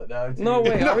now. Dude. No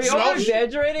way. Are we smells- over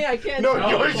exaggerating? I can't. No, tell.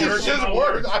 yours is just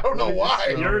worse. I don't know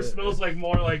why. Yours smells like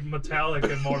more like metallic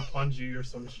and more pungy or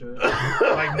some shit.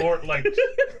 Like more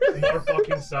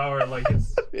fucking sour. Like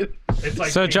it's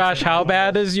like. So Josh, how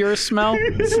bad does yours smell?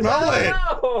 Smell it.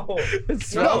 No.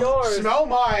 Smell yours. Smell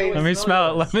mine. Let me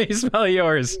smell it. Let me smell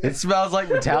yours. It smells like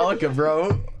Metallica, bro.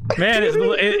 Man,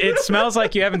 it smells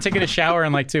like you haven't taken a shower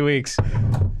in like 2 weeks.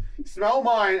 Smell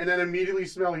mine and then immediately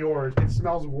smell yours. It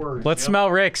smells worse. Let's smell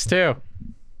Rick's too.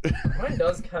 Mine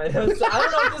does kind of. So I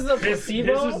don't know if this is a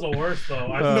placebo. His is the worst though.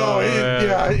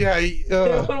 Yeah.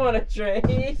 Anyone want to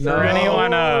trade? For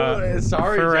anyone,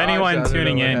 Sorry, for Josh, anyone I don't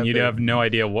tuning know what in, you'd happened. have no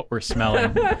idea what we're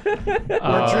smelling.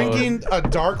 We're drinking a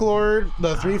Dark Lord,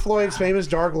 the Three Floyds famous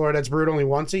Dark Lord that's brewed only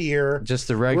once a year. Just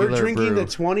the regular We're drinking brew. the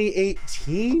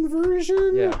 2018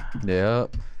 version. Yeah.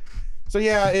 Yep. So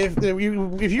yeah, if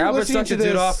you're Albert listening sucked to the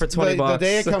dude this off for 20 the bucks.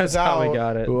 day it comes That's how we out,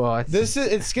 got it. Well,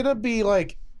 it's gonna be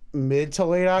like mid to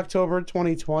late October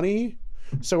 2020.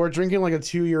 So we're drinking like a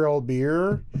 2-year-old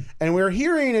beer, and we're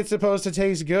hearing it's supposed to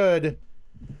taste good.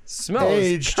 Smells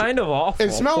Aged. kind of awful.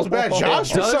 It smells bad.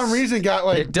 Josh, for does- some reason, got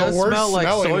like it does the worst smell like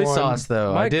smelling soy one. sauce,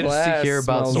 though. My I did glass hear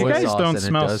about smells- soy You guys sauce. don't and it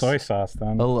smell does soy sauce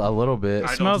then. a little bit. I It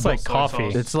don't smells smell like soy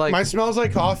coffee. sauce. It's like Mine smells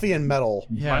like coffee and metal.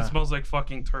 Mine smells like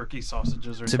fucking turkey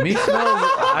sausages or to me, it smells.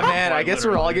 Man, I guess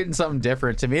we're all getting something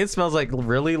different. To me, it smells like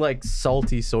really like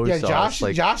salty soy Yeah, sauce.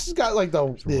 Josh has got like the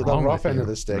wrong rough with end you? of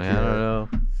the stick. I here. don't know.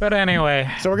 But anyway,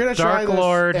 So we're gonna try Dark this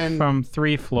Lord and from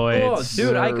Three Floyds. Oh,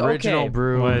 dude, The original okay.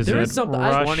 brew Was There it is something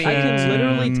I can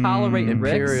literally Russian tolerate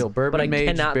Imperial Rick's, bourbon but I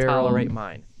aged cannot barrel. tolerate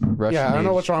mine. Russian yeah, I don't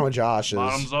know aged what's wrong with Josh's.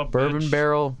 Bottoms up, bourbon bitch.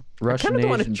 barrel Russian kinda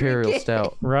wanna aged Imperial drink it.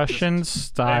 Stout. Russian Hey, man,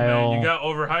 style. you got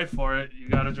overhyped for it. You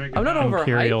gotta drink it. I'm not now.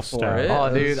 Imperial overhyped for stout. it. Oh,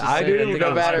 was dude, just I saying, do. think No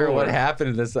I'm matter cool. what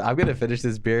happened to this, I'm gonna finish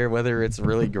this beer, whether it's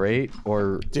really great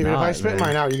or Dude, not, if I spit man.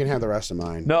 mine out, you can have the rest of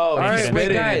mine. No, All if right, you wait,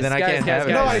 spit it, guys, then I guys, can't guys, have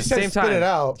it. No, I guys, said same spit time. it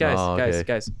out. Guys, Oh, okay.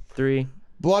 guys. 3,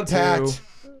 Blood 2, pact.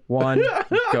 1,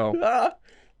 go.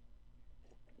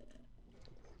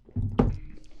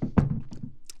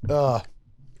 Ugh.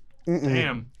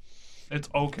 Damn. It's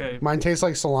okay. Mine tastes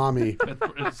like salami.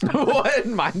 It's What?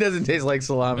 Mine doesn't taste like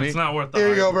salami. it's not worth the Here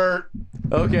you hype. go, Bert.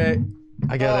 Okay,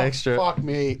 I got Oh, extra. Fuck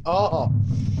me. Oh.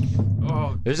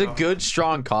 Oh, There's a God. good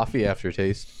strong coffee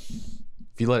aftertaste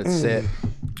if you let it sit.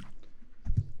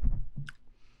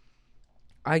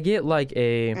 I get like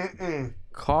a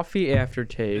coffee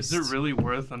aftertaste Is it really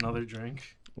worth another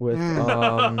drink? with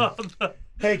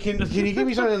Hey, can you give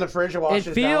me something in the fridge and wash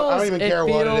it this down? I don't even care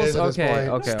what it is at this okay, point.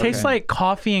 okay. It tastes like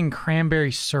coffee and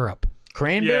cranberry syrup.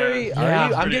 Cranberry? Yeah. Are Yeah.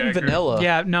 you? I'm Pretty getting accurate. vanilla.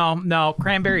 Yeah, no,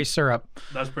 cranberry syrup.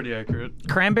 That's pretty accurate.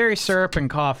 Cranberry syrup and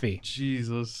coffee.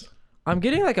 Jesus. I'm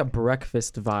getting like a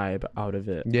breakfast vibe out of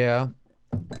it. Yeah.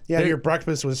 Yeah, your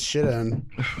breakfast was shit in.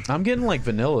 I'm getting like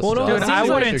vanilla Well, no, stuff. it Dude, seems I like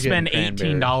wouldn't you're spend getting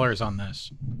cranberry. $18 on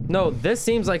this. No, this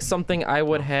seems like something I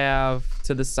would have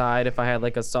to the side if I had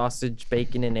like a sausage,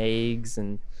 bacon, and eggs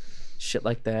and shit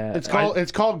like that.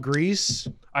 It's called grease.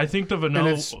 I think the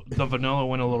it's- vanilla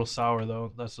went a little sour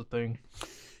though. That's the thing.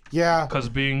 Yeah. Because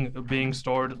being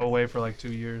stored away for like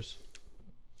 2 years,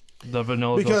 the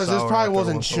vanilla goes Because this sour probably after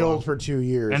wasn't once in a while. chilled for 2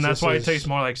 years. and that's This why is- it tastes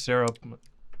more like syrup.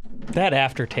 That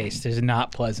aftertaste is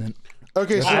not pleasant.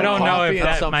 Okay, so I don't know Coffee if and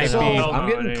that something might else. be- I'm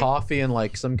getting No, it coffee and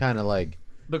like some kind of like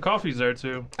The coffee's there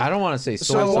too. I don't want to say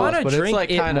soy So I sauce, want to but it's drink like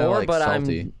it kind of more, like but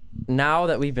salty. now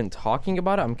that we've been talking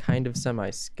about it, I'm kind of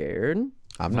semi-scared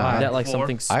I'm not. that like Four.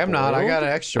 something. I am not. I got an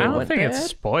spoiled. extra I one. don't think it's bad?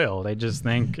 spoiled. I just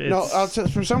think it's... No,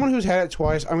 for someone who's had it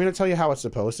twice, I'm going to tell you how it's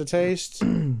supposed to taste.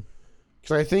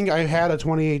 Because I think I had a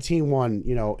 2018 one,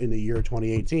 in the year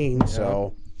 2018.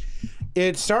 So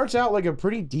it starts out like a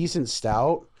pretty decent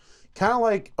stout. Kind of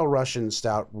like a Russian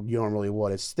stout you normally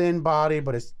would. It's thin body,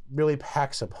 but it really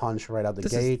packs a punch right out the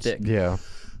This gate. is thick. Yeah.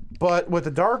 But with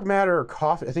the dark matter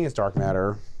coffee, I think it's dark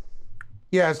matter.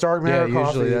 Yeah, it's dark Yeah. matter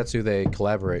coffee. Usually that's who they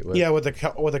collaborate with. Yeah, with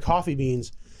the coffee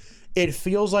beans, it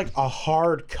feels like a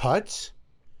hard cut,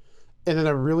 and then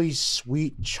a really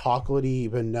sweet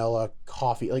chocolatey vanilla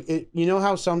coffee. Like it, you know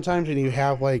how sometimes when you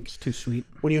have like It's too sweet.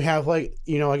 when you have like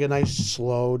like a nice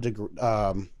slow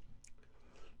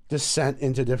descent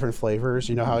into different flavors.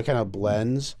 You know how it kind of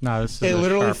blends. No, this is It a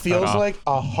literally sharp feels cutoff. like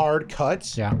a hard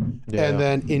cut, Yeah. Yeah. and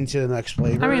then into the next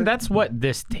flavor. I mean, that's what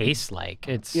this tastes like.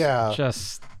 It's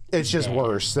just... it's just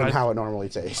worse than I- how it normally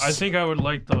tastes. I think I would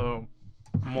like the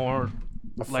more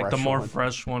fresh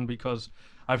fresh one because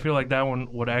I feel like that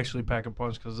one would actually pack a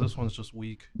punch because this one's just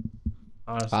weak.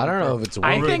 Honestly. I don't know if it's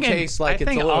I weak. think, It tastes like I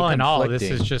think it's a little all in all, this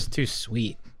conflicting. is just too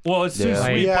sweet. Well, it's too Yeah.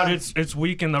 sweet, Yeah. but it's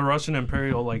weak in the Russian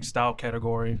Imperial like stout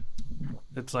category.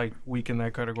 it's like weak in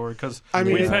that category because I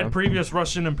mean, we've had previous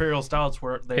Russian Imperial stouts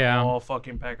where they all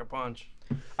fucking pack a punch.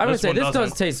 I would say this one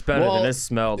does taste better than this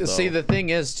smelled. Though. See, the thing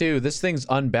is too, this thing's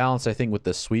unbalanced. I think with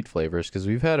the sweet flavors because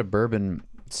we've had a bourbon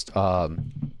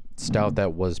stout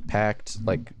that was packed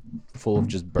like full of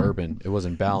just bourbon. It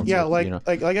wasn't balanced. Yeah, with, like you know.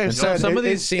 like I And said, some of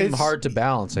these it's seem hard to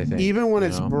balance. I think even when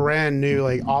it's know? brand new,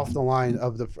 like off the line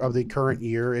of the current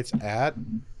year it's at.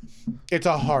 It's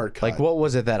a hard cut. Like what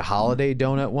was it? That holiday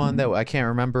donut one that I can't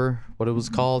remember what it was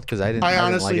called because I didn't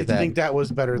honestly like it. think that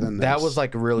was better than this. That was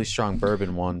like a really strong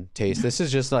bourbon one taste. This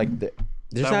is just like there's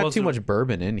That not too wasn't- much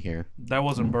bourbon in here. That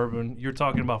wasn't bourbon. You're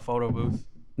talking about photo booth.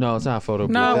 No, it's not a photo.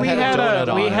 No, booth. we It had donut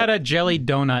on we it. had a jelly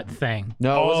donut thing.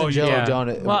 No, it wasn't Jello yeah.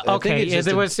 donut. Well, I think okay, it's just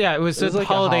it was it was a like a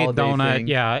holiday holiday donut. thing.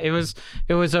 Yeah, it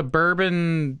was a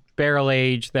bourbon barrel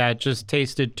aged that just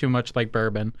tasted too much like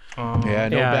bourbon. Yeah,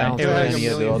 no Yeah, balance it with was- any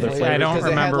of the other I flavors. don't 'cause it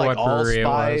remember had, like, what brewery it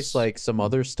allspice, was. like some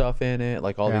other stuff in it,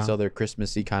 like all these Yeah. other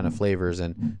Christmassy kind of flavors,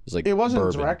 and it was like It wasn't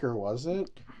bourbon. Drecker, was it?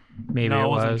 Maybe No, it it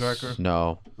wasn't was. Drecker.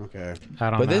 No, Okay. I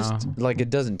don't but know. this like it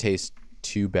doesn't taste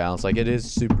too balanced. Like it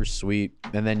is super sweet,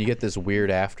 and then you get this weird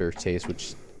aftertaste,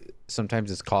 which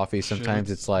sometimes it's coffee, sometimes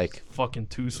Shit. it's like Fucking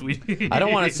too sweet. I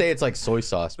don't want to say it's like soy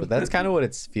sauce, but that's kind of what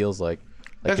it feels like.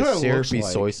 Like That's a what it looks syrupy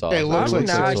like. soy sauce. It looks I'm like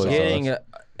not soy getting sauce.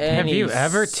 Have any you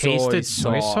ever soy tasted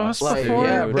soy sauce Like, before?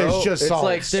 yeah, bro. It's just salt.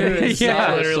 like Seriously. straight Yeah,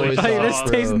 sour literally soy like, sauce, this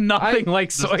bro. tastes nothing like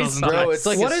This soy doesn't- sauce. Bro, it's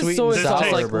like What a is sweet soy and sauce?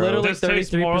 sour, Like, bro. literally- This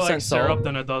tastes more 33% like syrup salt.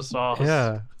 than it does sauce.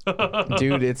 Yeah.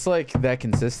 Dude, it's like that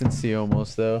consistency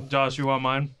almost though. Josh, you want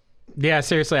mine? Yeah,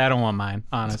 seriously, I don't want mine,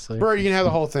 honestly. Bro, you can have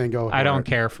the whole thing. Go. I for don't it.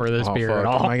 care for this Oh, beer fuck. at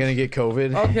all. Am I gonna get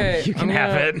COVID? Okay, You can I'm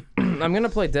have gonna- it. I'm gonna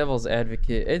play devil's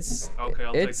advocate. It's Okay,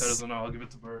 I'll take that it's as a no. I'll give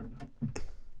it to Bird.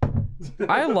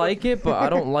 I like it, but I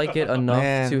don't like it enough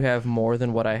Man. to have more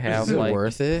than what I have Is it like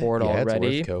worth it? poured Yeah, it's worth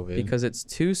already COVID. because it's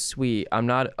too sweet. I'm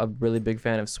not a really big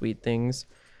fan of sweet things.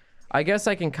 I guess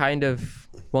I can kind of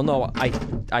no,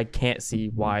 I can't see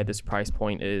why this price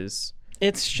point is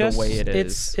It's just way it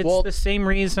it's is. Well- the same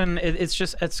reason. It's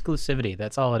just exclusivity.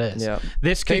 That's all it is. Yeah.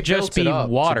 This They could just built it be up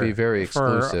to water. be very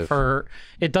exclusive. For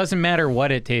it doesn't matter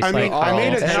what it tastes I mean, like. I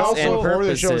made a intents joke and before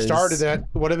the show purposes. started that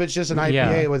what if it's just an IPA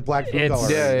Yeah. with black food It's-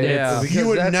 coloring? Yeah. You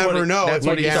would that's never what it- know. That's It's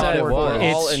what what he you thought said it for was. all It's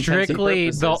intents and strictly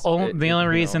the purposes, the only you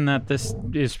reason know. that this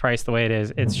is priced the way it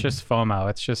is. It's just FOMO.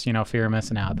 It's just fear of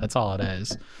missing out. That's all it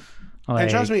is. Like,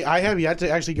 And trust me, I have yet to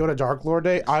actually go to Dark Lord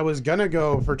Day. I was gonna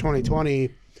go for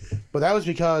 2020, but that was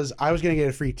because I was gonna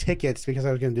get free tickets because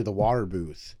I was gonna do the water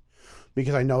booth,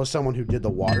 because I know someone who did the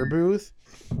water booth,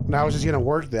 and I was just gonna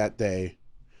work that day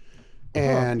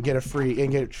and get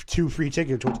 2 free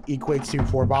tickets, which equates to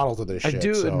 4 bottles of this I shit.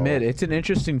 do so. admit it's an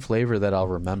interesting flavor that I'll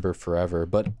remember forever.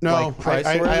 But No, like, price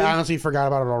I worthy? honestly forgot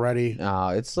about it already.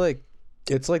 It's like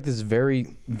this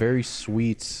very very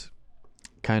sweet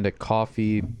kind of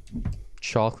coffee,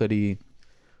 chocolatey.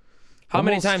 How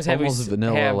many almost- times have we almost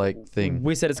vanilla like thing?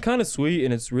 We said it's kind of sweet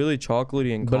and it's really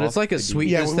chocolatey and But it's like a coffee-y.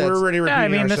 sweetness Yeah, that's we're already Yeah, repeating I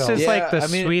mean, this ourselves. is like the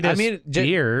sweetest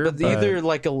beer, But either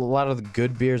like a lot of the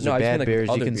good beers No, or I just mean bad like beers,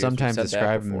 you other can beers. We've sometimes said that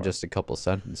describe them in before. just a couple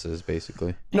sentences,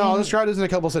 basically. No, I'll describe this in a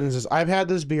couple sentences. I've had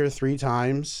this beer 3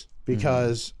 times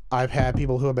because I've had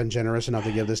people who have been generous enough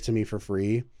to give this to me for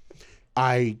free.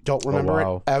 I don't remember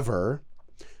wow. it ever.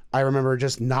 I remember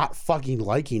just not fucking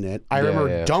liking it. I Yeah, remember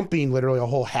yeah. dumping literally a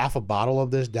whole half a bottle of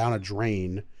this down a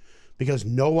drain because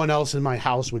no one else in my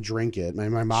house would drink it. My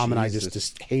mom and I Jesus.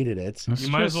 just hated it. It's You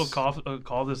might as well just-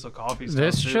 call this a coffee stout.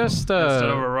 This too, just, instead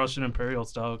of a Russian Imperial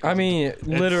stout. 'cause I mean,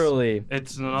 literally,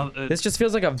 it's another. this just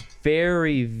feels like a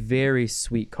very, very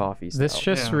sweet coffee stout. This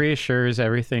just Yeah. reassures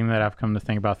everything that I've come to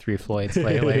think about Three Floyds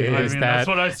lately. I is mean, that that's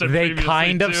what I said they previously,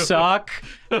 kind of too. suck,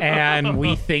 and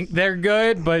we think they're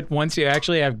good, but once you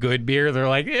actually have good beer, they're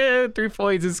like, Three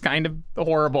Floyds is kind of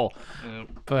horrible. Yeah.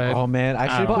 But Oh man,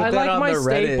 I should But put I that like on my the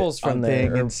Reddit staples from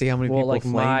thing there, and see how many well, people like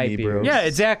flame my me, bro. beers. yeah,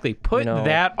 exactly. Put know.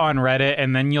 that on Reddit,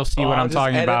 and then you'll see what I'll I'm just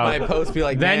talking edit about. My post, be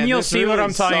like, Then "Man, you'll this see what really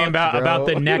I'm talking sucked, about bro."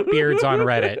 the neckbeards on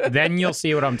Reddit. Then you'll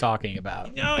see what I'm talking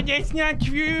about. No, that's not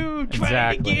true.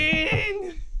 Try Exactly. it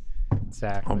again.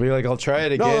 Exactly. I'll be like, I'll try it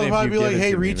No, again. they'll if probably you be give like, it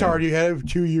hey, to me, retard, man." you had it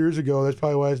 2 years ago. That's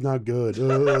probably why it's not good.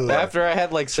 Ugh. After I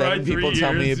had like 7 3 people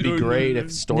tell me years, it'd be you great know.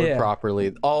 if stored Yeah.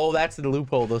 properly. Oh, that's the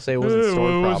loophole. They'll say it wasn't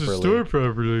stored properly.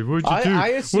 properly. What'd I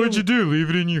assume... do? Leave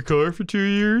it in your car for 2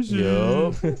 years?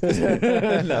 Yo.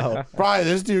 No. Probably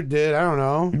this dude did. I don't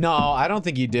know. No, I don't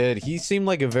think he did. He seemed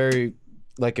like a very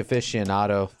like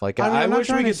aficionado. Like I mean, I I'm not wish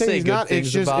we trying to could say say he's good not. things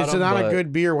It's just about it's him, not but a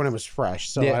good beer when it was fresh.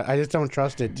 So Yeah. I just don't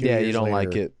trust it. 2 yeah, years you don't like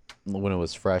later. it. when it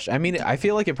was fresh. I mean, I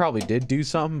feel like it probably did do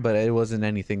something, but it wasn't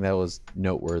anything that was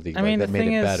noteworthy. I mean, that the made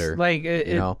thing it is, better. like,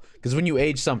 you know, because when you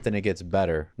age something, it gets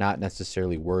better, not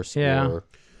necessarily worse. Yeah.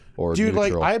 Or Dude,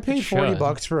 neutral. like I paid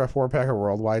 $40 should. for a 4-pack of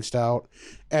Worldwide Stout,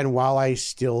 and while I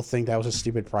still think that was a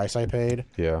stupid price I paid,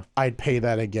 yeah. I'd pay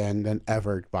that again than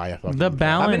ever buy a fucking. the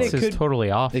balance it is could- totally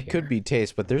off. It here. could be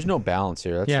taste, but there's no balance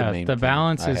here. That's the Yeah, main. the thing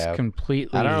balance I is have.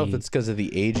 completely. I don't know if it's because of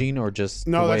the aging or just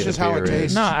No, the way that's just the how it beer is.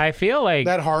 tastes. No, I feel like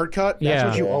that hard cut. That's Yeah.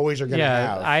 what you always are gonna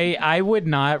yeah, have. I would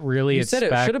not really You expect.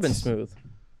 said it should have been smooth.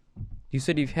 You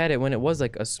said you've had it when it was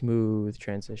like a smooth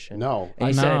transition. no, And I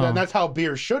you said said- No. that's how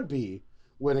beer should be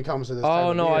when it comes to this. type Oh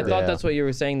of no, I beer. thought Yeah. that's what you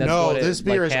were saying. That's no, what it, this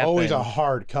beer like, is always a happened.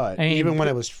 hard cut, I mean, even when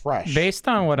it was fresh. Based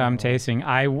on what I'm tasting,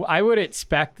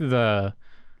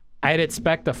 I'd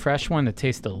expect the fresh one to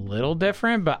taste a little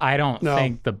different, but I don't No.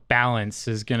 think the balance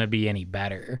is gonna be any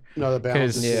better. No, the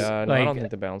balance. 'Cause- Is, Yeah, no, I like, don't think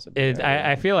the balance. Would be better.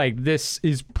 I feel like this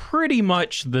is pretty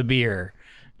much the beer.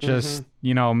 Just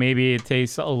maybe it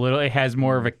tastes a little. It has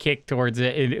more of a kick towards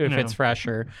it if it's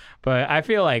fresher. But I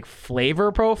feel like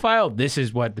flavor profile. This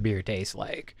is what the beer tastes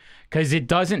like because it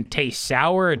doesn't taste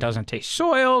sour. It doesn't taste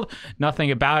soiled.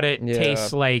 Nothing about it Yeah.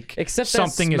 tastes like Except that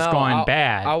something has smell, gone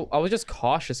bad. I was just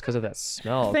cautious because of that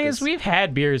smell. The thing is, 'cause- we've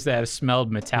had beers that have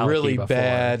smelled metallic Really before.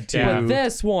 bad, too. Yeah. but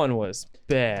this one was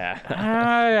bad.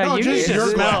 No, you just need to your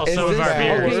smell glass. some Is of our this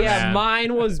beers. bad? Okay, yeah, man.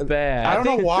 mine was bad. I don't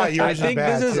know why yours I is think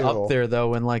bad this is too. up there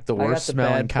though in like the got worst the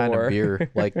smelling bad kind pour. of beer.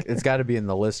 Like it's got to be in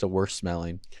the list of worst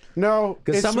smelling. No,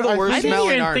 Because it's- some of the I worst think- didn't smelling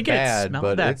even aren't think it bad, smelled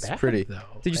but that it's bad, pretty. though.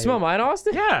 Did you smell mine,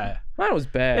 Austin? Yeah. Mine was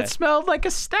bad. It smelled like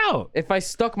a stout. If I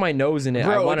stuck my nose in it, I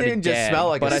Bro, it wanted didn't to just gag, smell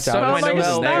like but a I stout. stuck my It smelled It nose like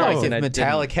smelled in there stout. like and I if didn't.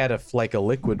 metallic had like a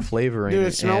liquid flavor in Dude, it,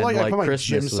 it smelled and like I put my Christmas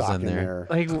gym was sock in there.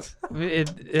 Like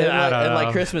And I don't like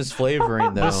know. Christmas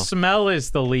flavoring though. The smell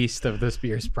is the least of this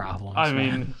beer's problems. I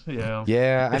man. mean, yeah.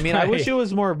 Yeah, I mean, I wish Right. it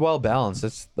was more well balanced.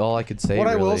 That's all I could say. What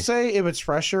I will really. say, if it's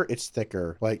fresher, it's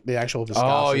thicker. Like the actual Oh,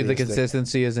 viscosity. the is thicker.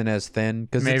 consistency isn't as thin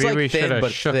because maybe it's like we should thin have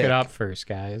but shook thick. it up first,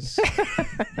 guys.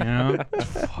 You know?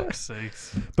 Fuck's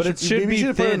sakes. But it should Maybe you be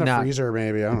should put it in thin, the not. freezer.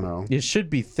 Maybe I don't know. It should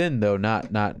be thin though, not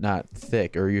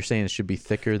thick. Or you're saying it should be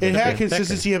thicker than It had thin?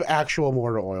 consistency of actual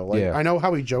mortar oil. Like Yeah. I know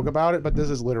how we joke about it, but this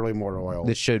is literally mortar oil.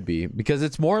 It should be because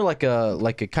it's more like a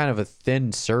kind of a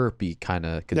thin syrupy kind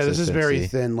of Yeah, consistency. this is very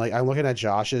thin. Like I'm looking at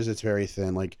Josh's, it's very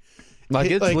thin. Like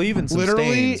It's leaving some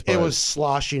literally, stains. it but- was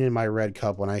sloshing in my red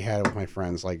cup when I had it with my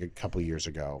friends like a couple years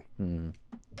ago. Hmm.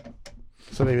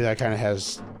 So maybe that kind of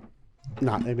has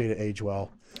not maybe it age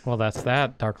well. Well, that's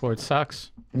that. Dark Lord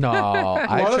sucks. No,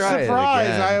 I'd What a try surprise!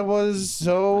 it again. I was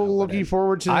so looking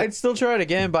forward to. I'd still try it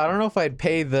again, but I don't know if I'd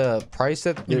pay the price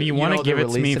that If you want to give they're it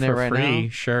to me releasing for right free, now.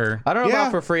 sure. I don't know Yeah.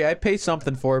 about for free. I'd pay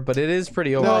something for it, but it is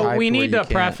pretty overhyped. No, we where need you to can't-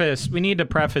 preface. We need to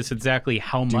preface exactly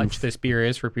how much this beer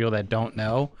is for people that don't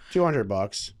know.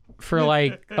 $200. For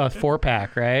like a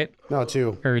 4-pack, right? No,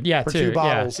 two. Or yeah, For two. two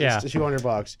bottles, Yeah, it's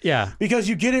 $200. yeah. Because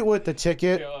you get it with the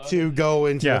ticket to go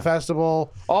into Yeah. the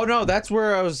festival. Oh no, that's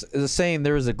where I was saying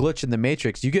there was a glitch in the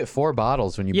Matrix. You get 4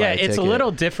 bottles when you Yeah, buy a it's a ticket.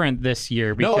 little different this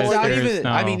year No, because it's not there's even.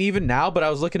 no. I mean, even now, but I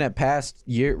was looking at past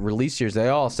year release years. They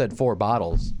all said 4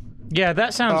 bottles. yeah,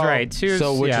 that sounds Oh, right. Two.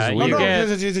 so which yeah, is Oh, weird. you no, get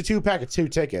because it's a 2-pack of 2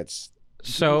 tickets.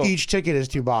 so. Each ticket is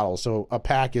 2 bottles, so a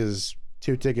pack is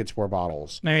 2 tickets, 4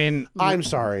 bottles. I mean, I'm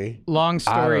sorry. long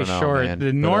story don't know, short, man, but I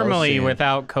was normally seeing-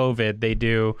 without COVID, they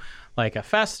do like a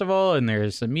festival and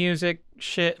there's the music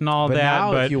shit and all But that.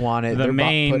 now, but if you want it, the they're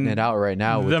main, putting it out right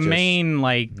now. With the just, main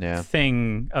like Yeah.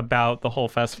 thing about the whole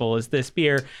festival is this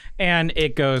beer, and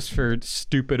it goes for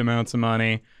stupid amounts of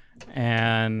money.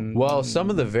 And Well, some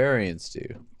of the variants do.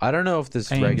 I don't know if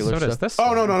this I mean, regular so does stuff. this.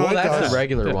 Oh, no, no, no. Well, it that's does. the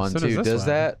regular Yeah, one so does too. this Does one.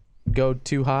 that go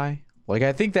too high? Like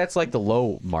I think that's like the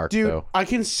low mark Dude, though. I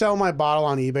can sell my bottle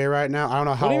on eBay right now. I don't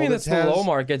know how What do you mean old that's it the has. low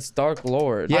mark? It's Dark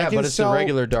Lord. Yeah, can but it's sell- the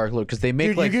regular dark look because they make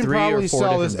Dude, like you can 3 probably or 4 sell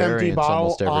different this empty variants bottle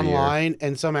almost every year. online,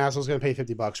 and some asshole's gonna pay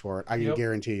 $50 for it. I can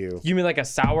guarantee you. You mean like a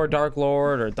sour Dark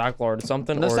Lord or Dark Lord or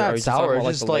something? That's or are not you just talking sour. about,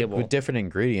 It's just the like label? with different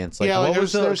ingredients. Like Yeah, what like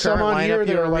was there's the some current on here lineup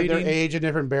that you are were like they're reading? aged in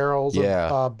different barrels. Yeah.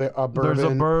 Of, bourbon. There's a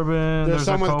bourbon. There's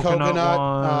some with coconut,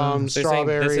 one. So you're saying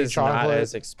strawberry, this is not chocolate.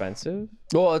 as expensive.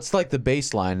 Well, it's like the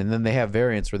baseline, and then they have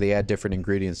variants where they add different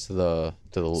ingredients to the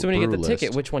So when you get the brew ticket,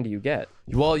 list. which one do you get?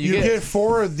 Well, You get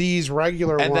 4 of these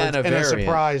regular And ones then a and a variant.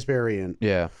 surprise variant.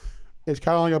 yeah. It's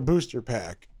kind of like a booster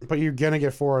pack, but you're gonna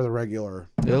get 4 of the regular.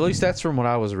 At least that's from what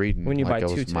I was reading. When you like buy that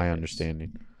 2 was my tickets.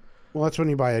 understanding. Well, that's when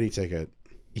you buy any ticket.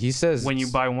 He says When you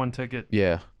buy one ticket,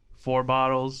 yeah. 4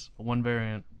 bottles, 1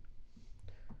 variant.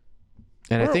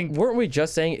 And I think weren't we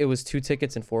just saying it was 2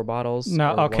 tickets and 4 bottles?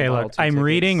 No, Or 1 okay, bottle, look, 2 I'm tickets?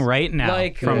 reading right now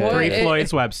Like, from what? Three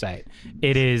Floyd's website.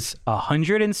 It is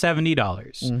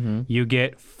 $170. You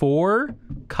get 4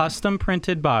 custom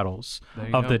printed bottles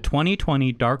of the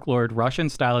 2020 Dark Lord Russian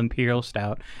Style Imperial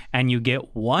Stout, and you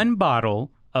get 1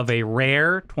 bottle of a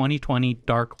rare 2020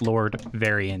 Dark Lord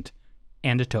variant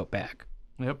and a tote bag.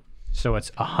 Yep. So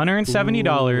it's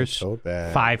 $170, tote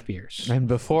bag. 5 beers. and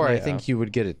before I think you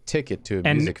would get a ticket to a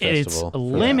And music it's festival. for that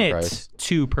limit price.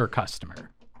 2 per customer.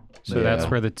 So that's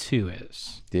where the 2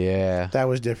 is. Yeah. That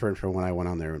was different from when I went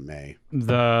on there in May.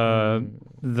 The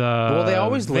Well, they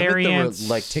always variants,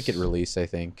 limit the ticket release. I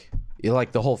think,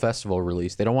 like the whole festival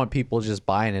release. They don't want people just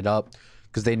buying it up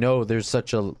because they know there's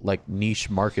such a niche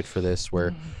market for this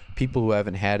where people who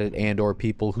haven't had it and or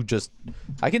people who just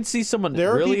I can see someone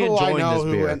There are really people I enjoying know this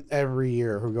who beer. went every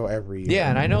year, who go every year. Yeah,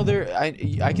 and I know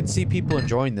I can see people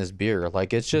enjoying this beer.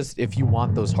 Like it's just if you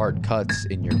want those hard cuts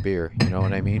in your beer, you know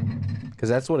what I mean? Because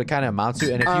that's what it kind of amounts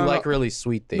to. And if you like really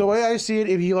sweet things, The way I see it,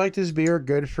 if you like this beer,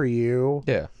 good for you.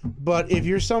 yeah, But if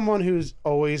you're someone who's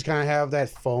always kind of have that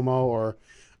FOMO or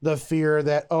the fear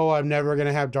that, oh, I'm never going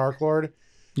to have Dark Lord,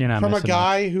 you're not from a missing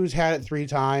guy who's had it 3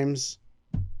 times,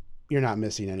 you're not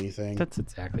missing anything. That's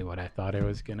exactly what I thought it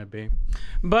was gonna be.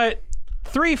 But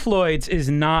Three Floyds is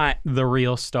not the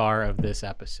real star of this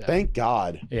episode. Thank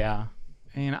God. Yeah,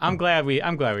 and I'm glad we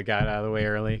got it out of the way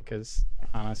early because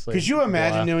honestly, Could you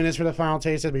imagine doing this for the final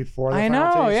taste test before the I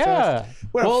final know, taste yeah. test?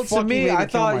 What a well, to fucking me, way I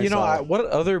kill thought myself. what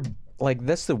other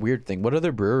that's the weird thing. What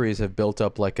other breweries have built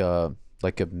up like a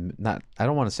not I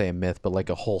don't want to say a myth, but like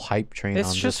a whole hype train It's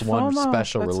on just this one FOMO.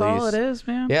 special That's release? all it is,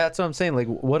 man. Yeah, that's what I'm saying. Like,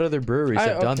 what other breweries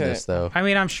have done okay. this though? I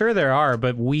mean, I'm sure there are,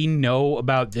 but we know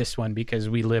about this one because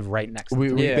we live right next to We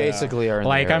Yeah. basically are in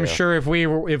like the I'm area. sure if we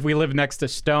live next to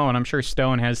Stone, I'm sure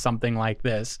Stone has something like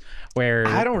this where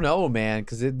I don't know, man,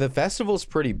 because the festival's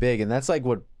pretty big, and that's like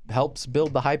what helps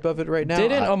build the hype of it right now.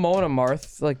 Didn't Amon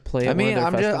Amarth play? I at mean,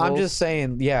 one of their I'm festivals? just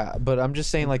saying, yeah, but I'm just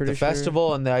saying, like the pretty sure.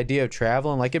 festival and the idea of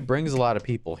traveling, like it brings a lot of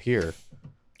people here.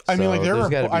 I mean, like So there there's were.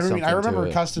 gotta be I mean, something I to remember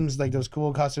it. customs like those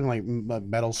cool custom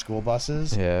metal school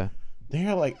buses. Yeah.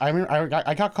 They're like, I mean,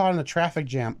 I got caught in a traffic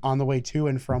jam on the way to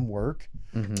and from work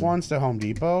once to Home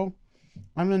Depot.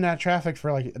 I'm in that traffic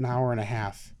for like an hour and a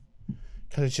half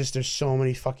because it's just there's so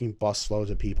many fucking busloads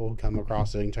of people who come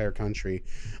across the entire country.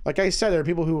 Like I said, there are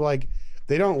people who like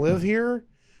they don't live here,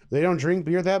 they don't drink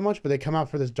beer that much, but they come out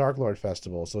for this Dark Lord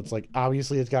festival. So it's like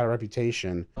obviously it's got a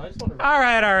reputation. All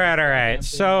right.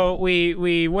 So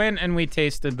we went and we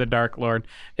tasted the Dark Lord.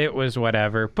 It was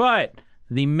whatever. But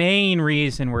the main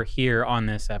reason we're here on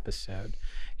this episode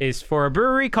is for a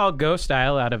brewery called Ghost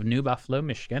Isle out of New Buffalo,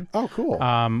 Michigan. Oh, cool.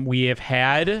 We have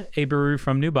had a brewery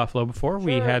from New Buffalo before.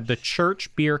 We had the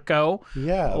Church Beer Co.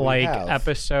 Yeah, we like have.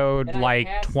 episode And I like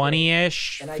passed it,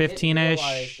 20-ish, And I didn't 15-ish.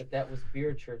 realize that was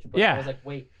Beer Church. But Yeah. I was like,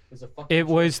 wait, there's a fucking It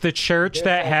was the church There's,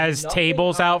 that like, has nothing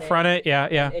tables on out it, front of yeah.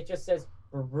 and It just says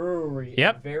brewery.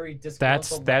 Yep. in very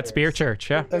disgruntled That's Beer letters. Church.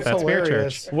 Yeah, That's that's Beer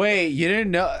hilarious. Church. Wait, you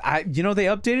didn't know? They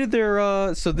updated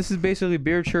their. So this is basically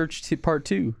Beer Church Part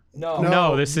 2.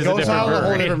 No, this is a Ghost different Isle is a whole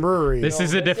brewery. different brewery. This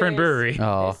is a different brewery.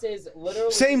 Oh, This is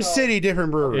literally Same so- city,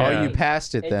 different brewery. Yeah. oh, you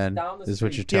passed it It's then. down the Is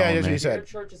what you're street. Yeah, telling that's what me. you said. Beer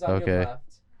Church is on Okay. your left.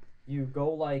 You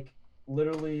go like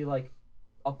literally like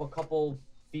up a couple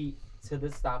feet to the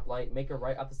stoplight, make a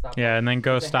right at the stoplight. Yeah, and then It's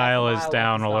Ghost a half Isle mile is up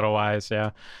down the a little stoplight. wise.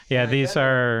 Yeah, yeah. And These then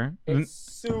are It's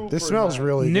super This smells nice.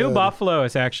 really New good. Buffalo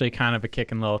is actually kind of a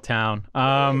kicking little town.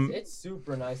 It's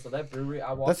super nice. So that brewery,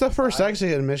 I walked That's the first inside.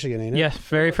 exit in Michigan, ain't it? Yes,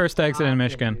 very first exit in Awesome,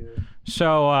 Michigan. dude.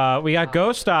 So we got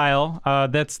Ghost Isle.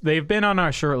 They've been on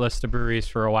our short list of breweries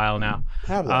for a while now.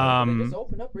 Have they? They just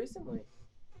opened up recently.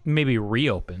 Maybe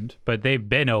reopened, but they've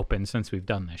been open since we've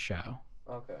done this show.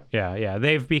 Okay. Yeah.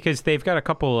 Because they've got a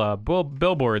couple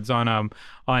billboards on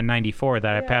 94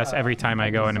 that I pass every time I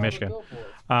go into Michigan.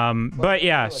 But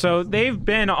yeah, so they've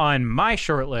been on my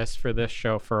short list for this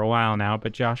show for a while now,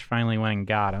 but Josh finally went and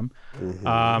got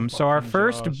them. So our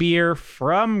first beer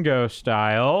from Ghost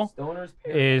Isle Stoner's is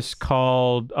Paradise.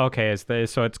 called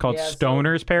it's called Yeah, so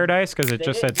Stoner's Paradise because it They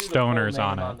just said didn't do the full Stoners name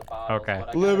on the it. bottles, Okay. but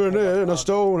I gotta Living pull it in a up.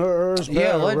 stoner's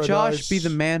Yeah, let Josh paradise. be the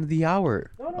man of the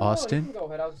hour, No, Austin. you can go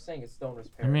ahead. I was just saying it's Stoner's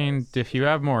I Paradise. mean, if you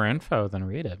have more info, then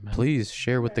read it, man. Please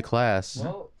share with the class.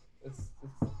 Well,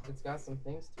 it's got some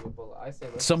things to it, but I say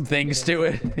let's Some just things get to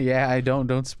into it. Yeah, I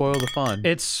don't spoil the fun.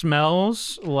 It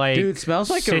smells like Dude, it smells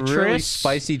like citrus, a really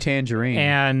spicy tangerine.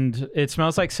 and it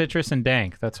smells like citrus and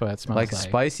dank. That's what it smells like like.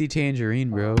 spicy tangerine,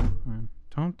 bro.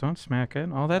 Don't smack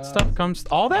it. All that stuff comes.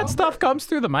 All that stuff comes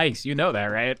through the mics. You know that,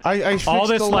 right? I fixed all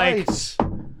this the like lights.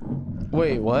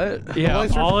 Wait, what? yeah,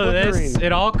 lights are all of this. flickering.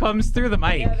 It all comes through the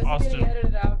mic. Yeah, this is Austin. getting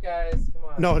edited out, guys. Come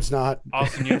No, it's not.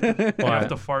 Austin, you have What?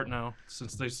 to fart now.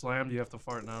 Since they slammed, you have to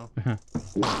fart now. All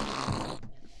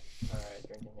right,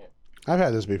 drinking it. I've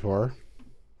had this before.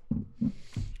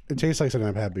 It tastes like something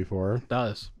I've had before. It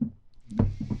does.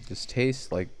 This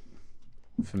tastes like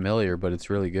familiar, but it's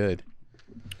really good.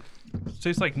 It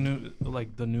tastes like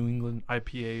the New England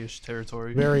IPA-ish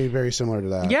territory. Very, very similar to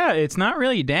that. Yeah, it's not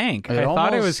really dank. It I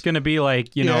thought it was almost- gonna be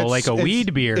like like a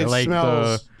weed beer, It like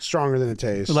smells stronger than it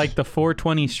tastes. the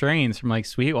 420 strains from like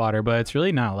Sweetwater, but it's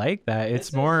really not like that. It's This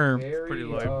is more. very, pretty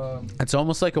light. It's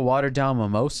almost like a watered down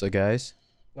mimosa, guys.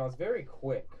 No, it's very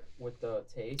quick with the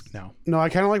taste. No. I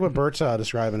kind of like what Bert's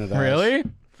describing it as. Really?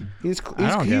 He's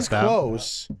don't he's get that.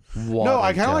 close. No,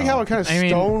 I kind of like how it kind of I mean-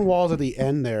 stone walls at the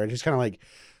end there. It's just kind of like,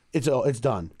 it's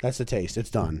done. That's the taste. It's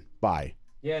done. Bye.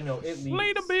 Yeah, no, it leaves.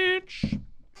 Later, bitch.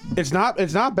 It's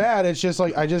not bad. It's just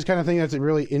like I just kind of think that's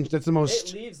that's the It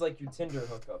most. leaves like your Tinder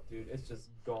hookup, dude. It's just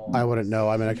gone. I wouldn't know.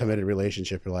 I'm in a committed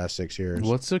relationship for the last 6 years.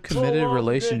 What's a committed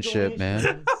relationship,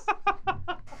 man?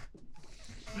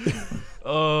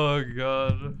 Oh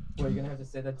god. Well, you're gonna have to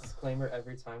say that disclaimer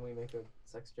every time we make a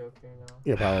sex joke here now.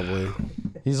 Yeah, probably.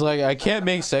 He's like, I can't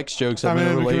make sex jokes. I'm in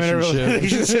a committed relationship.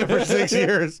 relationship for 6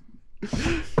 years.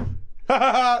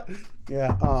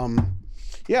 Yeah.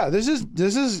 Yeah. This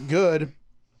is good.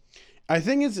 I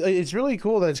think it's really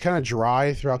cool that it's kind of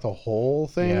dry throughout the whole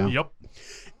thing. Yeah. Yep.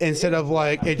 Instead of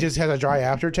like it just has a dry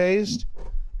aftertaste.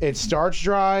 It starts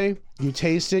dry. You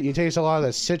taste it. You taste a lot of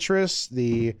the citrus,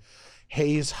 the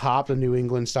haze hop, the New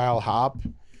England style hop,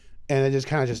 and it just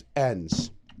kind of just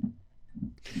ends.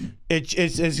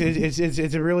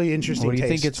 It's a really interesting. What do you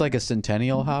taste. think? It's like a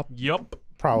centennial hop? Yep.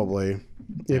 Probably.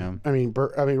 Yeah. I mean,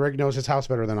 Rick knows his house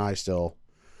better than I still.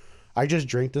 I just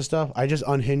drink this stuff. I just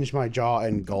unhinge my jaw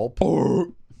and gulp.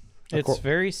 It's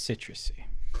very citrusy.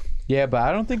 Yeah, but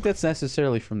I don't think that's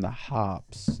necessarily from the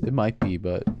hops. It might be,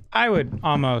 but I would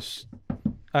almost.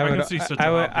 I can see such a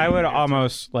hop I would being here, too.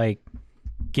 almost like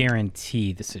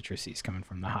guarantee the citrus is coming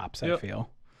from the hops. I Yep. feel.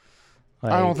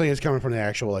 I don't think it's coming from the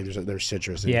actual like there's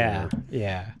citrus in Yeah, here.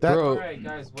 yeah. That, Bro, All right,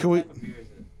 guys. What Can we- type of beer is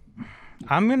it?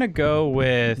 I'm gonna go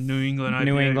with New England IPA.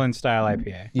 New England style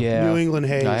IPA. yeah, New England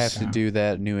haze. I have to do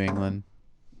that. New England.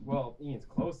 Well, Ian's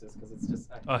closest because it's just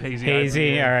A hazy. Hazy.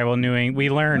 IPA. All right. Well, we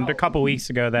learned a couple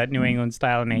weeks ago that New England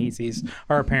style and hazies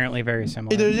are apparently very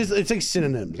similar. it's like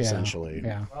synonyms essentially.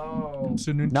 Yeah. Oh.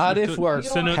 Not if our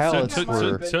palates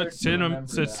were.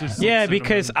 Yeah,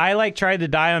 because I tried to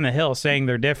die on the hill saying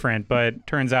they're different, but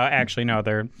turns out actually no,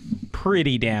 they're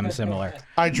pretty damn similar.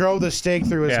 I drove the stake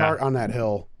through his Yeah. heart on that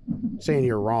hill, saying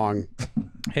you're wrong.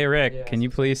 Hey Rick, Yeah. can you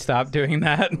please stop doing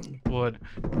that? What?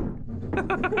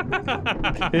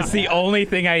 It's the only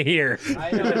thing I hear.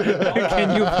 I know.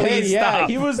 Can you please stop?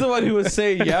 he was the one who was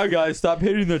saying, "Yeah, guys, stop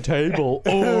hitting the table."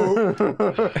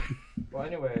 Oh, Well,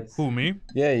 anyways, Who, me?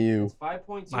 yeah, you.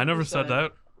 5.2%. I never said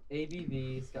that.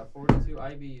 ABV. It's got 42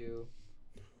 IBU.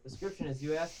 Description is: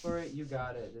 you asked for it, you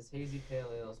got it. This hazy pale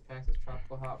ale is packed with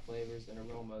tropical hop flavors and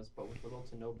aromas, but with little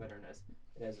to no bitterness.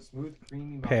 It has a smooth,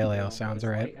 creamy Pale mouthfeel, ale but sounds it's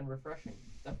right. light and refreshing.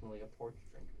 Definitely a porch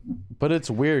drink. But it's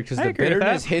weird because I the agree with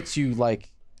bitterness that. hits you like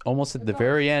almost at the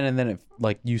very end, and then it,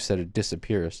 like you said, it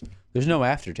disappears. There's no It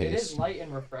is aftertaste. light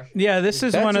and refreshing. Yeah, this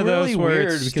is That's one of those really where weird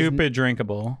it's because- stupid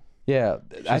drinkable. Yeah,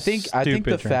 I think the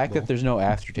stupid fact drinkable. that there's no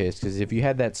aftertaste, because if you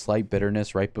had that slight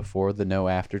bitterness right before the no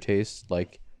aftertaste,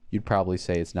 like you'd probably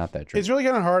say it's not that It's drinkable. really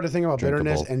kind of hard to think about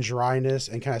bitterness Drinkable. and dryness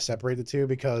and kind of separate the two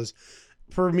because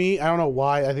for me, I don't know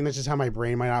why. I think that's just how my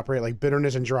brain might operate. Like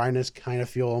bitterness and dryness kind of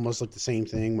feel almost like the same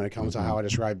thing when it comes to how I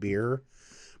describe beer.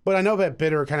 But I know that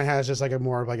bitter kind of has just like a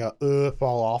more of like a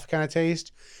fall off kind of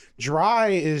taste. Dry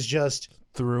is just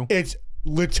Through. it's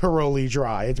literally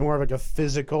dry. It's more of like a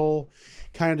physical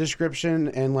kind of description,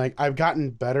 and like I've gotten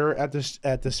better at this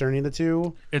at discerning the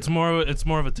two. It's more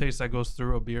of a taste that goes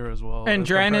through a beer as well. And as compared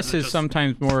dryness to is just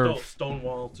sometimes more of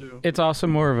Stonewall too. it's also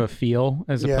more of a feel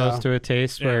as Yeah. opposed to a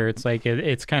taste where it's like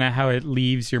it's kind of how it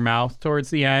leaves your mouth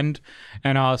towards the end,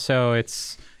 and also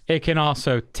it can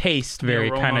also taste very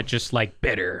aroma. kind of just like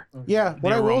bitter. Yeah,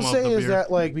 what I will aroma of say the is beer.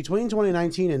 that like between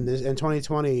 2019 and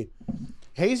 2020,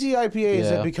 hazy IPAs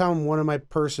Yeah. have become one of my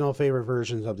personal favorite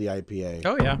versions of the IPA.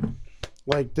 Oh yeah,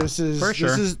 Like this is For sure.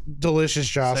 this is delicious,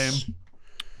 Josh. Same.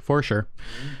 for sure.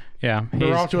 Yeah,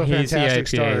 We're off to a hazy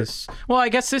fantastic IPAs. Well, I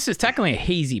guess this is technically a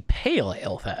hazy pale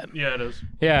ale then. Yeah, it is.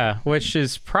 Yeah, which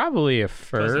is probably a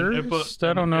Doesn't- it put- first.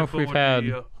 I don't know if it we've would had.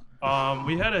 be,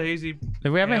 we had a hazy. Did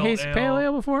we have a pale hazy pale ale.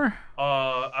 ale before?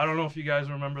 I don't know if you guys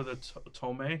remember the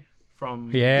Tome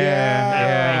from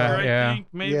Yeah. I think,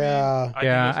 maybe.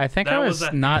 Yeah. I think I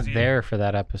was not there for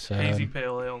that episode. Hazy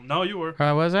pale ale. No, you were.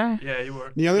 Was I? Yeah, you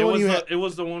were. The other one it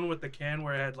was the one with the can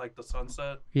where it had like the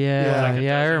sunset. Yeah, like a I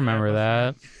desert remember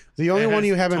that. The only It one has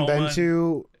you haven't been Toma.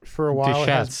 to for a while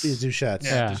is Duchette's.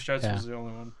 Yeah, Yeah, Distress yeah. was the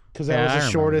only one. Because that Yeah, I was the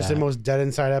remember shortest and that. most dead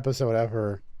inside episode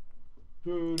ever.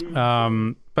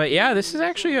 But yeah, this is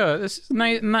actually a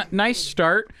nice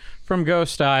start from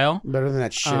Ghost Style. Better than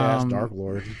that shit ass Um, Dark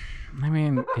Lord. I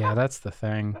mean, yeah, that's the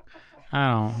thing. I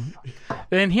don't.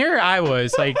 And here I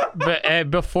was like, but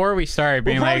before we started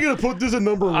being like, gonna put this at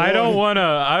number one. we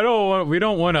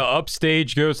don't want to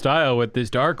upstage Ghost Style with this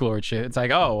Dark Lord shit. It's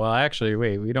like, oh well, actually,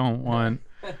 wait, we don't want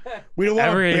We don't want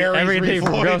everything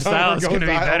from Ghost Style is going going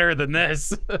to be better than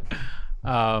this.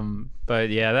 But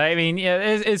yeah, I mean, yeah,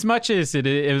 as much as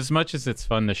it's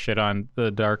fun to shit on the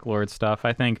Dark Lord stuff,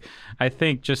 I think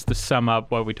just to sum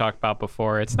up what we talked about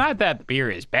before, it's not that beer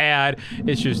is bad.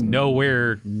 It's just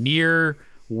nowhere near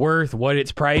worth what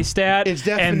it's priced at. It's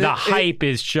and the hype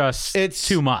is just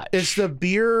too much. It's the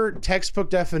beer textbook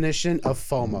definition of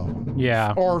FOMO.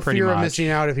 Yeah, Or pretty fear of much. missing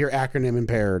out if you're acronym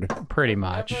impaired. Pretty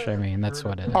much. I mean, that's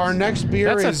what it is. Our next beer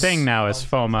That's is a thing now. Is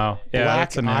FOMO. Yeah, Black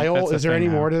that's Isle. that's a Is there thing any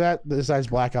now. more to that besides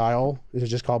Black Isle? Is it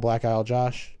just called Black Isle,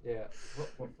 Josh? Yeah.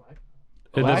 What flag?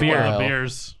 The Black beer. Isle. The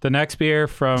beers. The next beer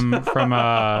from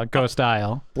Ghost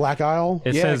Isle. Black Isle?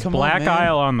 It Yeah, says come on, Black man.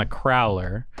 Isle on the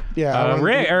crowler. Yeah.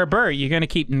 Rick or Bert, you gonna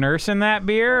keep nursing that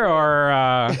beer,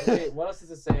 or Wait, what else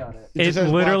does it say on it? It it just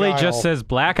says literally Black just Isle. says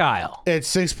Black Isle?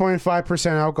 It's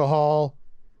 6.5% alcohol.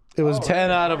 It was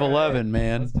 10 out of 11,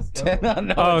 man. Let's just go. 10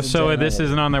 out of Oh, so this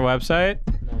isn't on their website?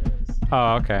 No, it is.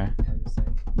 Oh, okay. I'm just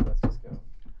saying. Let's just go.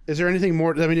 Is there anything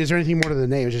more? I mean, is there anything more to the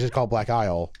name? It's just called Black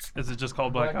Isle. Is it just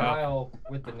called Black Isle? Isle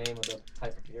with the name of the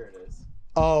type of beer it is.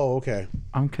 Oh, okay.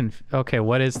 Okay,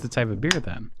 what is the type of beer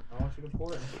then? I want you to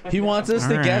pour it. He wants us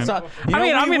to All guess right. on. You know, I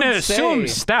mean, I'm we gonna would assume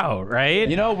say- stout, right?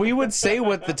 You know, we would say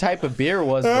what the type of beer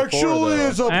was Actually, before,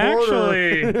 it's though. a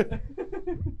porter. Actually,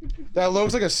 That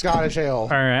looks like a Scottish ale. all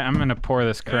right, I'm gonna pour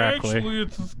this correctly. Actually,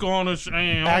 it's a Scottish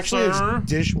ale, Actually, sir. it's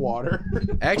dishwater.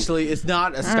 Actually, it's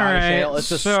not a All Scottish right, ale.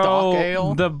 It's a so stock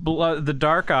ale. The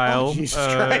Dark Isle. Jesus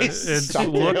Christ, It's stock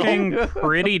ale. looking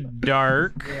pretty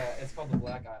dark. Yeah, it's called the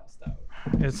Black Isle Stout.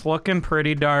 It's looking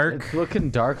pretty dark. It's looking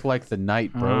dark like the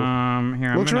night, bro. Here,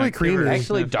 I'm Looks gonna really creamy. give it a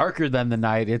Actually, sniff. darker than the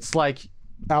night. It's like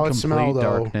How it complete smell though?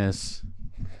 Smells darkness.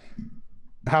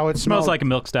 How it smells like a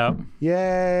milk stout.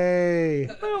 Yay!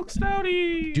 Milk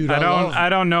stouty. Dude, I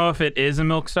don't know if it is a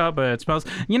milk stout, but it smells.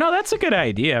 You know, that's a good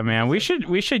idea, man. We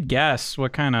should guess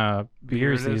what kind of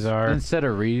beers it these is. are. Instead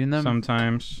of reading them,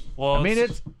 Sometimes. Well, I mean,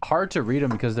 it's hard to read them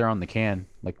because they're on the can,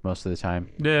 like most of the time.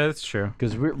 Yeah, that's true.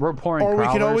 Because we're pouring. Or we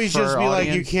could crowlers always for just our be like,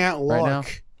 you audience can't right now.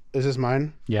 look. Is this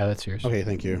mine? Yeah, that's yours. Okay,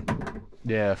 thank you.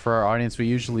 Yeah, for our audience, we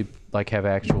usually like have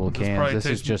actual cans. probably This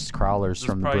is tastes- just crawlers this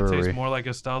from the probably brewery. tastes more like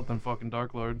a stout than fucking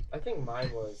Dark Lord. I think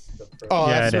mine was the first. Oh,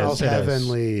 Yeah, that it smells is, it is.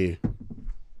 heavenly.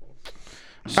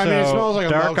 So, I mean, it smells like a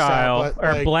Dark milk stout, Isle, but,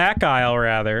 or like- Black Isle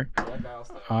rather. Black Isle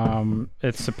Stout.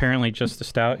 It's apparently just a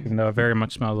stout, even though it very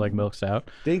much smells like milk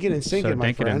stout. Dink it and sink So it, my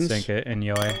dink it and friends. sink it,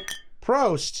 enjoy.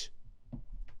 Prost.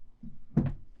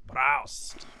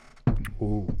 Proust.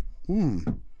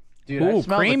 Dude, Ooh, I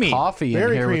smell creamy. the coffee in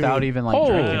Very here creamy. without even like Oh.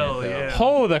 drinking Hell it. Though. yeah.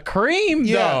 Oh, the cream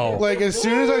Yeah, though. like as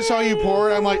soon as I saw you pour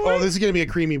it, I'm like, oh, this is gonna be a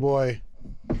creamy boy.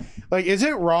 Like, is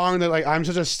it wrong that like I'm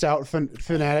such a stout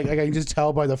fanatic? Like I can just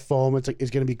tell by the foam, it's like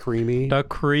it's gonna be creamy. The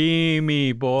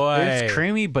creamy boy. It's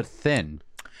creamy but thin.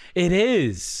 It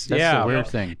is. That's yeah. the weird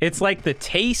thing. It's like the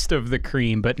taste of the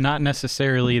cream, but not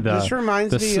necessarily the. This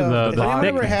reminds the, me the, of. the Has anyone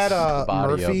ever thickness. had a the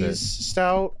body of Murphy's it.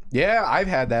 stout? Yeah, I've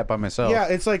had that by myself. Yeah,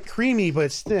 it's like creamy, but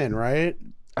it's thin, right?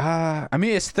 I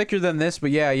mean, it's thicker than this, but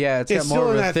yeah, it's It's got more still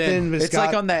of in a that thin. thin It's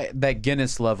like viscosity. on that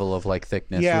Guinness level of like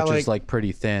thickness, Yeah, which like- is like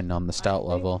pretty thin on the stout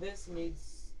level. This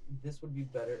would be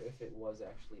better if it was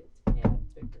actually a tan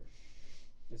thicker.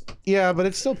 Just- Yeah, but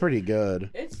it's still pretty good.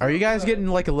 It's Are you still guys good. getting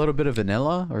like a little bit of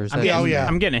vanilla, or is I'm that? getting, Oh, yeah.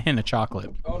 I'm getting a hint of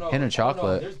chocolate. Oh no! hint of oh, no,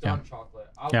 chocolate. there's dark chocolate.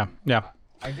 Yeah.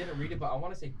 I didn't read it, but I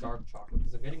want to say dark chocolate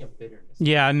because I'm getting a bitterness.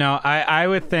 Yeah, no, I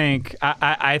would think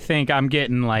I think I'm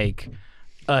getting like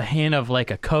a hint of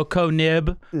like a cocoa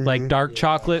nib, like dark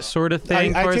chocolate sort of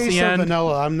thing I towards taste the some end.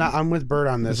 vanilla. I'm with Bert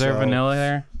on this. Is there so vanilla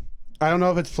there? I don't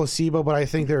know if it's placebo, but I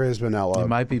think there is vanilla. It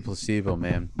might be placebo,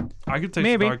 man. I could taste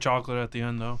Maybe. the dark chocolate at the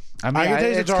end though. I mean, I can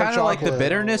taste the it's dark kind of like the chocolate.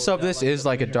 bitterness of Yeah, this like is the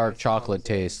like a dark bitterness chocolate comes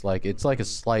in. taste. Like it's like a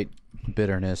slight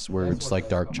bitterness where it's like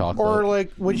dark chocolate. Or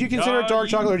like, would you consider it dark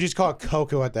chocolate or just call it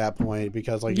cocoa at that point?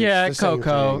 Because like, Yeah, it's the same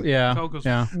cocoa. thing. Yeah, Cocoa's-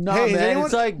 yeah. no, Hey, has man, anyone-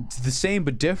 it's like the same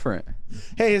but different.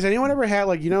 Hey, has anyone ever had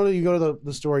like, you know, you go to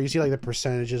the store, you see like the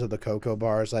percentages of the cocoa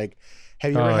bars. Like,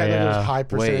 have you ever Oh, had like, yeah. those high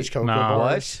percentage Wait, cocoa no.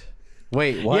 bars? What?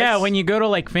 Wait, what? Yeah, when you go to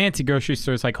like fancy grocery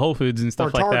stores like Whole Foods and Or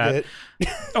stuff like Target. that,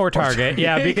 or Target,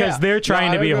 yeah, because Yeah. they're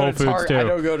trying No, to I be don't go Whole to Foods too. I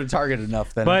don't go to Target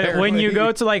enough then. But when you apparently.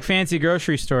 go to like fancy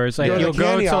grocery stores, like Go to the you'll go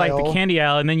candy to like the aisle. candy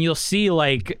aisle, and then you'll see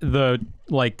like the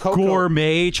like Cocoa.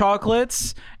 gourmet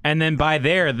chocolates, and then by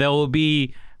there will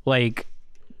be like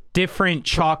different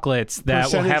chocolates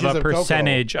that will have Percentages a of cocoa.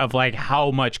 percentage of like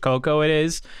how much cocoa it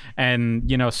is, and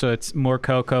you know, so it's more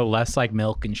cocoa, less like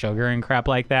milk and sugar and crap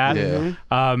like that. Yeah.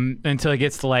 Until it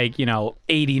gets to like, you know,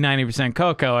 80-90%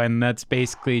 cocoa, and that's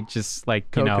basically just like,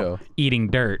 you know, Cocoa. eating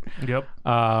dirt. Yep.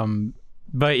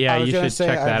 But yeah, I was you gonna should say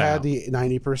check I've that had out. the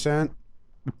 90%.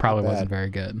 Probably bad. wasn't very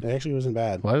good. It actually wasn't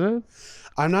bad. Was it?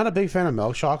 I'm not a big fan of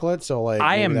milk chocolate, so like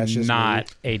I maybe am that's just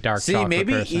not me. a dark See, chocolate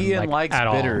maybe person, Ian like, likes at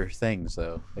all. bitter things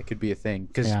though. That could be a thing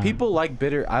because Yeah. people like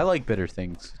bitter. I like bitter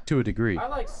things to a degree. I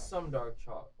like some dark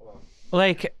chocolate. Well,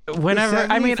 Like whenever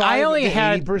I mean, I only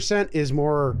had 80% is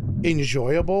more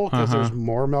enjoyable because there's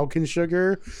more milk and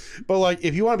sugar. But like,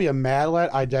 if you want to be a Madlet,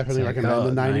 I definitely It's like,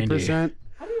 recommend the 90%.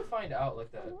 how do you find out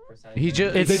like that percentage? He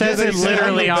just it They says just- it they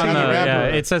literally send on it the to the yeah,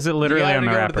 wrapper. it says it you literally gotta on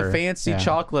the go wrapper. to the fancy Yeah.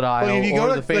 chocolate aisle Like if you or go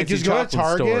the to fancy like just go to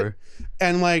chocolate Target store.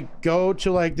 and like go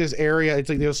to like this area, it's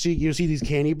like you'll see these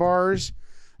candy bars,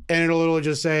 and it'll literally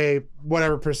just say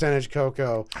whatever percentage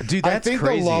cocoa. Dude, I that's think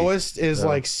crazy. the lowest is Yeah.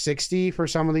 like 60 for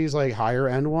some of these like higher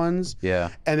end ones, Yeah.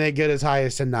 and they get as high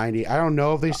as to 90. I don't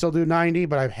know if they still do 90,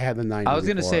 but I've had the 90. I was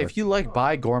gonna say, before. if you like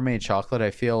buy gourmet chocolate,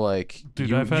 I feel like Dude,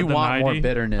 you I've had the want more 90,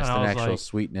 bitterness and I than was actual like,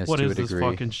 sweetness What to is a this degree.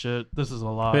 fucking shit? This is a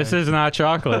lie. This is not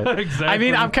chocolate. Exactly. I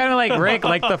mean, I'm kind of like Rick.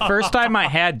 Like the first time I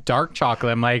had dark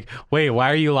chocolate, I'm like, wait,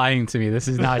 why are you lying to me? This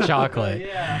is not chocolate.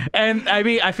 Yeah. And I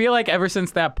mean, I feel like ever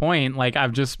since that point, like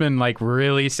I've just been like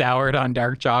really soured on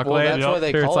dark chocolate. Well, that's why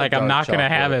they Where call it's like it I'm dark not gonna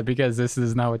have chocolate. it because this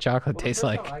is not what chocolate Well, the tastes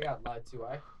first like. time I got lied to.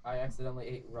 I accidentally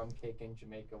ate rum cake in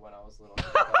Jamaica when I was little. I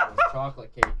thought it was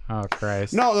chocolate cake. Oh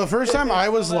Christ. No, the first time I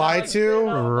was lied to,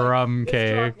 Rum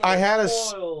cake. I had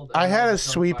a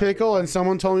sweet pickle, and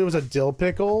someone told me it was a dill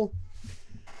pickle.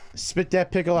 Spit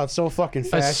that pickle out so fucking A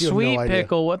fast. You have sweet no idea.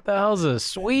 pickle? What the hell's a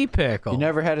sweet pickle? You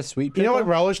never had a sweet You pickle? know what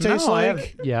relish tastes no, I like?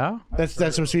 have, yeah. That's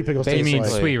what sweet pickles You taste mean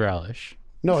like. sweet relish?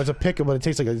 No, it's a pickle, but it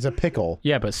tastes like it's a pickle.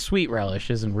 Yeah, but sweet relish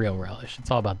isn't real relish.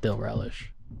 It's all about dill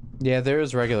relish. Yeah, there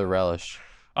is regular relish.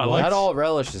 I like- Not all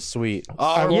relish is sweet.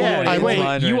 I Oh, will- Yeah, I will-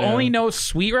 wait, you only know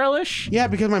sweet relish? Yeah,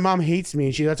 because my mom hates me,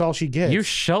 and that's all she gets. You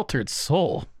sheltered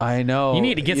soul. I know. You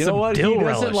need to get You some know what? dill He doesn't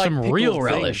relish, like some pickled real things,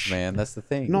 relish. man. That's the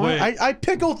thing. no, Wait. I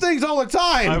pickle things all the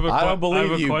time. I have a I don't que- I have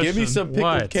believe a you. Give me question. some pickled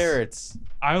What? carrots.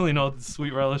 I only know the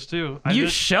sweet relish too. I You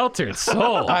just- sheltered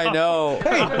soul. I know.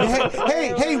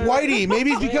 Hey, Whitey,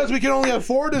 maybe it's because we can only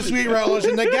afford the sweet relish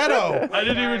in the ghetto. I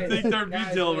didn't even think there'd be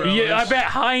dill relish. Yeah, I bet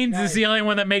Heinz is the only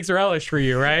one that makes relish for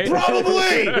you, right?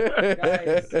 Probably.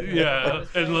 Guys, Yeah,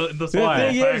 and the The small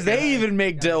thing is, packet. they even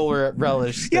make dill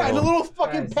relish. Yeah, in still. the little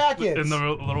fucking Guys, packets. in the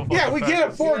little. Yeah, we fucking can't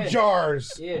packets. afford Yeah.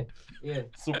 jars. yeah.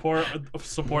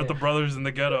 Support the brothers in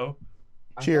the ghetto.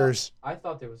 Cheers. I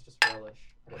thought there was just relish.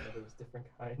 I didn't know there was different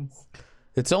kinds.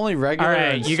 It's only All regular.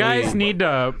 right, and you guys sweet. need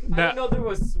to. I didn't know there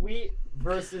was sweet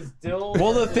versus dill.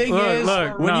 Well, the thing Look, is,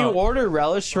 look, when no. you order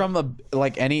relish from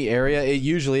like any area, it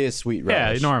usually is sweet Yeah,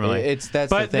 relish. normally. That's the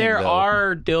But thing. there though.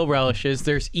 are dill relishes.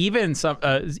 There's even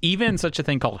even such a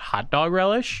thing called hot dog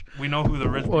relish. We know who the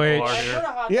rich people Wait. are I've heard here. of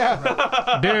hot Yeah.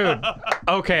 dog relish. Dude,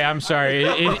 okay, I'm sorry.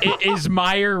 Is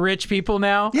Meyer rich people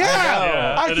now? Yeah,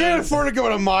 Yeah, I it can't is. afford to go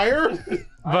to Meyer.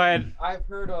 But I've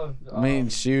heard of. I mean,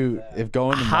 shoot, if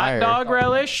going to hot Meijer, dog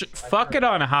relish, fuck it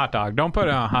on a hot dog. Don't put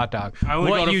it on a hot dog. I only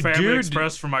what go to you Family do,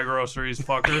 Express for my groceries,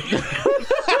 fucker.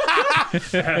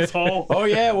 Asshole. Oh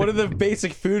yeah, what are the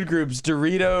basic food groups?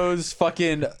 Doritos,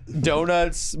 fucking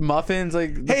donuts, muffins.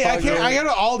 Like the Hey, I fuck can't. are- I go to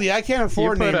Aldi. I can't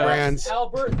afford put name a- brands.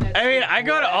 Albert. That's I mean, your I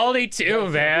go to bread, Aldi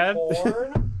too, that's your man.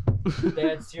 corn,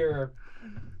 that's your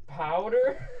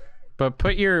powder. But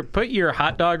put your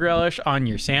hot dog relish on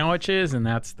your sandwiches, and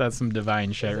that's some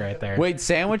divine shit right there. Wait,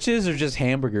 sandwiches or just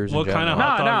hamburgers? What in kind of general?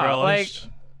 hot dog relish?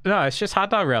 no, it's just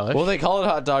hot dog relish. Well, they call it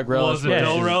hot dog Well, relish. is it but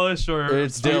dill it's- relish or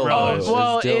It's sweet dill relish? relish.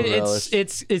 well, It's dill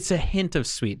relish. it's a hint of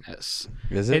sweetness.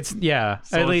 Is it? It's yeah,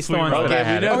 So at it's least the sweet ones relish. that I Okay,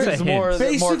 we had. know It's a it's hint. more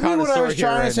Basically, what I was connoisseur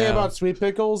trying here to say right now. about sweet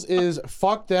pickles is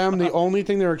fuck them. The only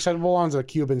thing they're acceptable on is a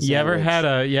Cuban sandwich. You ever had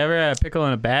a pickle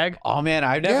in a bag? Oh man,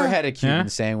 I've never Yeah. had a Cuban Yeah.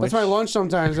 sandwich. That's my lunch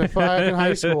sometimes if I'm in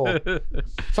high school.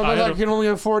 Sometimes I can only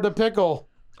afford the pickle.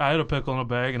 I had a pickle in a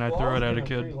bag and I threw it at a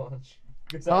kid.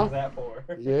 Because I was that poor.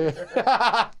 Yeah.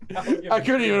 I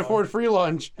couldn't even afford free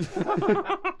lunch.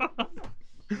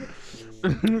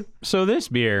 So this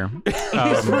beer,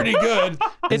 It's pretty good.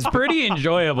 it's pretty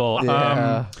enjoyable.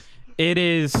 Yeah. It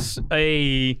is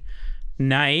a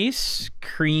nice,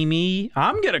 creamy.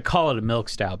 I'm gonna call it a milk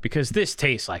stout because this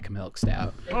tastes like a milk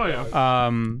stout. Oh yeah.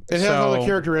 It has all the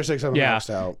characteristics of a milk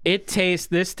stout.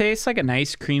 This tastes like a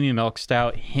nice creamy milk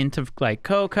stout, hint of like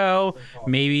cocoa,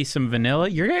 maybe some vanilla.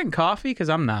 You're getting coffee because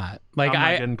I'm not. Like I'm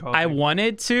not getting coffee. I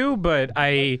wanted to, but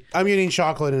I'm getting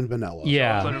chocolate and vanilla.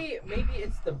 yeah. Maybe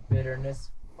it's the bitterness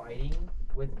fighting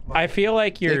with. I feel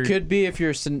like you're It could be if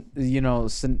you're,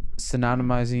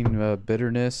 synonymizing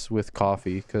bitterness with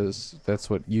coffee, because that's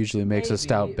what usually makes a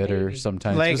stout bitter Maybe.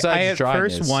 sometimes. like besides I at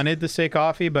dryness. first wanted to say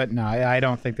coffee, but no, I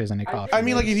don't think there's any coffee. I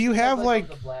mean, like if you have like,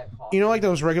 the black coffee. like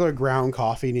those regular ground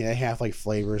coffee and they have like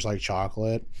flavors like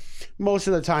chocolate, most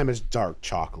of the time it's dark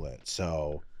chocolate.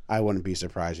 So I wouldn't be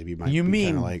surprised if you might. You be mean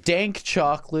kinda like dank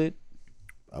chocolate?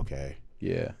 okay.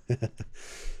 Yeah.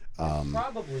 It's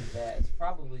probably that. It's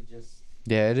probably just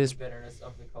Yeah, it the is. bitterness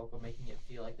of the cocoa making it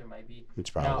feel like there might be.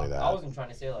 It's probably now, that. I wasn't trying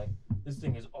to say like this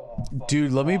thing is fucking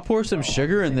Dude, let me awful. pour some No,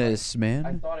 sugar I'm in saying, this, I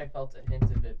man. thought I felt a hint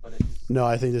of it, but it's. No,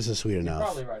 I think this is sweet You're enough.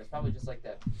 probably right. It's probably just like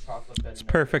that chocolate bitterness.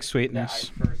 perfect that I sweetness.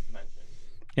 first mentioned.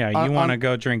 Yeah, you I'm- want to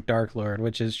go drink Dark Lord,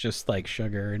 which is just like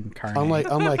sugar and carne. Unlike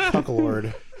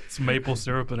Cuckolord. It's maple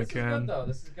syrup in a This is good can. though.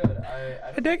 This is good.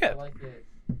 I don't dig know it. if I like it.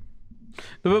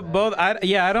 Both,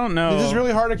 I don't know. This is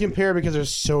really hard to compare because they're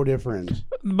so different.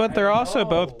 but they're I also know.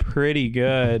 both pretty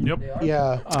good. Yep. They are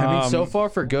Yeah. I mean, so Um, far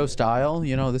for Ghost Isle,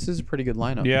 this is a pretty good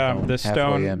lineup. Yeah, going the halfway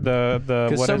Stone, in. the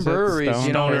Because what some is it? breweries, Stone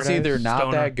it's Paradise? either not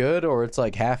Stoner. that good or it's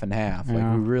like half and half. Like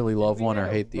Yeah. we really love We one or had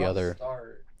a hate the rough other.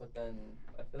 Start, but then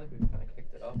I feel like we kind of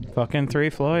kicked it up. Fucking Three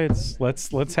Floyds.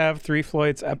 Let's have Three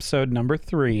Floyds episode number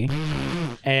 3.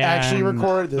 And Actually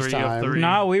recorded this 3 of time. 3.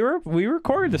 No, we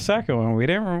recorded the second one.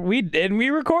 We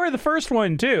recorded the first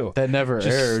one too. That never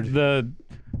aired.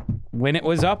 When it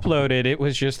was uploaded, it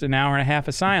was just an hour and a half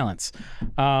of silence.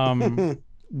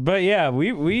 But yeah,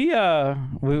 we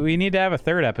need to have a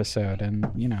third episode, and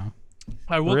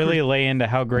I will really lay into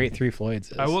how great Three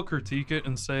Floyds is. I will critique it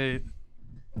and say,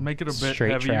 make it a bit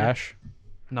Straight heavier. trash.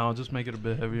 No, just make it a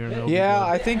bit heavier. And it'll be Yeah, good.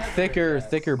 I think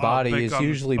thicker body big is on-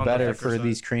 usually on the better thicker for side.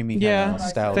 these creamy Yeah. kind of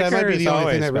stouts. That might Thicker be is the only thing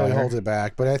always that really better. holds it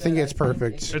back, but I think it's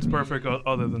perfect. It's perfect.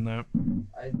 Other than that,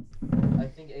 I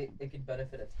think it could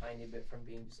benefit a tiny bit from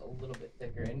being just a little bit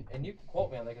thicker. And you can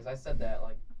quote me on that because I said that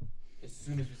like as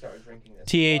soon as we started drinking this.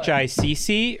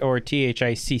 THICC or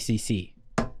THICCC?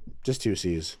 Just 2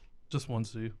 C's. just one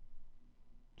C.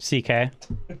 CK.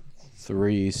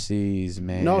 3 C's,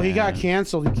 man. No, he got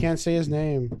canceled. You can't say his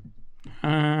name.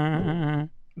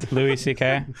 Louis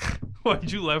CK.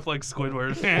 Why'd you laugh like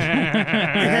Squidward?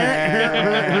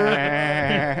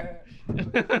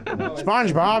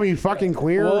 SpongeBob, you fucking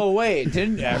queer. Whoa, wait!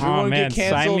 Didn't everyone man, get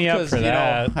canceled? sign me up 'Cause, for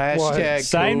that. Hashtag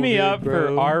Sign me COVID, up for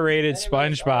bro. R-rated Anyways,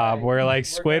 SpongeBob, alright, where like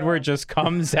we're gonna- Squidward just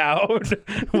comes out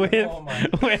with, Oh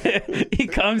my he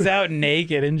comes out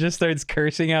naked and just starts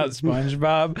cursing out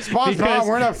SpongeBob. SpongeBob,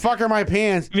 where the fuck are my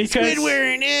pants? because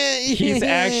he's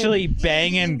actually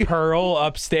banging Pearl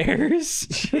upstairs.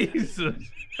 Jesus.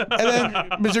 And then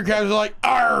Mr. Krabs is like,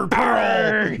 "Arr,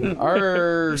 Pearl!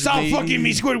 Arr, Stop the- fucking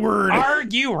me, Squidward!"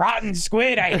 Arg, you rotten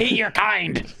squid! I hate your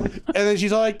kind. And then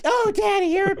she's all like, "Oh, Daddy,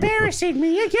 you're embarrassing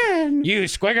me again." You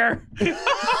squigger.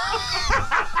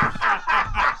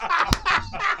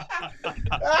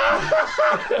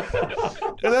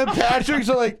 And then Patrick's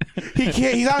like,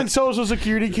 he's on Social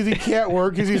Security because he can't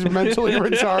work because he's mentally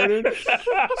retarded.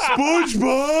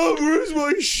 SpongeBob, where's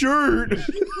my shirt?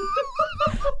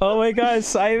 Oh my God,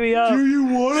 sign me up. Do you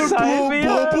want to Sign blow me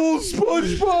up. bubbles,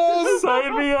 SpongeBob?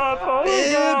 Sign me up. Oh my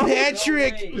Yeah, God.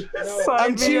 Patrick. Wait, no, Sign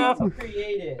I'm me too- up.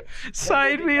 create it.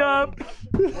 Sign me up.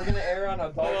 We're gonna air on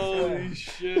Adult Swim.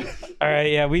 Shit. All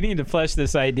right, yeah, we need to flesh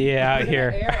this idea out We're gonna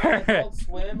here. air on Adult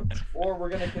Swim, or we're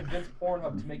gonna convince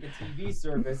Pornhub to make a TV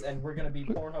service, and we're gonna be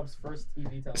Pornhub's first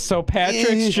TV television. So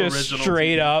Patrick's just Original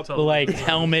straight TV up television. like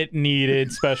helmet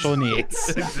needed special needs.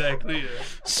 Exactly. Yeah.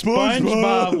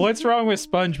 SpongeBob, what's wrong with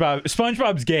SpongeBob?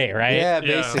 SpongeBob's gay, right? Yeah,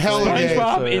 Yeah. basically. Hell yeah.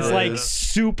 SpongeBob So is it like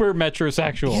super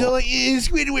metrosexual. He's all like,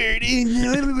 Squidward.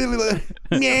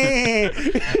 Nah.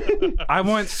 I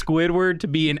want Squidward to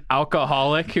be an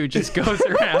alcoholic who just goes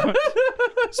around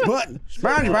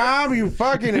SpongeBob, you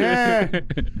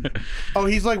fucking Oh,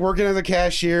 he's like working as a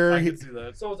cashier. I can see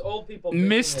that. So it's old people.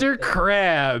 Mr.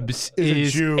 Krabs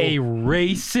is Jew. a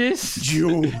racist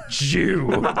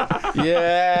Jew.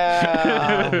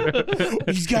 Yeah.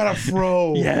 He's got a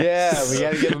fro. Yeah, we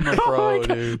gotta give him a pro,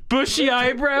 dude. Bushy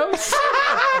eyebrows.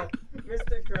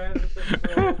 Mr.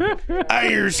 Krabs. I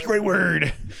hear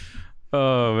Squidward.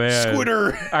 Oh man.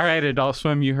 Squitter. All right, Adult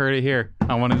Swim, you heard it here.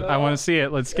 I want to see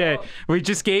it. Let's get. We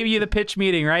just gave you the pitch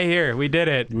meeting right here. We did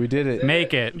it. We did it.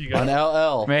 Make it. You On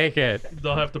got, LL. Make it.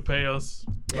 they'll have to pay us.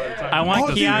 by the time I we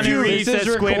want get Keanu this. Reeves as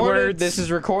Squidward. This is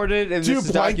recorded and Dude, this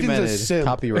is Plankton's a documented. simp.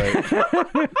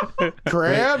 Copyright.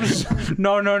 Crabs.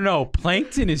 No.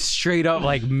 Plankton is straight up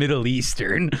like Middle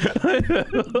Eastern.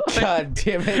 God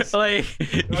damn it. Like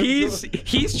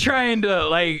he's trying to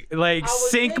like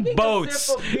sink taking a boats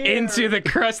sip of beer. into the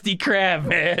Krusty Krab,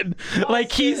 man. Oh,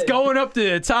 Like he's shit. going up to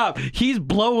the top. He's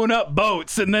blowing up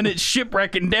boats and then it's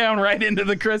shipwrecking down right into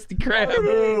the Krusty Krab.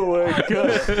 Oh my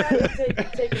god.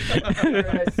 Take a sip of beer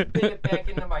and I spit it back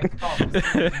into my cup. As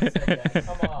soon as you said that.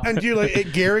 Come on. And dude,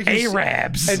 like Gary can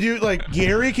Arabs. And dude, like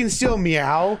Gary can still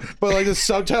meow, but like the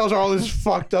subtitles are all this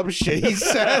fucked up shit he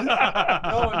said. No,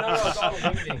 it's all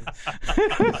wingding.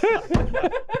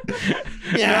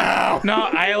 Meow. No,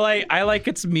 I like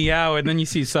it's meow and then you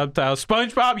see subtitles.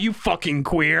 SpongeBob, you fucking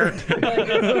queer.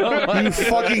 You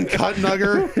fucking cunt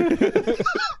nugger.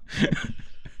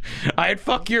 I'd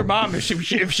fuck your mom if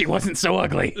she wasn't so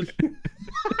ugly.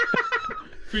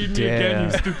 Feed me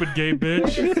again, you stupid gay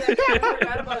bitch. I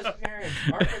forgot about his parents.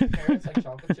 Aren't his parents like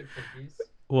chocolate chip cookies?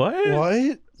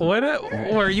 What?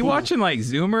 What? Were you watching like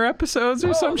Zoomer episodes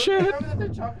or some shit? Remember that they're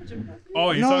chocolate chip cookies?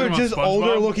 Oh, you're No, talking they're about just SpongeBob?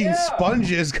 older looking Yeah.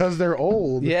 sponges because they're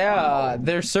old. Yeah,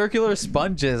 they're circular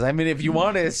sponges. I mean, if you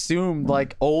want to assume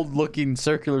like old looking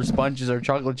circular sponges are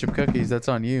chocolate chip cookies, that's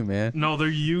on you, man. No, they're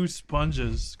used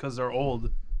sponges because they're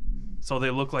old, so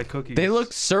they look like cookies. They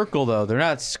look circle though. They're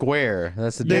not square.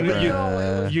 That's the Yeah, but difference. you- No,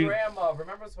 it was You- grandma.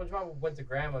 Remember SpongeBob went to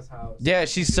grandma's house? Yeah,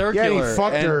 she's circular.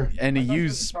 fucked and, her. and a I thought it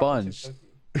used was a chocolate chip sponge. cookie.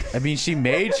 I mean, she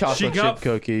made chocolate got- chip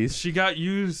cookies. She got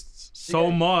used so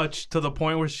much to the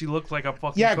point where she looked like a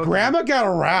fucking Yeah, cookie. grandma got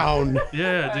around.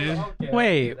 Yeah, dude.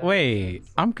 Okay, Wait.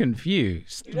 I'm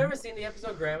confused. You've never seen the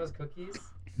episode Grandma's Cookies?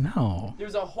 No.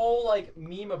 There's a whole like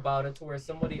meme about it to where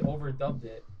somebody overdubbed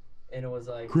it, and it was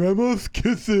like, Grandma's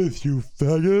kisses, you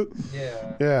faggot.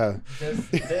 yeah. Yeah. This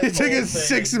It's like whole a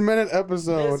thing- 6-minute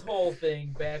episode. This whole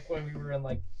thing back when we were in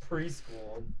like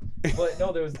preschool, but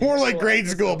no, there was the Or like actual grade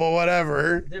school, episode- but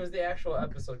whatever. There was the actual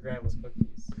episode Grandma's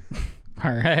Cookies.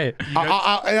 All right. And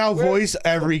I'll voice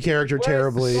every character Whereas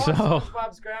terribly.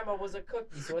 SpongeBob's grandma was a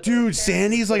cookie. So it's Dude, like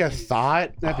Sandy's like a cookies.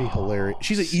 thought. That'd be hilarious.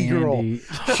 She's an e-girl. Sandy.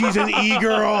 She's an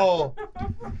e-girl.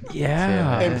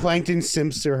 Yeah. And Plankton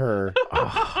simps to her.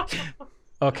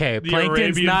 Okay, The Plankton's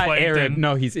Arabian not Plankton. Arab.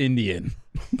 No, he's Indian.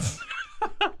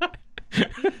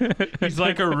 He's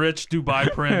like a rich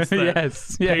Dubai prince that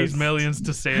Yes. pays millions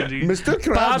to Sandy. Mr.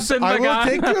 Bob's Krabs, and I will Vagana.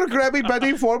 take your Krabby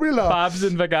Patty formula. Bob's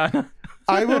and Vagana.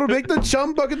 I will make the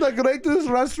Chum Bucket the greatest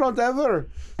restaurant ever.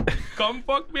 Come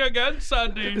fuck me again,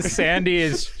 Sandy. Sandy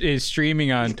is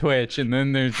streaming on Twitch, and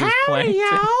then there's just Plankton.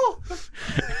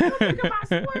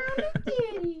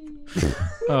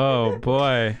 Oh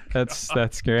boy,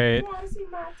 that's great.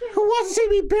 Who wants to see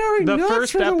me burying The nuts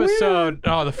first for the winter? episode.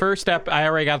 Oh, the first I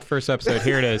already got the first episode.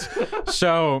 Here it is.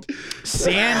 So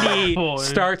Sandy Boy.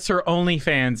 starts her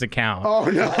OnlyFans account. Oh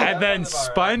no. And then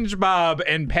SpongeBob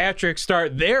and Patrick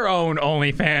start their own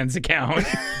OnlyFans account.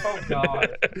 Oh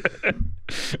God.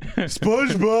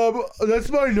 SpongeBob, that's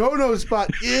my no-no spot.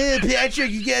 Yeah,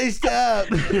 Patrick, you gotta stop.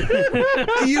 Do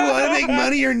you want to make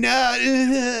money or not?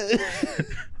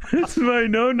 It's my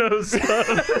no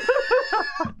stuff.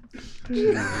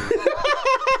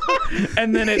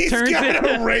 And then it He's turns got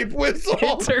into a rape whistle.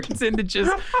 it turns into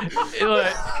just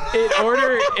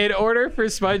in order for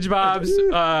SpongeBob's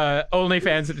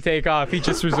OnlyFans to take off, he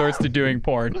just resorts to doing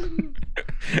porn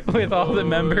with all the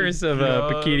members of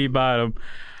Bikini Bottom.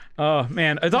 Oh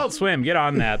man, Adult Swim, get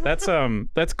on that. That's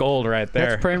gold right there.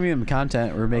 That's premium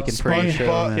content we're making for your show,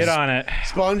 SpongeBob. man. Get on it.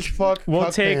 Sponge fuck. We'll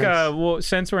cuck take pants.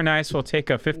 since we're nice, we'll take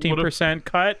a 15%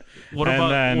 cut. What and about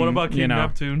then, what about King you know,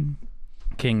 Neptune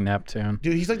King Neptune.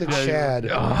 Dude, he's like the Chad.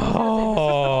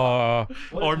 Oh,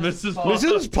 or Mrs. This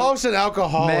is Puff's an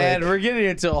alcoholic. Man, we're getting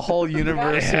into a whole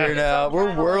universe here now.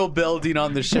 We're world building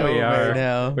on the show we are. right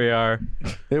now. We are.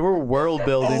 We're world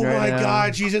building Oh right my now.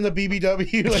 God, she's in the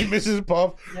BBW like Mrs.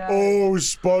 Puff. Yeah. Oh,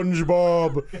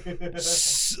 SpongeBob,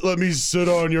 let me sit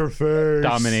on your face.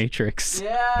 Dominatrix.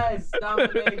 Yes,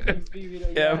 dominatrix,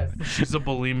 BB. Yes. She's a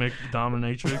bulimic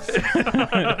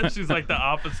dominatrix. She's like the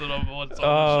opposite of what's on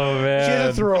Oh She has a man.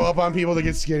 gonna throw up on people to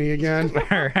get skinny again. All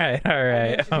right.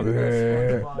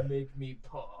 SpongeBob make me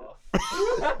puff.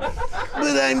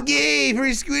 But I'm gay for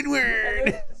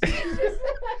Squidward.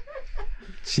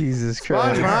 Jesus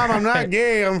Christ. SpongeBob, I'm not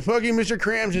gay. I'm fucking Mr.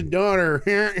 Krabs' daughter.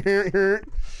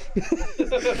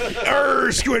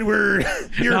 Squidward,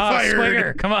 you're fired.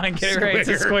 Squigger, come on, get it right. It's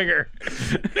a Squigger.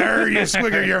 You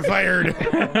Squigger, you're fired.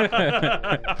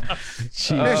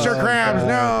 Mr. Krabs,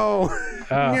 no.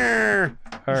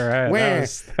 All right, Where?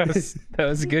 that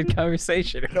was a good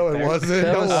conversation. No, it wasn't.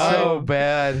 That No was lie. so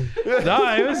bad.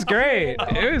 No, it was great.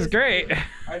 It was great.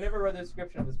 I never read the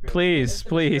description of this beer. Please, Let's get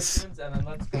the please. descriptions, And then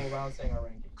let's go around saying our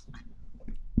rankings.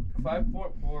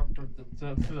 5.4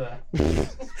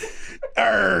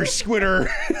 Squitter.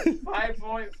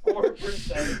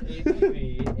 5.4%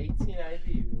 ABV, 18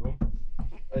 IBU,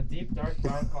 a deep dark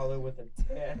brown color with a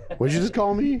tan. What'd you just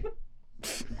call me?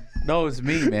 No, it's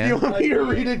me, You man. want me to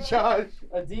read it, Josh?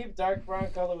 A deep dark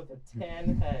brown color with a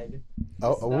tan head. Oh,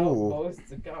 This stout ooh.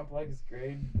 boasts a complex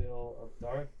grain bill of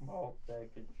dark malt that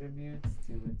contributes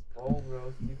to its bold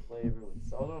roasty flavor with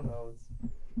subtle notes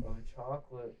of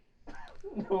chocolate.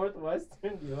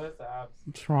 Northwestern U.S. hops.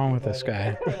 What's wrong with this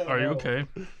guy? Are you okay?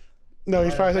 No,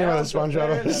 he's probably thinking about the Balance of SpongeBob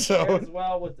flavor that episode. pairs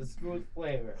well with the smooth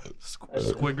flavor.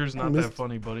 Squigger's not that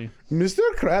funny, buddy. Mr.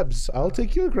 Krabs, I'll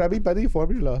take your Krabby Patty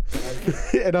formula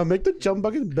and I'll make the Jump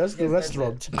Bucket best Yes, that's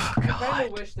restaurant. I kind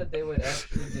of wish that they would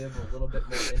actually give a little bit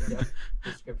more in-depth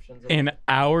descriptions of In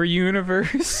our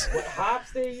universe, what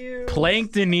hops they use.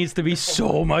 Plankton needs to be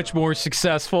so much more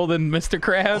successful than Mr.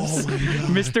 Krabs.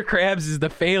 Mr. Krabs is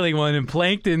the failing one, and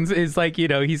Plankton's is like,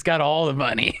 he's got all the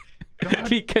money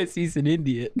because he's an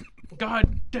idiot.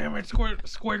 God damn it,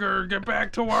 Squigger, get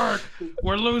back to work.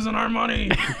 We're losing our money.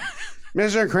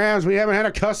 Mr. Krabs, we haven't had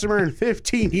a customer in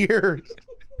 15 years.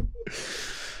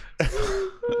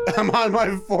 I'm on my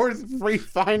 4th free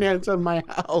finance on my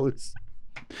house.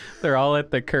 They're all at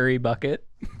the curry bucket.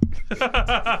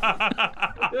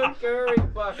 The curry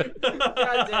bucket.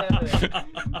 God damn it.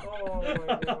 Oh my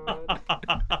god.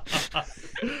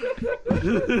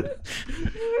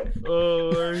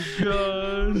 Oh my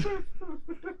god.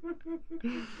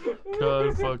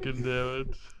 God fucking damn it.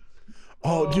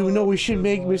 Oh, dude, no, we should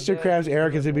make Mr. Krabs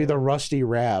Erica to be the Rusty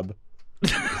Rab.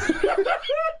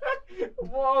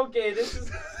 Well, okay, this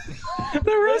is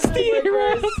The Rusty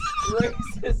Rab.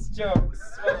 racist jokes.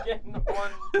 Fucking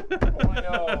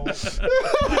 1.0.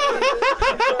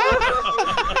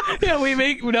 Yeah, we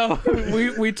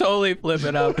totally flip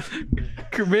it up.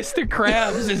 Mr.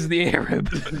 Krabs is the Arab.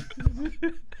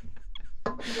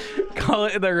 Call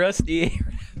it the Rusty Arab.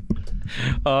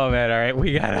 Oh man, all right,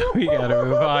 we gotta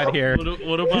move on here.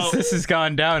 What about This has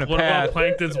gone down a what about path.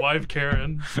 Plankton's wife,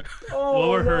 Karen? What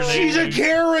were her names? She's a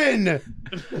Karen!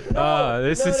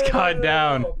 This has gone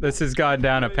down. This has gone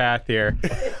down a path here.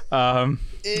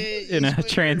 In a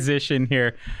transition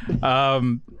here. We're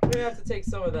gonna have to take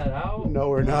some of that out. No,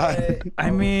 we're not. but I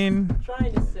mean, I'm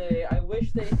trying to say, I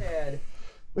wish they had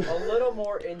a little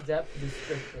more in-depth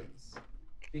descriptions.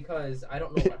 Because I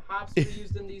don't know what hops were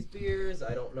used in these beers.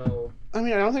 I don't know. I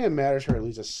mean, I don't think it matters for at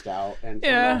least a stout. And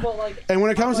Yeah. But like, And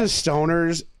when it comes to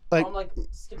stoners, like, I'm like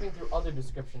skipping through other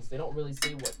descriptions. They don't really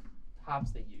say what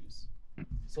hops they use.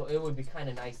 So it would be kind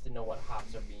of nice to know what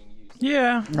hops are being used.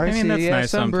 yeah. I mean, that's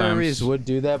nice some sometimes. breweries would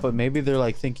do that, but maybe they're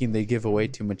like thinking they give away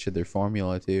too much of their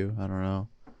formula too. I don't know.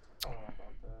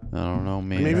 I don't know,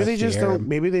 man. maybe they Rusty just Arab. don't.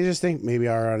 Maybe they just think. Maybe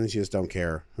our audience just don't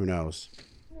care. Who knows?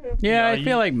 Yeah, I you-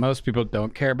 feel like most people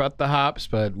don't care about the hops,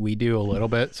 but we do a little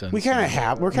bit. Since We kind of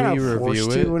have. We're kind We of review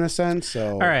forced it. to in a sense.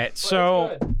 So. All right, But so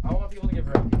it's good. I want people to give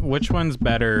rankings. which one's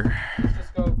better? Let's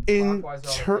just go In clockwise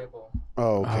around ter- the table.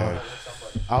 Oh, okay.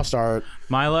 Somebody. I'll start.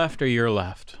 My left or your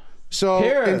left? So,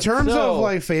 Here, in terms so, of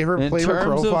like favorite In flavor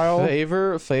terms profile, of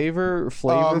flavor,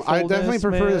 I definitely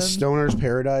prefer man. the Stoner's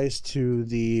Paradise to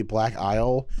the Black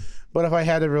Isle. But if I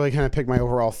had to really kind of pick my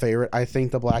overall favorite, I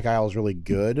think the Black Isle is really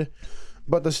good.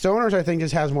 But the Stoner's, I think,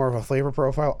 just has more of a flavor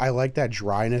profile. I like that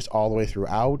dryness all the way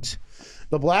throughout.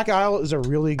 The Black Isle is a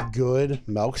really good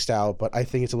milk stout, but I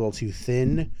think it's a little too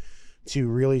thin to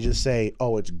really just say,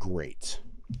 oh, it's great.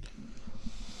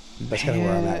 That's kind of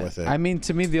where I'm at with it. I mean,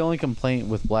 to me, the only complaint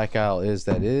with Black Isle is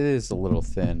that it is a little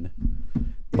thin.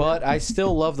 But I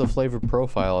still love the flavor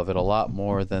profile of it a lot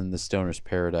more than the Stoner's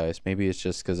Paradise. Maybe it's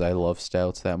just because I love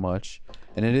stouts that much.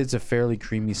 And it is a fairly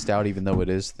creamy stout, even though it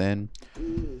is thin.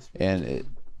 And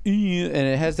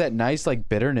it has that nice like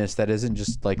bitterness that isn't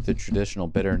just like the traditional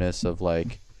bitterness of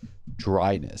like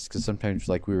dryness. Because sometimes,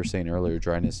 like we were saying earlier,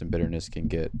 dryness and bitterness can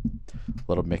get a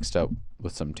little mixed up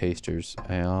with some tasters.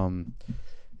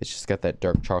 It's just got that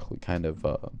dark chocolate kind of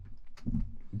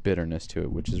bitterness to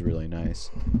it, which is really nice.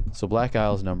 So Black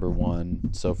Isle's number 1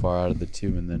 so far out of the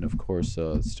 2, and then of course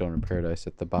Stoner Paradise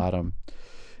at the bottom.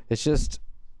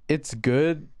 It's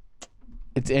good.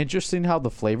 It's interesting how the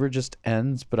flavor just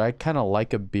ends, but I kind of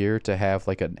like a beer to have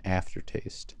like an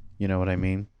aftertaste. You know what I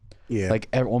mean? Yeah. Like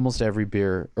almost every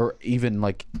beer, or even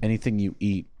like anything you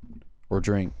eat or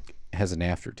drink, has an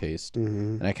aftertaste,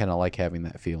 and I kind of like having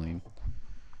that feeling.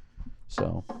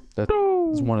 So that's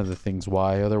one of the things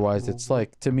why. Otherwise, it's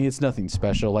like, to me, it's nothing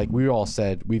special. Like we all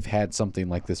said, we've had something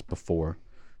like this before,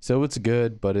 so it's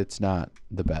good, but it's not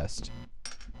the best.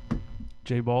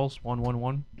 J Balls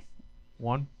 111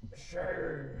 1.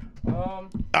 Sure.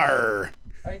 Arr.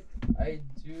 I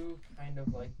do kind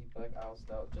of like the Black Isle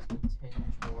Stout, just a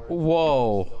tinge more.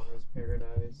 Whoa. Stoner's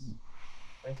Paradise.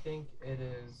 I think it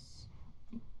is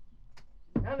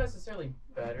not necessarily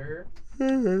better,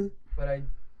 but I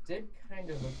did kind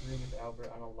of agree with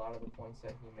Albert on a lot of the points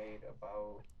that he made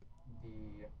about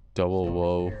the Double Stoner's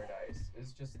whoa. Paradise.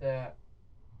 It's just that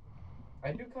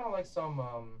I do kind of like some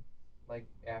like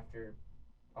after.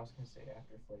 I was gonna say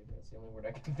after flavor. That's the only word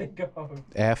I can think of.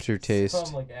 Aftertaste.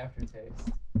 Some like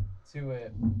aftertaste to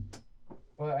it.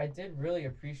 But I did really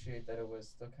appreciate that it was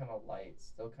still kind of light.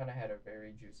 Still kind of had a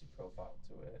very juicy profile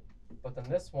to it. But then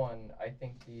this one, I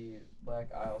think the Black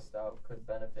Isle Stout could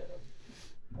benefit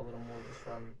a little more just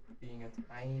from being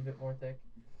a tiny bit more thick.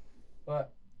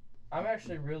 But I'm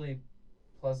actually really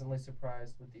pleasantly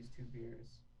surprised with these two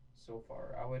beers so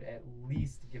far. I would at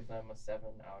least give them a 7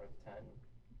 out of 10.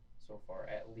 So far,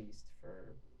 at least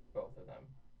for both of them,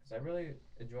 because I really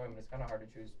enjoy them. It's kind of hard to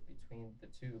choose between the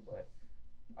two, but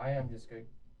I am just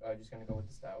gonna go with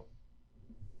the stout.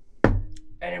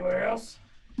 Anywhere else?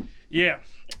 Yeah.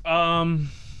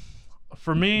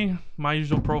 For me, my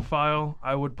usual profile,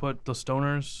 I would put the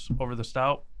Stoners over the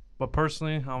stout. But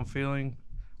personally, how I'm feeling,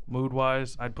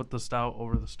 mood-wise, I'd put the stout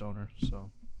over the Stoner.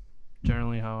 So,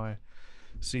 generally, how I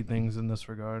see things in this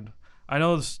regard. I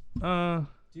know this.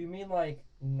 Do you mean like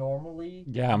normally?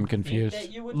 Yeah, I'm you think confused.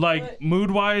 that you would Like put?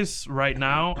 mood-wise, right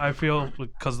now, I feel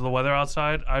because of the weather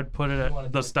outside, I'd put it You wanna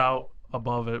at do the it- stout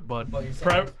above it. But But you're saying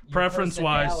pre- your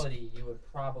preference-wise, personality, you would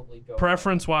probably go.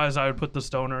 preference-wise, I would put the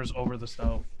Stoners over the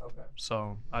stout. Okay.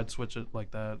 So I'd switch it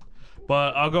like that.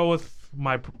 But I'll go with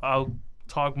I'll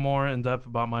talk more in depth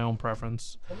about my own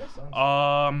preference. That makes sense.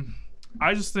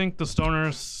 I just think the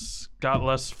Stoners got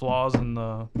less flaws than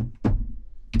the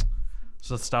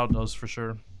stout does for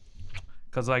sure.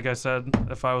 Because like I said,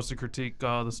 if I was to critique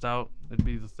the stout, it'd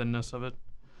be the thinness of it.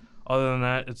 Other than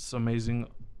that, it's amazing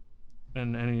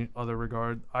in any other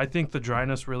regard. I think the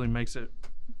dryness really makes it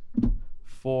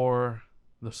for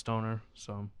the Stoner.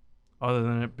 So other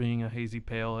than it being a hazy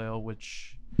pale ale,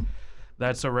 which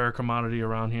that's a rare commodity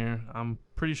around here. I'm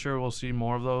pretty sure we'll see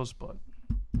more of those, but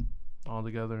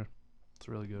altogether, it's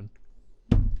really good.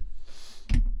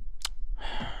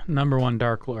 Number 1,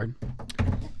 Dark Lord.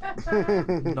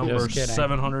 Number Just kidding.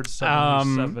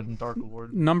 777, Dark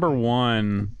Lord. Number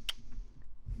 1,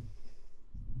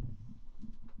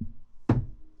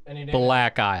 Any day.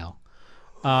 Black Isle.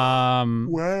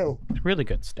 Wow. Really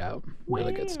good stout.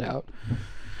 Really good stout.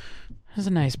 Has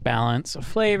a nice balance of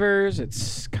flavors.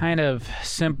 It's kind of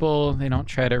simple. They don't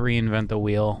try to reinvent the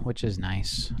wheel, which is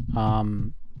nice. I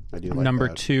do like Number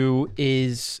that. 2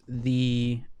 is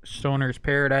the Stoner's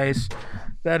Paradise.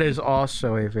 That is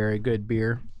also a very good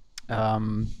beer.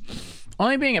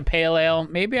 Only being a pale ale,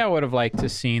 maybe I would have liked to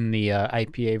seen the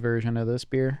IPA version of this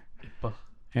beer.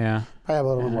 Yeah. I have a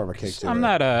little bit more of a kick to it. I'm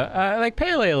not like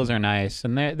pale ales are nice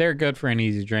and they're good for an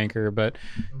easy drinker, but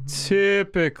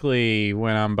typically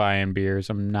when I'm buying beers,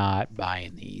 I'm not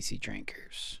buying the easy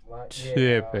drinkers. Yeah.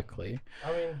 Typically.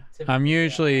 I mean, I'm typically,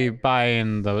 usually yeah.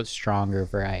 buying the stronger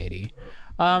variety.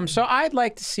 So I'd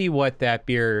like to see what that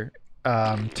beer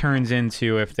turns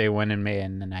into if they went and made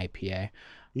an IPA.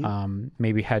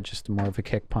 Maybe had just more of a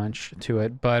kick punch to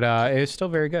it, but it was still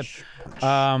very good.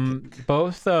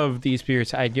 Both of these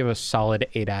beers, I'd give a solid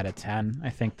 8 out of 10. I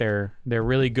think they're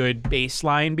really good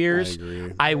baseline beers.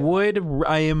 I agree.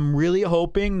 I am really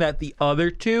hoping that the other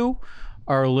two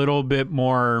are a little bit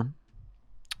more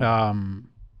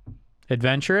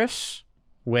adventurous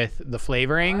with the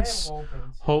flavorings. I am hoping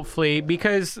to. Hopefully,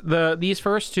 because these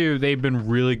first two, they've been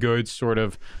really good sort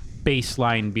of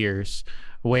baseline beers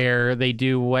where they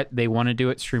do what they want to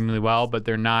do extremely well, but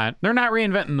they're not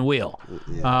reinventing the wheel.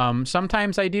 Yeah.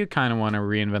 Sometimes I do kind of want to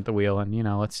reinvent the wheel,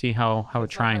 and let's see how a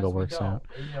triangle Sometimes we works out.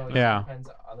 don't. It Yeah. depends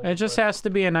on It just has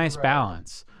to be a nice Right.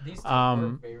 balance. These two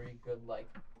um, are very good, like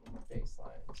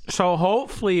baseline. So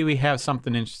hopefully we have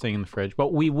something interesting in the fridge,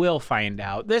 but we will find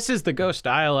out. This is the Ghost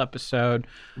Isle episode.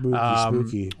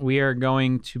 Spooky. We are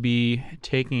going to be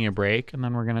taking a break, and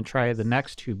then we're going to try the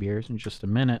next 2 beers in just a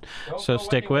minute. So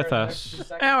stick with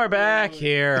us. And we're back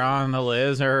here on the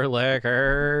Lizard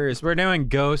Liquors. We're doing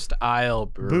Ghost Isle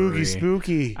Brewery.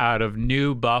 Spooky. Out of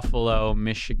New Buffalo,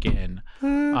 Michigan.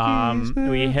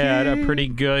 We had a pretty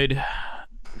good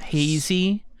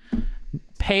hazy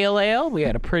pale ale. We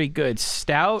had a pretty good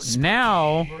stout.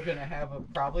 Now We're gonna have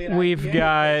probably an we've IPA,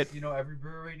 got because, every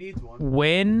brewery needs one.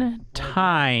 when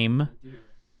time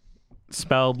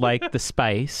spelled like the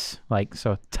spice, like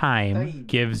so time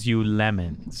gives you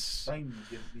lemons.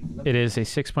 It is a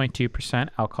 6.2%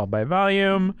 alcohol by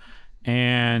volume,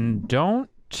 and don't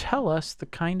tell us the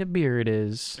kind of beer it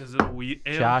is. Is it wheat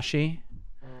ale? Joshy,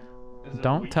 Is it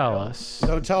don't wheat tell ale? us.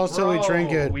 Don't tell us till we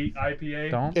drink it. Wheat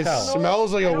IPA. Don't It tell us.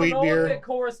 smells like I a don't wheat know beer. if it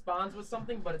corresponds with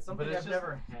something, but it's something But it's I've just-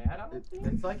 never had. I don't think.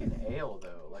 It's like an ale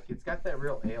though. Like it's got that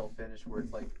real ale finish where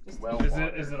it's like well Is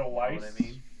watered. it a You know what Weiss? I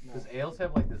mean? Because ales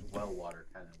have like this well water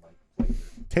kind of like flavor.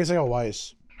 Tastes like a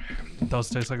Weiss. It does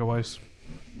taste like a Weiss.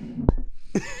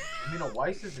 I mean, a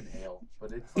Weiss is an ale,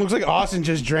 but it's Looks like Austin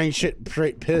just drank shit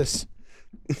straight piss.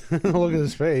 Look at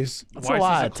his face. That's a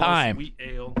lot of time. Wheat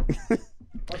ale.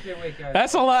 Okay, wait, guys.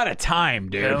 That's a lot of time,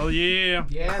 dude. Hell yeah.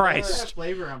 yeah, Christ. that's that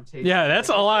flavor I'm tasting. Yeah, that's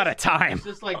a lot of time. It's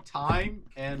just like time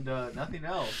and nothing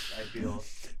else. I feel.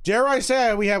 Dare I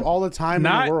say we have all the time in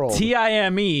Not the world.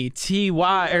 TIME,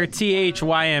 TY or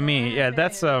THYME. Yeah,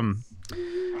 that's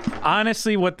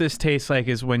honestly what this tastes like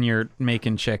is when you're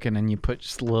making chicken and you put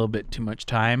just a little bit too much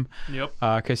thyme. Yep.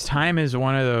 Because thyme is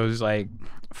one of those like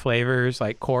flavors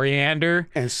like coriander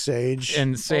And sage.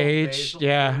 and sage, basil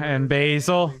yeah, flavor, and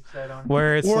basil, we've said on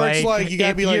where it's Where it's like, like you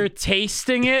gotta if be like- you're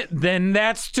tasting it, then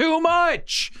that's too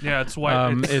much. Yeah, it's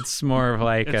white. It's more of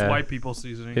like it's a white people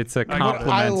seasoning. it's a I get it.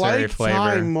 compliment. I Complimentary like flavor.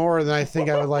 thyme more than I think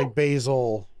I would like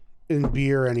basil in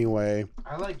beer anyway.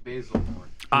 I like basil more.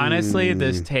 Honestly,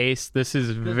 this is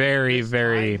very, This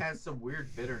very. It has some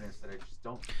weird bitterness that I just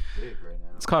don't dig right now.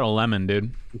 It's called a lemon,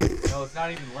 dude. No, it's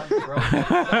not even lemon, bro.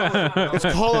 It's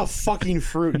called a fucking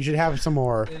fruit. You should have some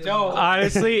more. No.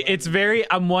 Honestly, it's very.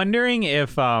 I'm wondering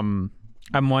if.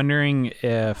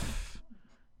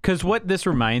 Because what this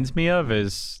reminds me of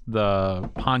is the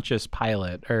Pontius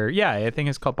Pilate, or yeah, I think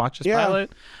it's called Pontius Yeah.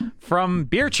 Pilate from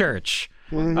Beer Church.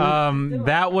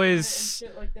 That was,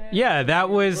 yeah, that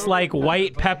was like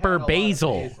white pepper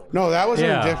basil. No, that was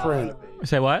Yeah. something different.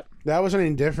 Say what? That was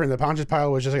something different. The Pontius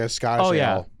Pilate was just like a Scottish Oh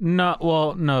yeah, ale. no,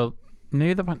 well, no.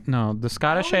 The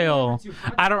Scottish ale.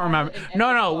 I don't remember.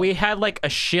 No, we had like a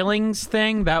Shillings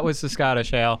thing. That was the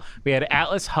Scottish ale. We had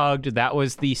Atlas Hugged. That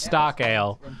was the stock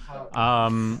ale.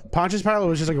 Pontius Pilate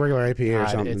was just like a regular IPA or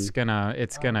God, something.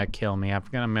 it's gonna kill me. I'm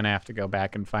gonna have to go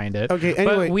back and find it. Okay,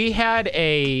 anyway. But we had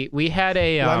a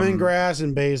Lemongrass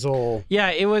and basil.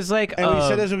 Yeah, it was like And we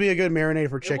said this would be a good marinade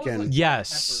for chicken.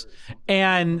 yes,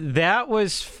 and that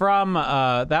was from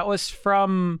Beer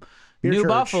New Church.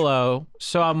 Buffalo.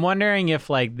 So I'm wondering if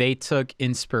like they took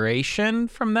inspiration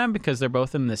from them because they're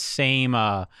both in the same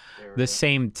town.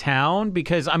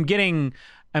 Because I'm getting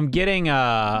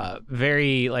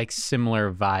very like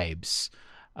similar vibes.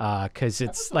 Because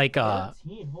it's like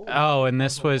and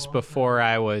this was before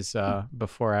I was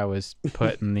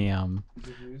putting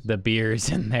the beers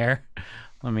in there.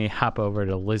 Let me hop over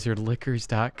to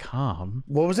lizardliquors.com.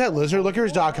 What was that?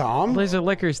 Lizardliquors.com?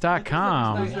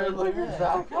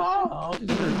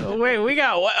 Lizardliquors.com. Wait, we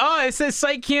got what? Oh, it says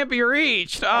site can't be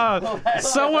reached. Oh,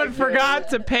 someone forgot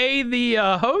to pay the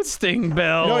hosting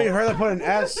bill. No, you heard I put an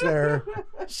S there.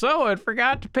 Someone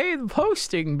forgot to pay the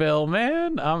hosting bill,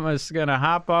 man. I'm just gonna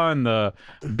hop on the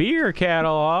beer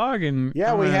catalog and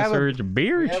Yeah, we have a- search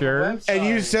beer church. And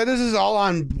you said this is all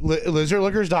on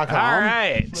lizardliquors.com? All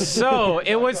right, so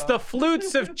it was the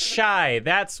Flutes of Chai.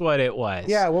 That's what it was.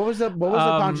 Yeah, what was the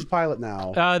Pontius Pilate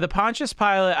now? The Pontius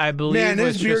Pilate, I believe, Man,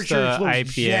 was this beer just church a looks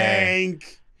IPA. jank.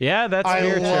 Yeah, that's I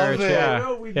beer love church.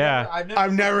 it. Yeah.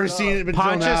 I've never seen it until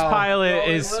Pontius now.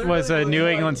 Pilate was a New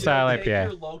England style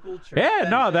IPA. Yeah,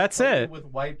 no, that's it. With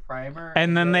white primer.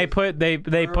 And then they put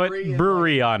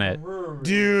brewery on it.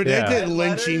 Dude, Yeah. they did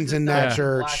lynchings in that Yeah.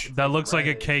 church. That looks like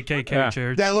a KKK Yeah.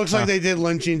 church. That looks like they did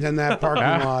lynchings in that parking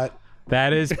Yeah. lot.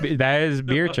 That is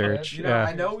beer church. You know, I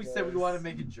Yeah. know we said we want to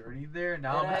make a journey there.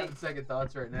 Now I'm having second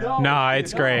thoughts right now. No,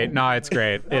 it's great. No, it's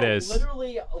great. It is.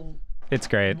 Literally, It's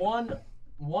great.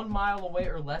 1 mile away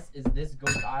or less is this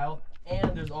Ghost Isle,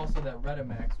 and there's also that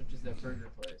Redimax, which is that burger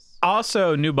place.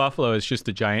 Also, New Buffalo is just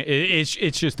a giant.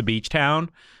 It's just a beach town.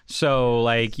 So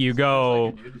like you go.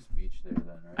 Like a nudist beach there,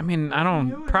 then, I mean, I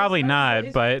don't. Probably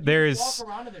not. But there's. Walk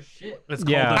around in their shit. It's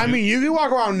Yeah. called I mean, you can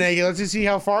walk around naked. Let's just see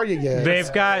how far you get.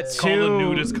 They've got called a two.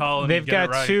 nudist colony. They've Get it got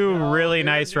right. two really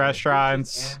nice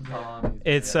restaurants.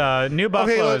 It's New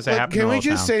Buffalo is a happy can we little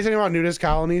just town. say something about nudist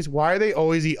colonies? Why are they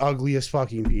always the ugliest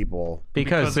fucking people?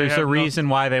 Because they there's have a reason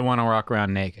why they want to walk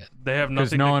around naked. They have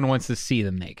Because nothing. no one wants to see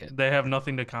them naked. They have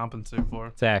nothing to compensate for.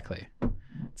 Exactly.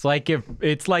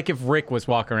 It's like if Rick was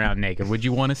walking around naked. Would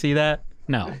you want to see that?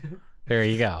 No. There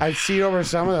you go. I'd see it over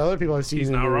some of the other people I've seen He's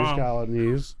in not nudist wrong.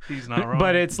 colonies. He's not wrong.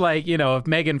 But it's like, if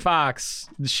Megan Fox,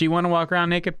 does she want to walk around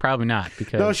naked? Probably not.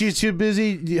 Because No, she's too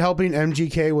busy helping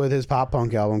MGK with his pop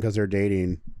punk album because they're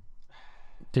dating.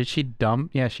 did she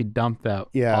dump? Yeah, she dumped that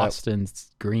Yeah.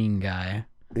 Austin's Green guy.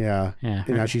 Yeah. Yeah.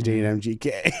 And now she's dating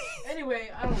MGK.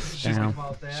 Anyway, I don't She's think gonna-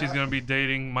 about that. she's gonna be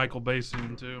dating Michael Bay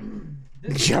soon too.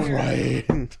 This is Yeah, weird.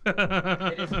 right.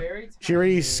 It is very She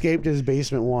already tiny. escaped his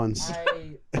basement once.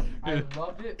 I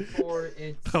loved it for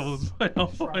its That was my trying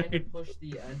to point. push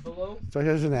the envelope, So he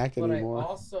doesn't act but I anymore.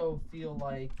 also feel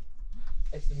like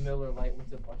it's a Miller Lite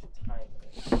with a bunch of time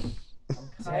in it. I'm kind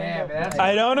Damn, of that's- like-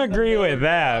 I don't agree with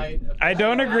that. I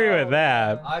don't agree with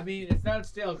that. I mean, it's not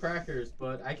stale crackers,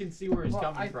 but I can see where he's Well,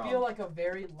 coming I from. feel like a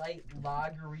very light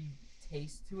lagery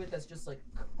taste to it that's just like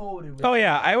coated with. Oh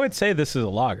yeah, I would say this is a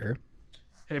lager.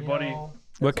 Hey, you buddy. know,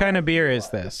 What kind of beer is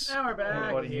this? Now we're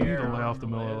back. Buddy, you need to lay off the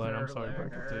Miller Lite. I'm sorry, but I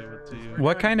can it to you.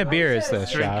 What kind of beer is I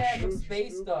this, said Josh? it's got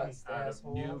space dust,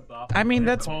 asshole. I mean,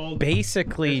 that's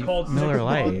basically It's called Miller 6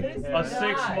 Lite. months- A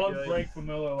 6-month break for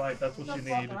Miller Lite. That's what you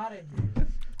need.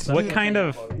 What kind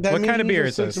of beer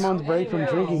is this? 6 month break from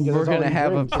drinking. 'cause We're that's all gonna he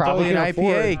have drinks. That's all probably he an can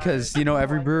IPA afford. because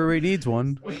every brewery needs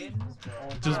one.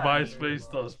 Just buy space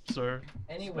dust, sir.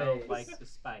 Anyways, when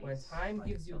time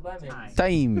gives you lemons, you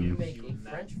Time, make a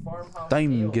French farmhouse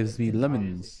time ale. gives me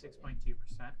lemons.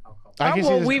 I can see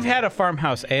Well, this- we've had a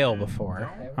farmhouse ale before.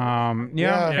 Yeah.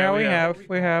 Yeah, we Yeah,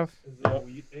 have.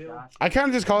 I kind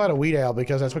of just call that a wheat ale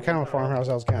because that's what kind of a farmhouse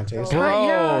ales kind of tastes like.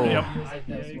 Bro, Yep.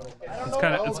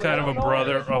 It's kind of a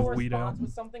brother of wheat ale.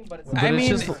 But I it's mean,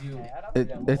 just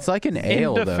it's like an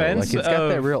ale though. Like defense it's got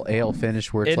that of- real ale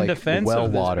finish where it's in like defense well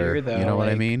of this water. beer, though, You know what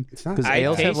I like, mean? It's not- Because I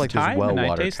ales have taste like this thyme well and I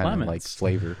water taste kind of like lemons.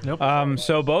 flavor.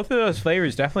 So both of those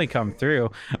flavors definitely come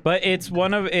through, but it's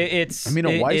one of it's. I mean,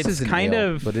 a Weiss it's is an kind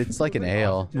ale, of but it's like an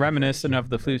ale. reminiscent of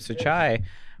the flutes of chai,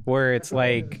 where it's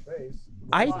like,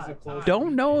 I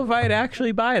don't know if I'd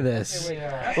actually buy this.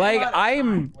 Like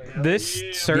this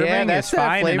serving Yeah, is that's that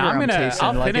fine, and flavor I'm I'm gonna tasting.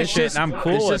 I'll Like, finish it's it, just- and I'm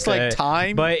cool it's with just like it.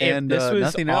 thyme But if and, this was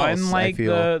nothing else, on I like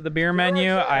feel. the beer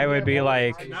menu, I would be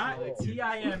like,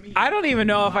 I don't even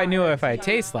know if I knew if I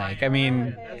taste like. I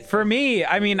mean, for me,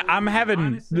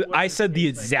 I said the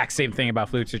exact same thing about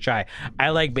flutes of chai. I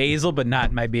like basil, but not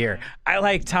in my beer. I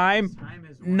like thyme,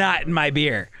 not in my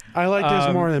beer. I like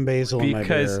this more than basil in my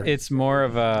Because beer. it's more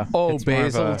of a Oh, it's more of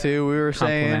basil a too. We were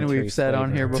saying complementary we've said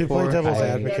on here flavor. To play before. devil's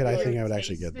advocate, I think I would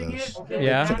actually get this.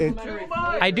 Yeah, It,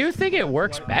 I do think it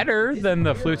works better than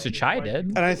the flutes of chai did.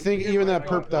 and I think even that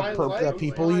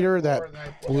people eater, that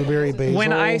blueberry basil.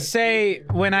 When I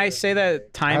say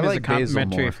that thyme I is a like basil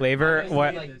complementary more. flavor,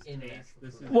 what? Like in it.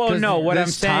 Well, 'Cause no. What I'm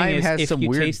this saying thyme is, has if some you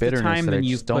weird taste the bitterness thyme, that I then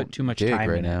you just don't put too much dig time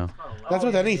right in now. That's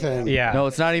with anything. it. Yeah. No,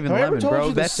 it's not even Have I ever lemon, told bro.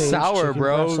 you the That's sage sour, chicken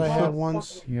breast I had bro.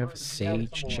 once? You have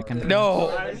sage chicken.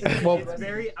 No. Well,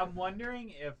 I'm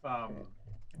wondering if I'm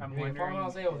I mean,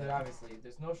 farmhouse ale with it, obviously.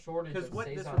 There's no shortage of what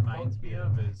this saison reminds fruit me here.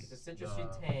 of is It's a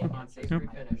citrusy tang and savory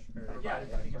finish.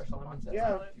 provided by fresh lemons and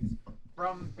Yeah. juice.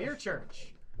 from Beer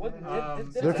Church.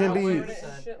 There can be-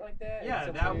 Shit like that. Yeah,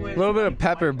 It's that okay. was- A little bit of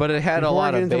pepper, but it had a Before I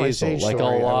lot get of into my basil, sage like a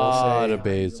story, I will lot say- of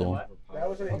basil.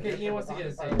 Okay, Ian wants to get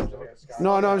a sage story.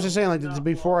 no, I was just saying, like,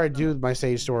 before I do my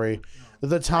sage story,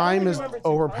 the thyme is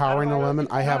overpowering the lemon.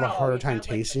 I have a harder time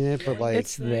tasting it, but like,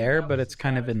 It's there, but it's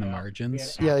kind of in the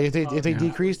margins. yeah, if they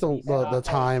decrease the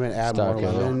thyme and add more Stock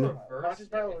it. lemon.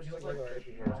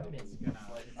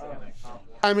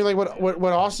 I mean, like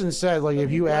what Austin said, like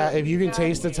if you can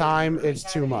taste the thyme, it's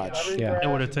too much. Yeah. It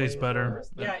would have tasted better.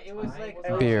 it was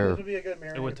like Beer.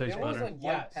 It would taste better.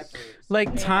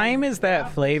 Like thyme is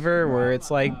that flavor where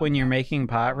it's like when you're making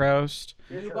pot roast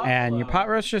and your pot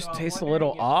roast just tastes a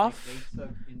little off.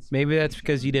 Maybe that's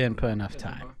because you didn't put enough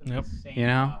time. Yep. You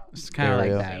know, it's kind of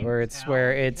like that where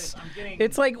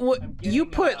it's like what you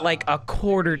put like a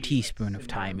quarter teaspoon of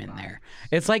thyme in there.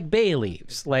 It's like bay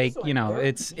leaves. Like, you know,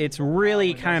 it's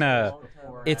really kind of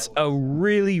it's a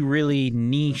really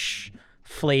niche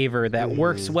flavor that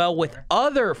works well with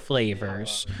other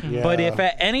flavors. But if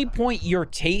at any point you're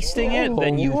tasting it,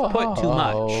 then you've put too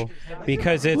much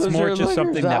because it's more just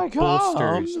something that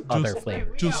bolsters other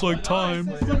flavors. Just like time.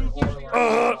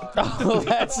 Oh,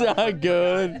 that's not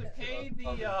good. Pay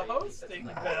the hosting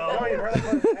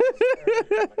bill.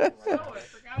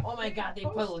 Oh my god, they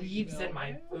put leaves in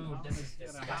my food. This is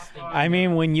disgusting. I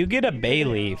mean, when you get a bay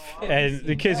leaf, and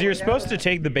because you're supposed to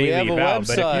take the bay have leaf a out,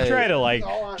 but if website. you try to like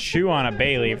chew on a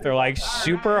bay leaf, they're like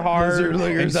super hard and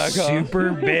Lizardlickers.com.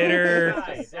 super bitter.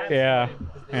 Yeah,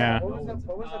 yeah. What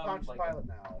was the Pontius Pilot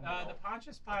now? The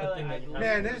Pontius Pilot, I believe.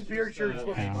 Man, this beer church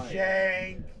looks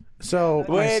dang. So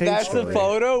Wait, that's the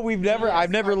photo? I've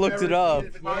never looked it up.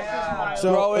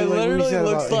 So, Bro, it like, we literally said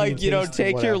looks about like, taste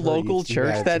take your whatever, local you too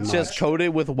church bad that's too just much. coated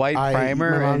with white My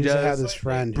primer mom and used to have just this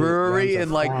friend who brewery runs a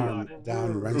and like farm down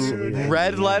in Rensselaer.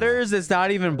 red letters. It's not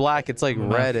even black. It's like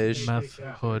reddish. Meth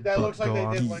hood. That looks like go they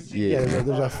on. did one. Yeah, there's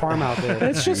a farm out there.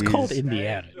 It's just called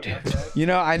Indiana, dude. You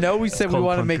know, I know we said we called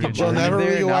want to make a country We'll journey never there.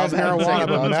 Now legalize I'm having marijuana, second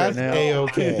but thoughts that's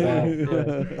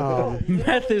right now. A-okay.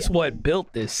 Meth is what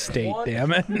built this state,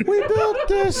 damn it. We built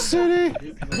this city.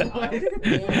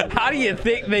 How do you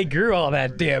think they grew all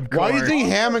that damn corn? Why do you think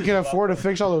Hammond can afford to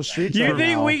fix all those streets? You right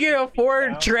think now? we can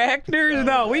afford tractors?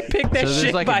 No, we picked that So there's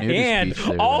shit like a by nudist hand beach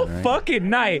there all then, right? fucking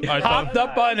night. I Hopped thought-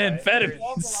 up on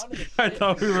amphetamines. I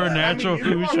thought we were natural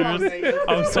Hoosiers.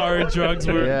 I'm sorry, drugs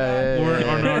weren't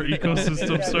on our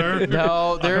ecosystem, sir.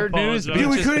 No, they're nudist apologize. Dude,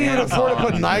 we beaches. couldn't even afford to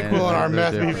put Man, NyQuil in our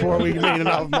meth they're before we made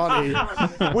enough money.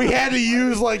 We had to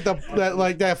use like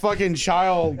that fucking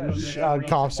child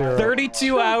cough syrup.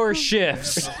 32-hour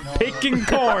shifts, picking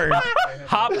corn,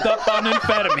 hopped up on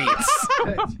amphetamines.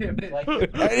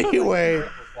 Anyway,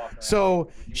 so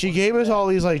she gave us all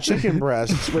these like chicken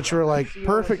breasts, which were like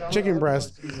perfect chicken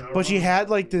breasts, but she had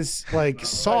like this like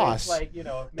sauce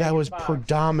that was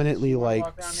predominantly like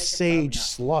sage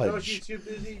sludge.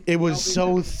 It was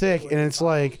so thick, and it's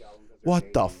like,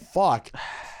 what the fuck?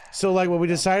 So like what we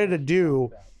decided to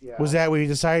do was that we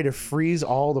decided to freeze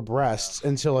all the breasts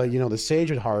until like, the sage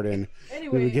would harden. We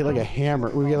would get like a hammer,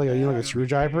 we would get like a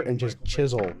screwdriver and just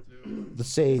chisel the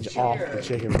sage off the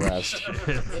chicken breast,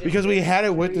 because we had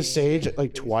it with the sage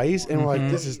like twice, and we're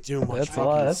like, this is too much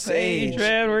fucking Sage,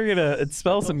 man. We're gonna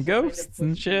expel some ghosts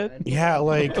and shit. Yeah,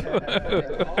 like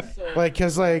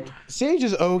cause like sage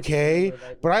is okay,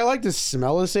 but I like the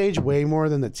smell of sage way more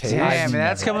than the taste. Damn,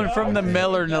 that's coming from the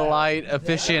Miller Lite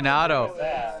aficionado.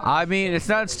 I mean, it's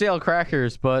not stale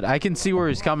crackers, but I can see where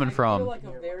he's coming from. Like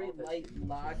a very light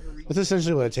lagery. That's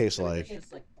essentially what it tastes like.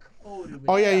 It's like coated with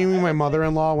Oh yeah, you mean my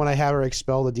mother-in-law when I have her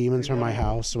expel the demons from my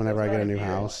house whenever I get a new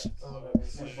house?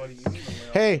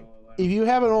 Hey, if you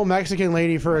have an old Mexican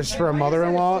lady for a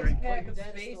mother-in-law,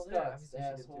 space dust,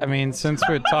 asshole. I mean, since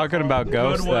we're talking about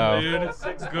ghosts, Good one, though,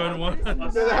 dude. Good one. that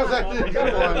was actually a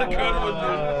good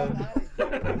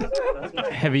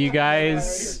one. have you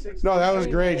guys No, that was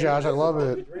great, Josh. I love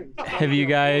it.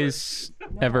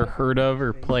 ever heard of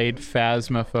or played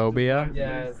Phasmophobia?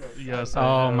 Yes. Yes.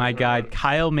 Oh my god,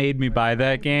 Kyle made me buy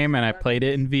that game, and I played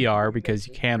it in VR because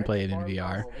you can play it in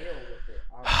VR.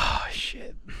 Oh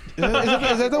shit. Is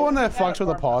that the one that fucks with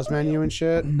the pause menu and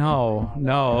shit? No,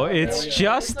 it's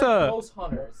just a Ghost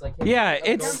hunters. Like, yeah,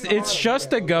 it's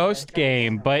just a ghost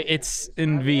game, but it's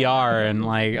in VR, and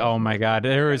like, oh my god,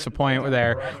 there was a point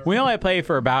where we only played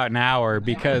for about an hour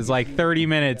because like 30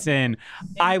 minutes in,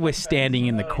 I was standing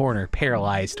in the corner,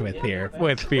 paralyzed with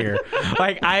fear.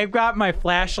 Like I've got my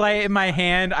flashlight in my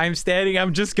hand, I'm standing,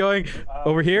 I'm just going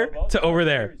over here to over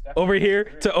there, over here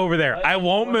to over there. I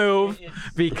won't move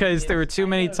because there were too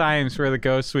many times where the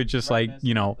ghosts would just like,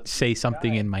 say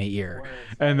something in my ear,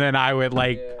 and then I would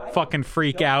like fucking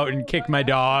freak out and kick my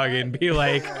dog and be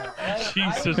like,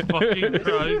 Jesus fucking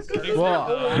Christ.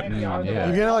 Well, You're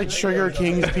gonna like trigger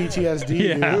King's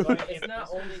PTSD, Yeah. dude. it's not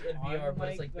only in VR, but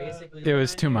it's like basically. it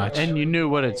was too much. and you knew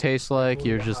what it tastes like.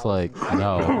 You're just like,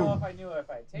 no.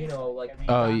 Like.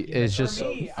 Oh, it's just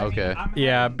okay.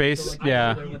 Yeah,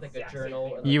 yeah. With like a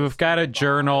journal. and, You've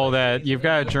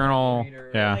got a journal.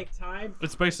 Yeah.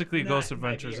 It's basically Ghost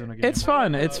Adventures in a game. It's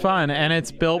fun, and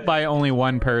it's built by only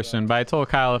one person. But I told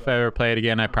Kyle if I ever play it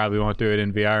again, I probably won't do it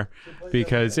in VR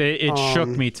because it shook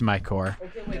me to my core.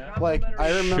 Like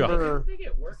I remember,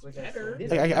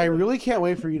 like, I really can't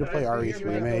wait for you to play RE3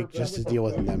 remake just to deal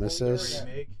with Nemesis.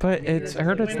 But I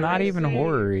heard it's not even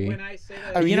horror-y.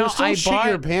 I mean, You know, still I shit bought-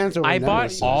 your pants over I bought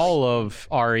Nemesis. all of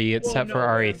RE except for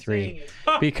RE3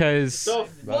 because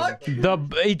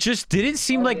it just didn't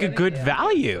seem like a good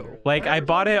value. Like I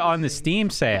bought it on the Steam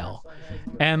sale,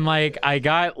 and like I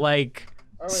got like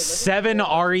 7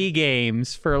 RE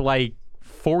games for like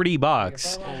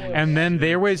 $40, and then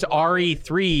there was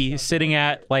RE3 sitting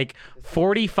at like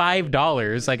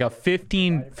 $45, like a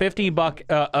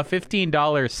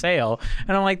 $15 sale,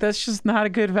 and I'm like, that's just not a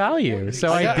good value.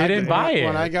 So I didn't buy it.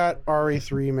 When I got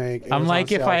RE3 remake, I'm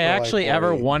like, if I actually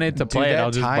ever wanted to play it,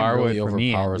 I'll just borrow it from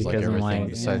Ian, overpowers because I'm everything like,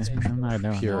 besides I'm not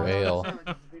doing pure that. ale.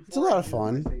 it's a lot of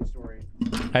fun.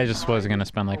 I just wasn't gonna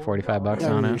spend like $45 I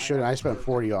on mean, you it. should. I spent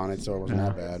 40 on it, so it wasn't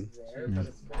that bad.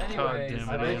 God Anyways,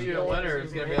 damn it. The winner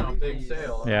is gonna be on a big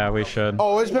sale. Yeah, we should.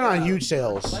 Oh, it's been on huge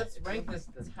sales. let's rank this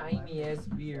tiny ass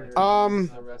beer.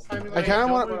 I kind of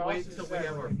want. Wait till we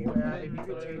have our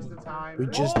We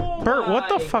just. Bert, what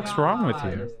the fuck's wrong with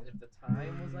you?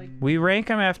 We rank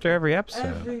them after every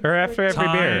episode, or after every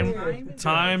beer.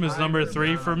 Time is number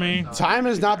 3 for me. Time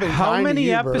has not been. How kind to many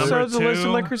you, Bert. episodes of Number List of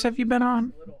two. Liquors have you been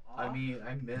on? I mean,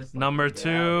 I missed. Number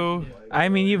 2. I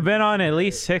mean, you've been on at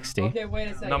least 60. Okay, wait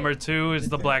a second. Number 2 is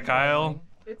the Black Isle.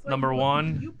 Number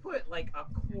 1 You put like a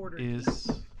quarter. is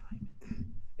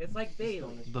It's like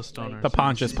Bailey. the Stoners. The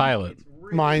Pontius Pilot.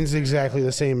 Mine's exactly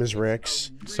the same as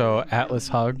Rick's. So Atlas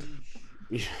hugged.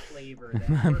 Flavor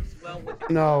that works well with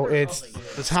No, it's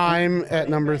Time at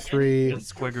number 3.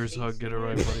 It's Squigger's Hug. Get it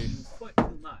right, buddy. put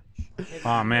too much.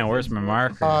 Oh man, where's my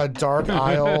marker? Dark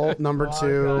Isle number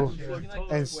 2,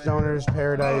 and Stoner's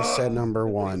Paradise at number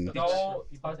 1. Don't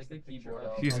touch the keyboard.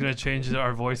 He's gonna change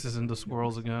our voices into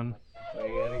squirrels again. I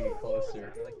gotta get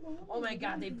closer. Oh my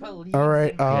god, they put leaves. All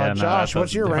right, Yeah, no, Josh, that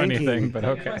what's your doesn't do ranking? anything, but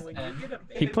okay.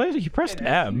 He pressed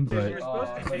M, but You're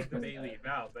supposed to take the Bailey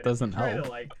out, but doesn't try to, help.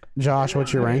 like, Josh,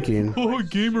 what's your ranking? Oh,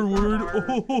 gamer word.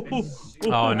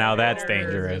 Oh, now that's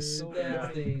dangerous.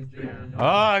 That's the-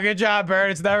 Oh, good job,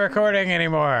 Bert. It's not recording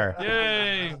anymore.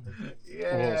 Yay! A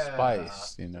little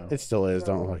spice, you know. It still is.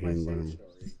 Don't fucking learn.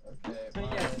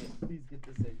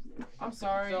 I'm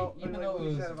sorry, even though it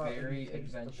was very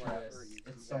adventurous,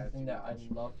 it's something that I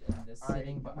loved in this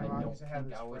sitting, but I don't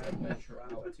think I would adventure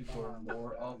out to go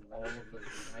more of all of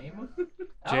the time.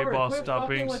 Albert, J-Boss, quit stop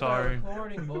fucking being with sorry. our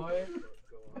recording, boy.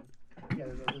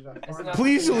 It's not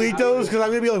Please something delete I those, would- because I'm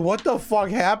gonna be like, what the fuck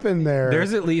happened there?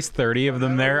 There's at least 30 of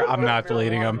them there. I'm not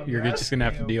deleting them. You're just gonna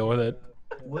have to deal with it.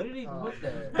 What did he put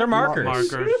there? They're markers.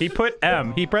 Markers. He put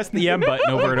M. He pressed the M button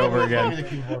over and over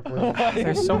again.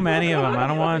 There's so many of them. I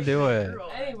don't want to do it.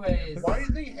 Anyways. Why do you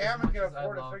think Hammond can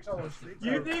afford to fix all those street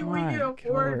You think we Come can on,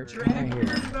 afford Kurt, come here.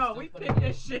 tractors? No, we picked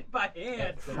this shit by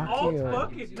hand all you.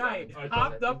 fucking night.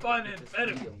 Hopped up on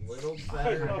amphetamines. A little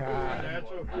better.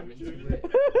 I'm into it.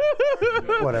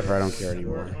 Whatever, I don't care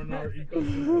anymore. I don't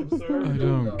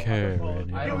care I anymore. don't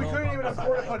know about this.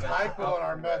 afford to put Tyco in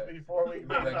our meth before we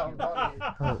made it out money.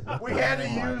 We had to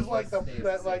use like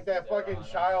that fucking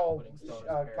child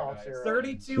cough syrup.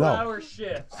 32-hour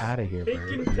shifts. Out of here, It Bert.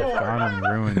 can You've go. gone and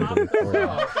ruined the recording.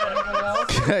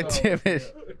 God damn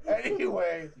it.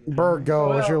 Anyway, Bert, go.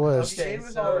 What's your list? Okay, She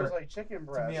was so always like chicken To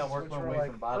breasts. me, I work which my were, way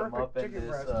like, from bottom perfect up in chicken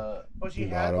this. breasts, but she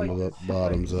had like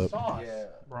Bottoms up. sauce. Yeah.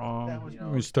 Wrong. You know,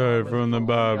 We started from the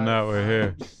bottom, now we're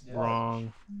here.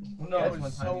 Wrong. No, It it's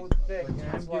was so so thick. When and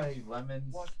time it's gives like, you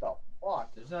lemons, what the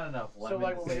fuck? there's not enough So, lemons.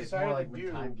 like, what we It's more decided like to when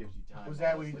do time gives you time. Was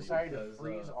that we honestly, decided to because,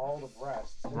 freeze all the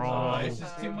breasts. Wrong. It's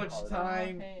just too much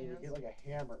time. Get like a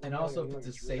hammer. And also, if it's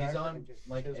a saison,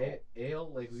 like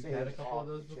ale, like we've had a couple of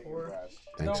those before.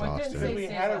 Thanks, No, it didn't Austin. say We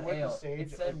had it Saison with the ale. sage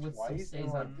It said like with some twice, and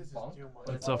we're like, Saison this is funk. too much.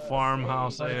 but It's a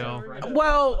farmhouse But it's a ale. fresh-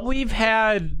 Well, we've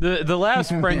had the last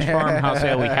French farmhouse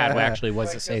ale we had actually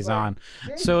was a saison,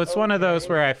 so it's one of those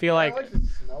where I feel like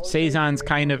saison's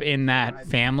kind of in that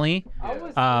family.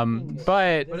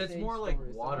 But But it's more like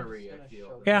watery, I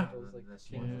feel. Yeah. Than this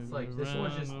one. It's like this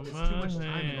one's just it's too much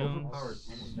time and overpowers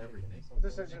almost everything.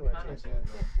 This is you, like,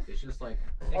 It's just like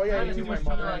Oh yeah, Kinda you too my much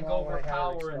mother-in-law like when I had her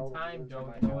overpower expelled and time, into Joe,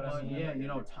 my you know what I house. mean? yeah, you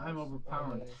know, time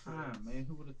overpowering time, man.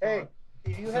 Who would have Hey, thought?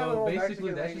 if you have a So little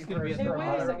basically, Mexican that's lady just gonna be a for Hey, wait a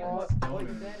thermometer second. against Wait, Stoner.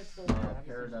 your dad is still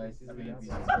Paradise is gonna be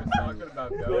talking about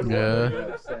Yeah.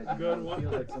 good one. No,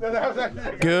 that was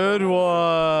actually Good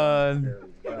one.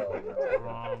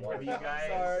 Wrong. Have you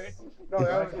guys No,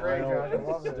 that was great, Josh. I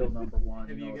love Still it. number one.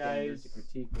 Have you no, guys dangerous to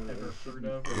critique where ever it should heard be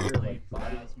of considered, or like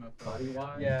body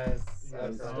wise? Yes.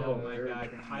 Oh my god,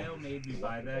 Kyle made me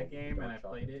buy that game and I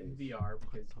played it in VR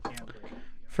because you can't play it in VR.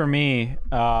 for me,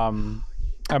 I'm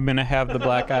gonna have the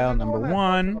Black Isle number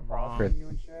one. For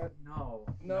No.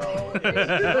 No.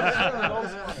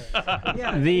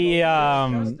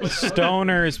 the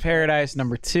Stoner's Paradise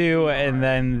number 2, and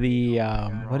then the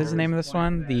what is the name of this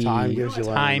one? The Time Gives You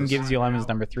Time Lemons. Gives You Lemons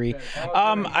number 3.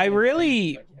 I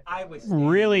really I was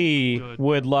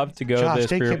would love to go Josh, this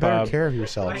take brew better pub care of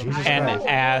yourself. Jesus and Christ.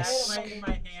 ask. in my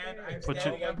hand, I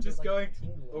I'm just going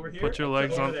over here. Put your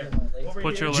legs on.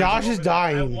 Put your legs. Josh is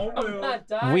dying. I'm not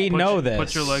dying. We know this.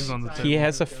 Put your legs on the table. He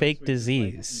has a fake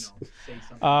disease.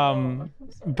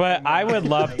 But I would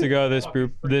love to go to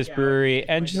this brewery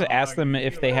and just ask them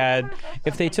if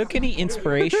they took any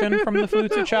inspiration from the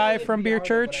flutes of chai from Beer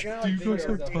Church. Do you guys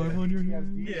have time on your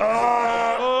hands?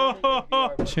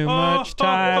 Too much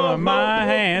time on my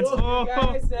hands.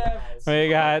 We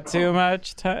got too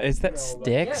much time. Is that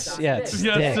Sticks? Yeah, it's Sticks.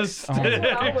 Yes, it's Oh my Sticks.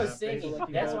 I was singing.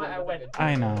 That's why I went.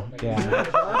 I know.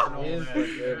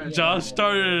 Yeah. Josh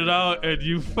started it out and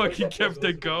you fucking kept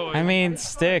it going. I mean,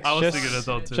 Sticks. I was thinking it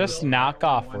though, too. Just knock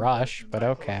off Rush, but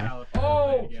okay.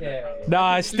 Okay.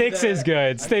 Nah, Sticks is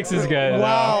good. Sticks is good.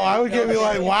 Wow, I would get me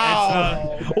like,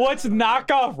 wow. What's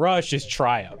knockoff Rush is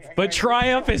Triumph, but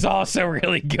Triumph is also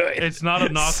really good. It's not a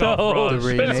knockoff So- Rush. The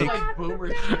remake. Like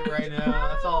boomer shit right now.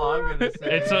 That's all I'm gonna say.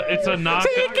 It's a knockoff.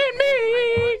 Taking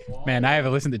me. Man, I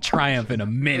haven't listened to Triumph in a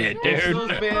minute, Those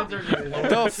dude. bands are just lower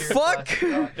The tier fuck?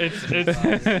 classic.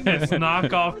 It's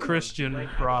knockoff Christian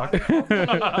rock.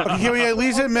 Can we at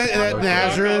least admit that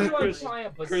Nazareth?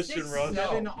 Christian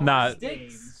rock. Nah,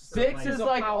 Six is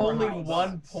like only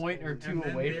 1 point or 2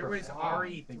 away There from was top.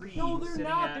 RE3. No, they're sitting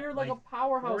not. at, They're like a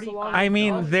powerhouse. along I with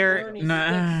mean us, they're Bernie,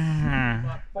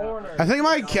 nah. Foreigners. I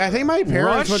think my parents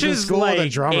Rush went to is school with a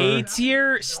like drummer. A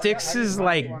tier. Sticks is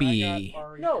like B.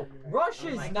 No, Rush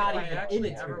is not even in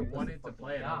it. Never wanted to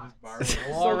play it. I Nah. just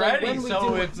borrowed it. Already,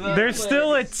 so it's There's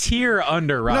still a tier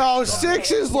under Rush. No,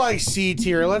 Six is like C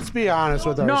tier. Let's be honest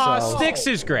with No, ourselves. Sticks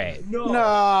is great.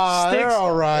 Nah, they're Sticks-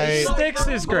 all right. Sticks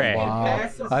is great. Wow.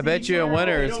 I bet you in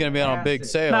winter it's gonna be on a big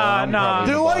sale. Nah, I'm nah. probably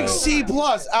They're gonna buy like it. C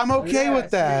plus. I'm okay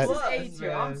with that. A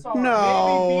tier. I'm sorry.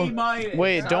 No.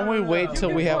 Wait, don't we wait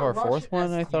till we have our fourth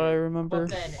one? I thought I remember.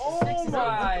 But then Six is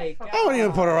my God. I wouldn't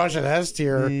even put a Rush in S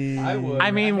tier. I would.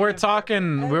 I mean, we're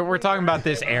talking about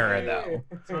this era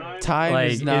though. Time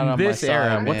Like is not in on this my side,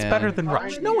 era, what's man. better than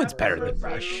Rush? No one's better than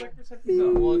Rush.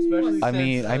 Well, especially I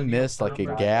mean, since, I missed like a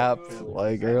gap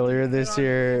like earlier this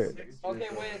year. Okay,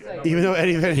 wait a second. Even though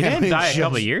Eddie Van He didn't Halen die a just-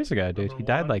 couple of years ago, dude. He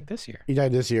died like this year, He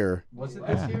died this year. Was it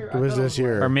this year? It was this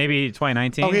year. or maybe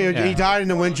 2019. Okay, Yeah. he died in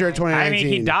the winter of 2019. I mean,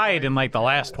 he died in like the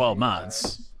last 12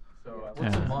 months. What's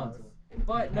a Yeah. month?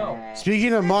 But no.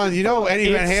 Speaking of months, you know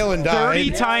Eddie Van It's Halen 30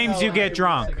 died. times you get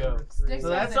drunk. Sticks So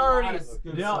that's has a lot already. of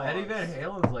good You know, songs. Eddie Van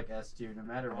Halen's like S tier no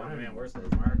matter what. Man, where's this,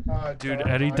 Mark? Dude,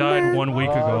 Eddie died 1 week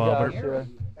ago, Albert.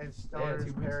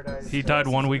 He died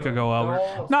 1 week ago,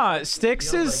 Albert. No,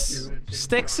 Sticks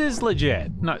is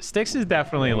legit. No, Sticks is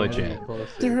definitely legit.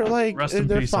 They're like, Rest in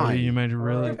they're peace, Eddie. You fine. made it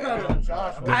really. I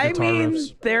guitar mean,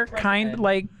 riffs. they're kind of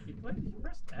like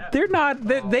they're not.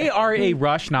 They are a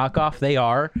Rush knockoff. They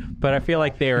are, but I feel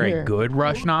like they are a good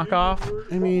Rush knockoff.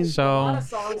 I mean, So,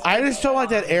 I just don't like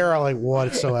that era like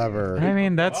whatsoever. I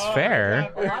mean, that's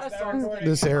fair. A lot of songs that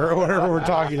This era, whatever we're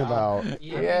talking about.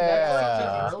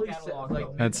 Yeah.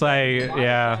 It's like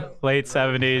late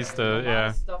 70s to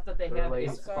The stuff that they have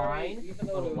is fine, but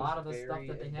a lot of the stuff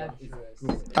that they have is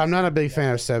good. I'm not a big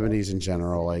fan of 70s in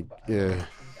general. Like, yeah.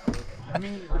 I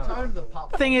mean, we're talking to the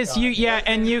pop. thing is you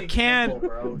can't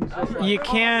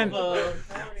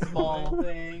Small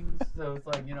things. So it's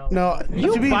like, you know. No,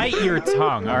 you to be, bite your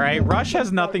tongue. All right, Rush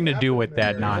has nothing to do with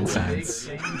that nonsense.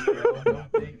 Big things, bro.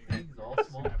 Big things, all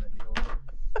small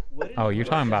things. Oh, you're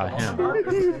talking about him.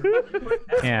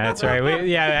 Yeah, that's right.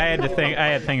 I had to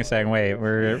think a second. Wait,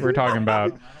 we're talking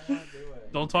about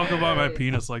Don't talk about my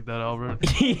penis like that, Albert.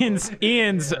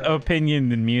 Ian's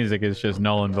opinion in music is just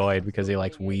null and void because he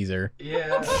likes Weezer.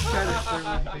 Yeah, I'm trying to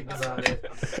seriously think about it.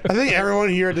 I think everyone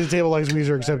here at this table likes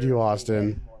Weezer except you,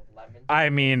 Austin. I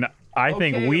mean, I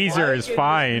think Okay, Weezer why is can't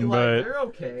fine, you be like, but they're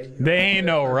okay. they ain't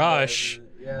no Rush.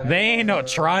 Yeah. They ain't no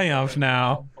Triumph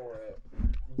now.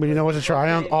 But you know what's a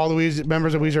triumph? All the Weezer,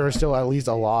 members of Weezer are still at least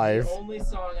alive. The only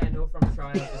song I know from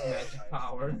Triumph is Magic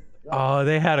Power. Oh,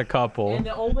 they had a couple. And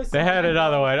the only They song had I know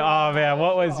another from one. Oh Triumph- man,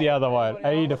 what was the other one?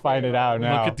 I need to find it out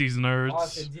now. Look at these nerds.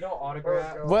 Austin, do you know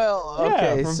Autograph? Well, Yeah,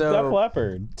 okay, from so Def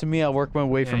Leppard. to me, I work my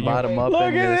way from you- bottom up. Look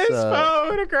in at this, this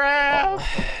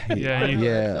photograph. Yeah, you-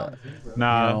 yeah.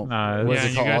 No, You know, no. what's Yeah, it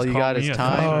you called? guys All you call got me is a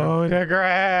time.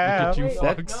 Photograph. You Wait,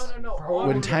 fucks. no.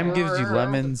 When time gives you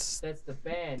lemons, That's the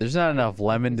band. there's not enough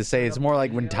lemon to say. It's more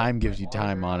like when time gives you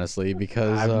time, honestly,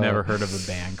 because I've never heard of a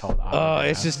band called Oh, Autograph.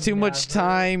 it's just too much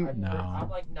time. I'm No.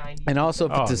 like 90. And also,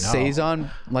 if it's a Oh, no. saison,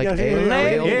 like Yeah, ale,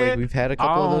 lay ale, like it we've had a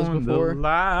couple of on those the before.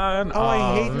 line Oh,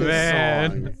 I hate of this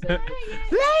man. song.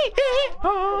 Lay it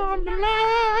on the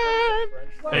line.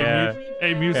 Yeah.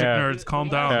 Hey, music Yeah. nerds, calm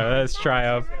down. Yeah, that's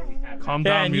Triumph. Calm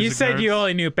Yeah, down, and you music said nerds. you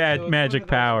only knew Magic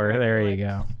Power. There you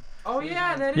go. Oh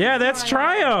yeah, that is. Yeah, that's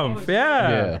Triumph.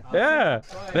 Yeah. That's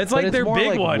But like it's their more big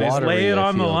like one. Is watery, lay it I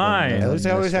on the feel, than line. At least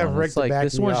I always this have one. Rick It's to like back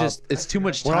this me one's up. just it's too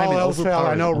much When time. all It else failed,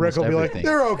 I know overpowers Rick will be like, almost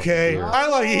 "They're okay." Yeah. I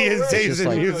like Ian's taste just in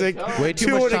like music way too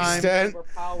to much an time. extent.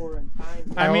 Power and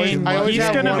time. I mean, I always he's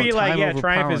have gonna one be like, time yeah,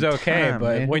 Triumph is overpowering okay, time,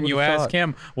 but man. when Who you would've ask thought?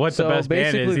 him what So the best band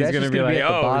basically, is, he's that's gonna just be gonna like, be at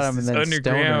the oh, bottom, it's and this then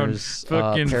underground Stoners,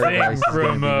 fucking Paradise thing is gonna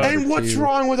from. be And what's two.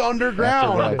 wrong with After what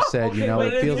underground? I've said, you know,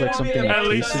 it feels like something At I've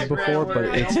least- tasted before, but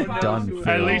it's done At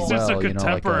fairly least it's a well, you know, like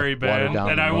contemporary watered band, down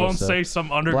and I won't mimosa. say some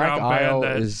Black underground Isle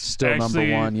band that is still actually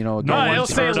number one. You know, no again, one's he'll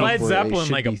say heard of. Led Zeppelin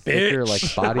should like a be thicker,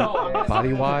 bitch. like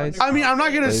body wise. I mean, I'm not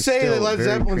gonna But it's say that still Led very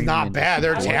Zeppelin's creamy not and bad.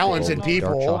 They're delightful, talented dark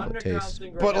people, chocolate taste.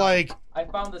 but like, I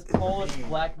found this Polish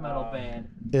black metal band.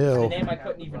 The ew. name I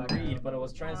couldn't even read, but it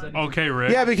was translated. Okay,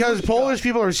 Rick. Yeah, because Polish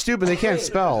people are stupid. They can't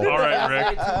spell. All right,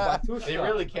 Rick. They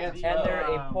really can't And they're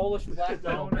a Polish black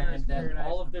metal band that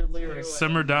all of their lyrics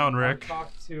Simmer down, are Rick.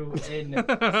 talked to in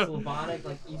Slavonic,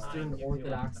 like Eastern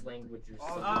Orthodox language or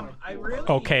something. I really.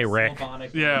 Okay, Rick.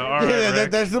 Slavonic. Yeah, all right, Yeah,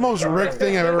 Rick. that's the most Rick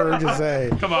thing I've ever heard you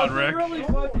say. Come on, They're Rick. really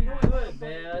fucking good,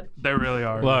 man. They really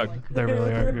are. Look, They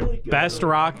really are good. best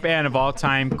rock band of all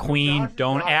time, Queen.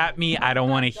 Don't at me. I don't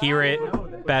want to hear it.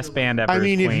 Best band ever. I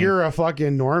mean, is if Queen. you're a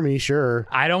fucking normie, sure.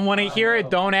 I don't want to hear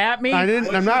it. Don't at me.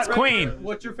 I'm not. It's Queen.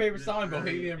 What's your favorite song,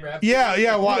 Bohemian Rhapsody? Yeah,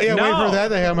 yeah, No, wait for that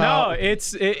to come no, out.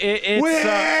 it's We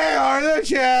are the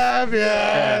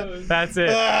champions. that's it.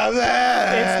 of the-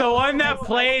 It's the one that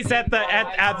plays at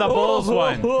the Bulls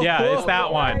one. Yeah, it's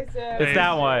that one. It's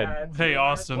that one. Hey,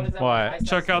 Austin. What?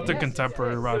 Check out the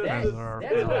contemporary rock bands that are.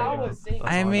 That's what I was saying.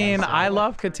 I mean, I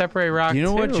love contemporary rock. You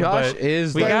know what, too, Josh but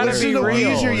is? we like, gotta listen be to real.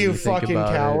 Weezer, when you think fucking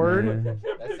about it, coward. man.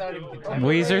 That's not even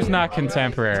Weezer's not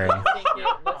contemporary.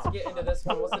 Let's get into this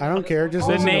one. What's I don't care. Just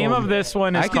The listen to name them. of this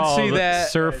one is I can called see that.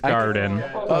 Surf I can- Garden.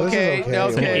 Oh, this is Okay, okay.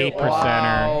 It's an okay. 8%er.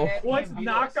 Wow. What's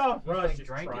knockoff Rush?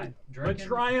 But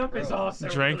Triumph is awesome.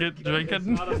 Drink it. It's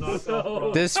not a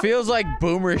knockoff. This feels like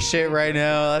boomer shit right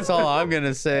now. That's all I'm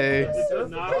gonna say.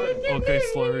 Okay,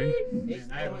 slurry.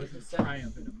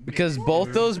 Because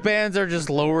both those bands are just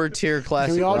lower tier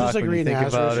classic Can we all rock just when agree you think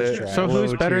Nazareth about is it. trash? So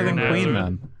who's Low better tier than Nazareth. Queen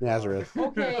then? Nazareth.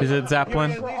 Is it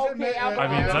Zeppelin? I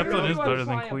mean, Zeppelin is better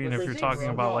than Queen if you're talking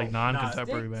about like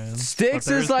non-contemporary bands. Styx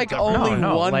But there is like contemporary. only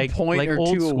No, one like- point like or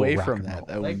old two school away rock from and that.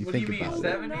 roll. When Like, you what do you think mean, about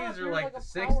it. 70s or like the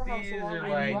 60s or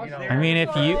like, you know? I mean,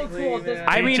 if you,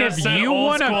 I mean, just if said you old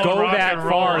want to school go rock that and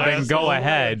roll, far, then asshole. go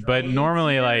ahead. But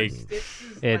normally, like,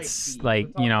 it's like,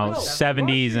 you know,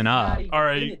 70s and up. All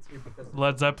right,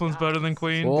 Led Zeppelin's better than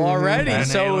Queen. Well, already. Van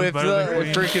So Halen's if better than the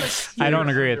Queen. freaking I don't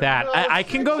agree with that. I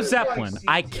can go Zeppelin.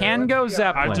 I can go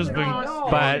Zeppelin. I've just been.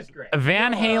 But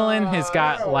Van Halen has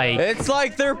got like. it's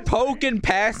like they're poking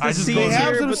past the I just seams go- They have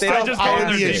here, some but they stuff don't just I go would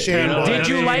with be their ashamed deep. of. Did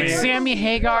you Yeah, like yeah. Sammy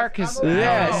Hagar? Cause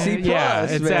Yeah, C+, yeah,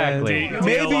 man. exactly. D-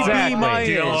 Maybe B Exactly. minus.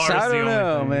 DLR is I the don't only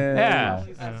know, thing. man. Yeah.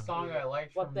 That song I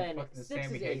liked But from then fucking the six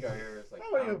Sammy is Hagar eight. era is like.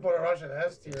 I wouldn't even put a Russian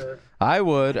S tier. I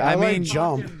would. I like mean,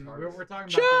 Jump. We're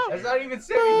talking about That's not even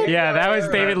Sammy. Yeah, that was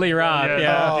David Lee Roth. Yeah,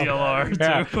 Yeah. DLR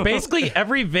Yeah. too. Basically,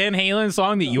 every Van Halen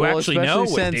song that you well, actually know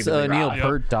was especially since David Lee Neil Roth.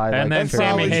 Peart died. And like, then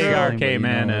fairly Sammy Hagar recently, came but,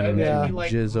 in you know, and- Yeah.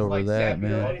 jizz over that,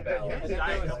 man.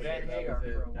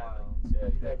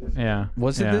 Yeah.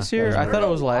 Was it Yeah. this year? I thought it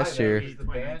was last year.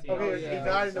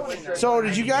 So,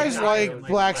 did you guys like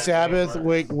Black Sabbath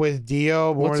with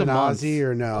Dio more What's a than month? Ozzy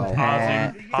or no?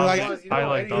 Ozzy. I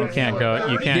like You Ozzy. can't go.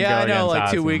 You can't Yeah, I go know. against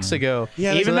Like 2 Ozzy, weeks man. ago.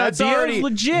 Yeah, So Even though that's Dio's already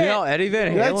legit. You know, Eddie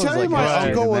Van Did I Halen's tell you like my legit,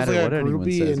 uncle no was matter like what a anyone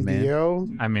groupie says, in man. Dio?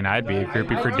 I mean, I'd be a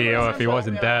groupie for Dio if he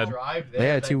wasn't dead.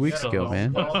 Yeah, 2 weeks ago,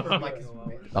 man.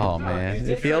 Oh man,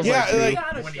 it feels Yeah, like.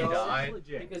 like When he died.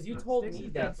 Because you told me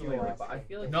that story, but I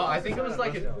feel like No, I think it was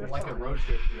like a road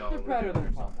trip. they're better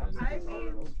than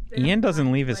Ian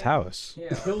doesn't leave his house.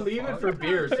 He'll leave it for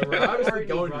beer, so we're obviously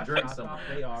going to drink somewhere.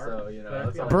 So, you know,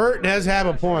 that's all. Bert does have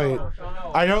a point.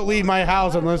 I don't leave my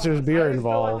house unless there's beer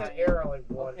involved.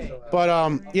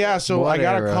 But yeah, so I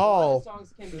got a Whatever. call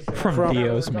From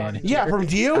Dio's manager. Yeah, from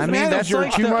Dio's I mean, that's manager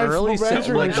like to the my early,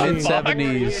 manager like machine. mid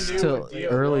 '70s to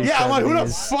early. Yeah, I'm like, who the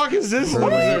 70s. fuck is this?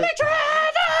 Early-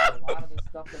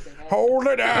 Hold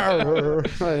it down.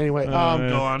 Anyway, Go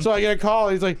on. so I get a call.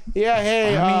 He's like, "Yeah,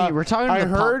 hey, I mean, we're talking to I the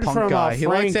heard pop punk from guy. He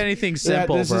likes Frank anything that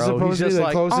simple, this is bro. supposed He's to be just the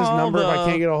like closest all number. If I the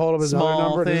can't get a hold of his other small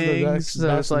number, this is the things. best, So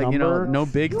it's best like, you know, number. no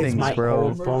big It's things, my bro.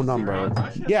 old phone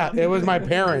number. Yeah, it was my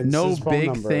parents. No phone big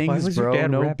number. Why things, was your bro.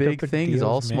 dad No wrapped big up in things. Dio's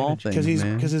All small manager? things,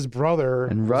 man. Because his brother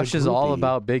And was Rush a is all groupie.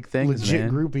 about big things, legit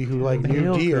man. groupie who like knew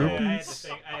Real Dio. groupie. I had to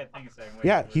think the same way.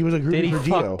 Yeah, he was a Did he groupie for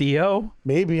fuck Dio. Dio?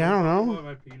 Maybe I don't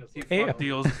know. Fuck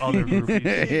Dio's other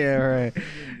groupies. Yeah, right.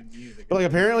 But like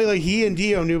apparently, like he and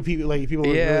Dio knew people, like people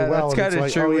really well. That's kind of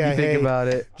like, true oh, when yeah, you think hey, about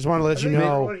it. Just wanted to let you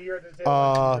know.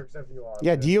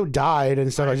 Yeah, Dio died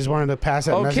and stuff. I just wanted to pass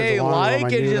that message Okay, along. like to him.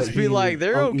 I and knew just that be he like, and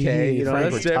they're Uncle E okay. and You know,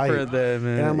 Frank that's were tight. different than.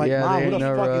 And I'm like, yeah, Mom, they who ain't the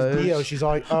no fuck rush. is Dio? She's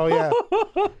like, oh yeah.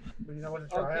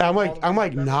 I'm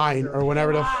like 9 or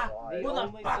whenever the. The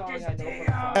only song I know from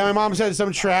And my mom said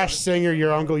some trash singer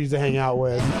your uncle used to hang out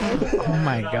with. Oh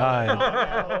my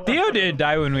god. Dio didn't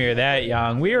die when we were that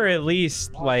young. We were at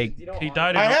least like He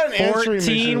died I had in an answering 14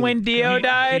 machine. when Dio he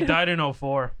died. died in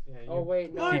 04. Oh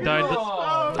wait, no. He died.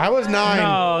 I was 9.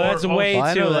 No, that's Or- way Well,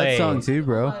 I too know that late. song too,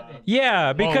 bro. Yeah, Oh,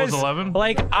 it was because 11?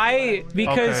 like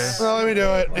because Well, let me do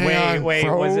it. Hang on. wait,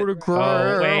 was it?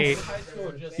 Photograph. Oh, wait.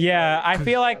 Yeah, I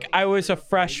feel like I was a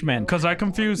freshman. Because I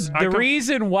confused. The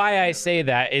reason why I say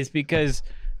that is because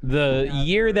the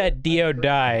year that Dio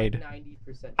died,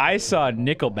 90%. I saw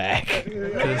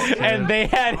Nickelback, and they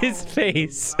had his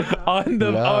face on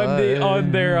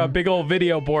their big old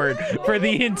video board for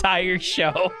the entire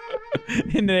show.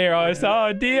 And they're always,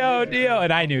 oh, Dio,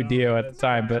 and I knew Dio at the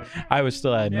time, but I was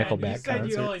still at a Nickelback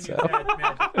concert. So.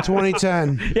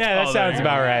 2010. Yeah, that Oh, sounds there you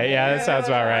about go. right. Yeah, that sounds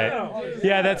about right.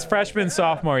 Yeah, that's freshman,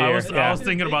 sophomore year. I was yeah.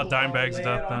 thinking about Dimebag's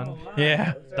death then.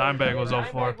 Yeah. Dimebag was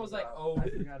 04. was like, oh, I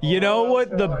forgot You know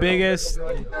what the biggest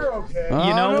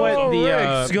You know what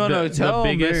the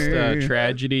biggest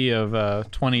tragedy of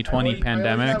 2020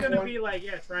 pandemic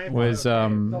was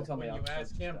Don't tell me I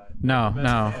was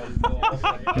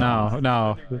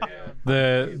no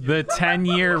the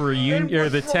 10-year reunion or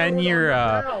the 10-year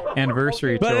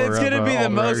anniversary But tour it's gonna of, be the All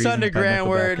most Reasons by underground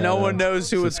where Nickelback, no one knows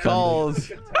who it's suspended. called.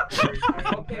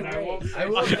 I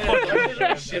will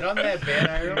admit, shit on that band.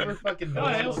 I remember fucking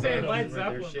I'll say Nickelback Led when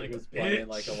their Zeppelin, shit like, was playing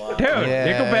like a lot. Dude, Yeah.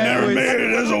 Nickelback was it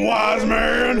as a wise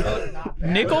man.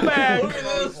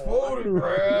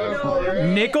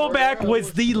 Nickelback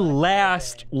was the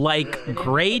last like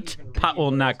great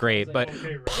well not great but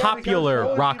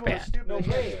popular rock band,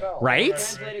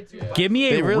 right? Give me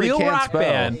a They really real can't rock spell.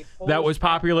 band that was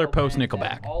popular post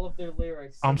Nickelback. all of their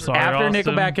lyrics. I'm sorry, After Austin,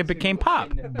 Nickelback it became pop.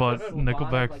 but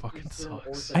Nickelback fucking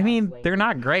sucks. I mean, they're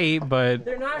not great, but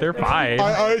they're fine.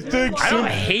 I think I don't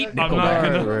hate I'm not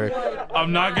Nickelback. gonna.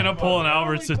 I'm not gonna pull an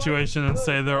Albert situation and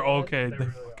say they're okay. They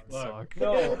fucking suck.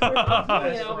 No, we're putting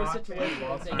it out of a situation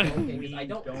and saying, okay, because I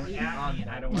don't hate on them.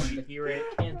 I don't want to hear it.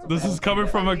 This is coming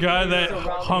from a guy that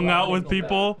hung out with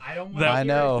people that I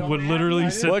know. would literally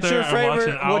sit What's there your and watch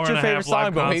favorite? an hour What's your and a favorite half song?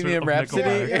 live Bohemian concert of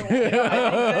Rhapsody.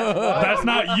 Nickelback. That's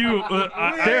not you.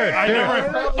 I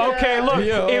never. Okay, look,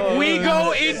 if we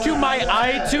go into my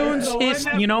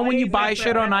iTunes, you know when you buy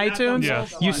shit on iTunes,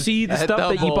 Yes. you see the At stuff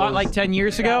that you bought Doubles. like 10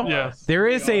 years ago? Yes. There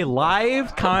is a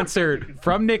live concert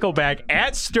from Nickelback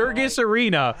at Sturgis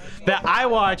Arena that I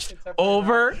watched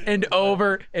over and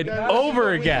over and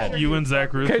over again. You and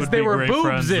Zach Ruth Because would there be were great boobs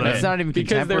friends in then. it. It's not even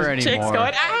because there's contemporary chicks anymore.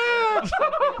 going, ah!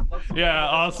 Yeah,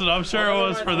 Austin. I'm sure it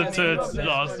was for the tits,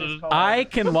 Austin. I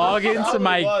can log into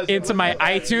my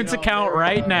iTunes account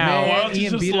right now. Why don't you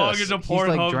Ian just beat log us. into He's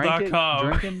like Pornhub.com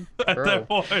drinking at Earl. that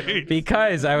point?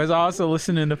 Because I was also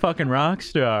listening to fucking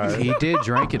Rockstar. He did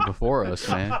drink it before us,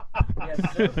 man.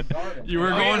 You were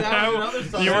going ham.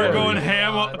 You were going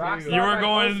ham. You were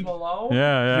going.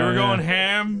 Yeah, You were going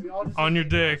ham on your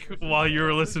dick while you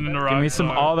were listening to rock. Give me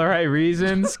some All the Right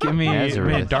Reasons. Give me.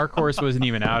 Nazareth. Man, Dark Horse wasn't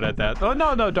even out at that. Oh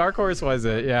no, Dark Horse was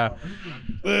it? Yeah.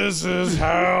 This is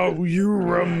how you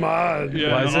remind me.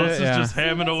 Yeah, Was no, it? this is Yeah. just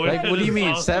hamming away. Like, what do you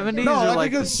mean, 70s No, or that's a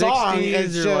like good the song. 60s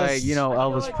It's or just- like, you know,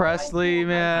 Elvis Presley,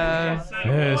 man?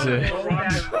 Is it? What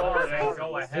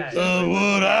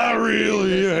I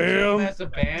really am. That's a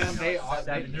band. They're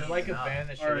like a band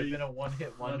that should have been a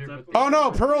one-hit wonder. But Oh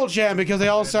no, Pearl Jam, because they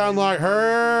all sound like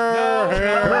her.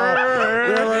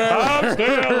 I'm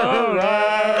still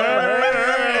alive.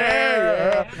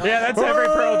 Yeah, that's every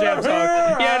Pearl Jam song.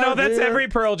 Yeah, no, that's every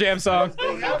Pearl Jam song.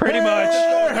 Pretty much.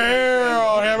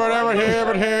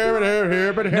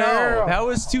 No, that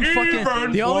was too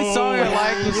fucking. The only song I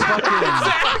liked was fucking.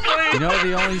 You know,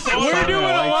 the only song We're I doing a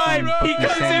liked live. from He fucking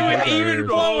comes in Sammy with Hagar even is-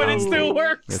 flow and it still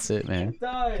works. That's it, man.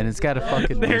 And it's got a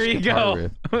fucking. There nice you guitar go.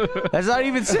 riff. That's not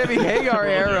even Sammy Hagar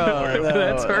era. No,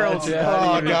 That's Pearl Jam.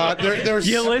 Oh god, there's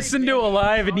You listen to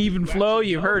Alive and Even Flow,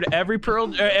 you've heard every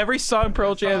song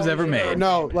Pearl Jam's ever made.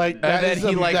 no like that then is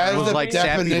he the, like that is was the like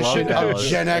Sappy definition Love of Ballads.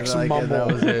 Gen X Like, mumble. that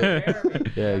was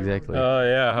it. Yeah, exactly. Oh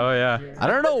yeah. I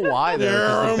don't know why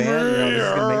though, because the band, you know, this is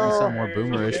gonna make me sound more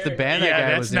boomerish. The band that Yeah, guy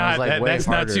that's was in not was like way that's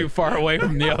harder. not too far away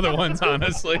from the other ones,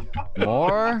 honestly.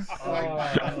 More?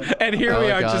 And here I we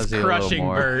like are just Ozzy a little crushing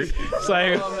more. Bert. It's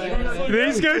like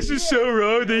These guys are so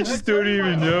wrong. They just don't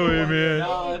even know it, man.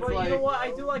 No, it's like, you know what?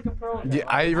 I do like a Pearl Jam. Yeah,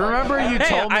 I remember you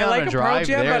told me I on like a a drive Pearl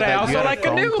Jam, there but I that also you had like a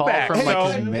phone call Nickelback. from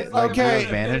like his, Okay,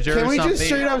 his manager can or we something just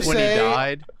straight up when say he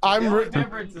died. I'm.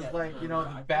 Remembrance is like, you know,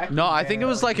 back. No, I think it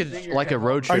was like a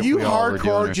road trip. Are you we all were doing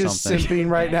hardcore or just something. simping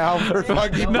right now for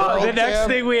fucking No, Pearl the next Jam?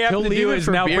 thing we have He'll to leave do it is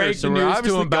for now beer, break so the we're news to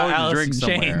obviously him about going to Alice drink in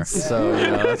somewhere. Chains. So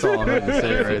that's all I'm going to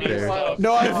say right there.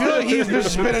 No, I feel like he's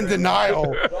just been in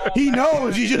denial. He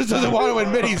knows, he just doesn't want to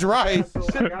admit he's right.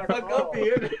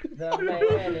 The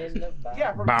man in the back.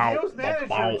 Yeah, from Bow, Dio's manager.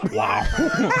 bow, wow.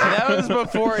 And that was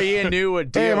before Ian knew what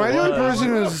Hey, deal am I the only was. person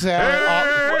who's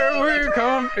sad? Here we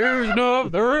come, is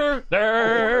another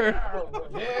day.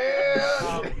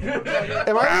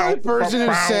 Am I the only person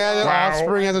who's sad that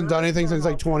Offspring hasn't done anything since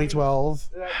like 2012? This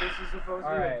is supposed to be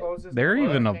Alright. the closest They're to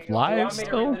even anything alive else. Want me to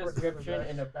still? read the description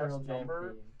in a Pearl Jam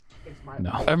theme? It's my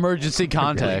No. Emergency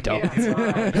contact.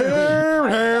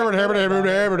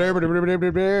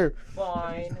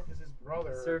 Fine.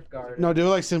 brother. Surf guard. No, do it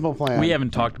like Simple Plan. We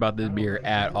haven't talked about this beer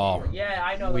at all. Yeah,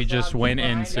 I know. We that's just not went fine.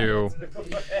 into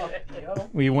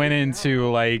we went into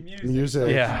like music.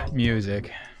 yeah,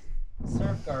 music.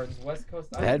 Surf guards, West Coast.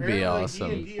 That'd be Apparently, awesome.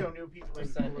 D&D knew people like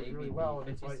Percent people really ABV, well.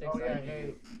 It's like, 56 oh yeah, IBU.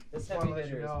 hey, This wanna heavy let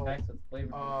you bitter is know, packed with flavor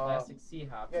from classic sea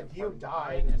hops. yeah, and Dio from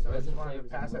died, pine and so I resin just wanted to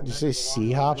flavors pass that and Did you say message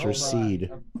sea along. hops or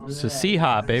seed? It's a sea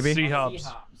hop, baby. Sea hops.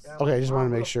 Okay, I just want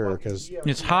to make sure because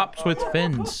It's hops with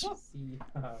fins. Sea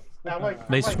hops.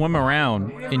 They swim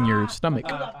around in your stomach.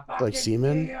 like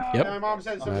semen. Yep. My mom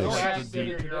said so. Nice. Don't Yeah, have to the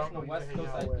figure your traditional own West thing Coast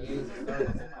out. IPAs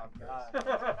started as a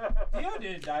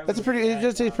podcast. That's a pretty. It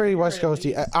just tastes pretty West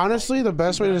Coasty. Honestly, the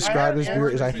best way to describe this beer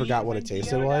is I forgot what it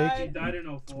tasted like.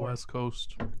 It's West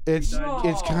Coast. It's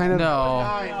kind of. No.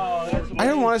 I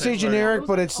don't want to say generic,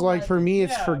 but it's like for me,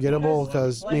 it's forgettable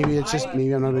because maybe it's just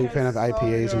maybe I'm not a big fan of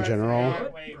IPAs in general.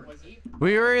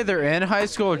 We were either in high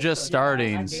school or just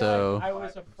starting, so.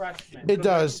 It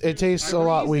does. It tastes a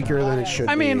lot weaker than it should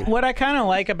be. I mean, what I kind of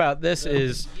like about this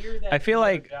is I feel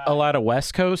like a lot of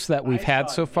West Coast that we've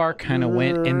had so far kind of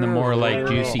went in the more like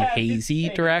juicy, hazy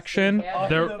direction.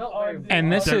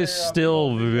 And this is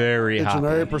still very it's an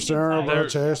hoppy. 8%, but it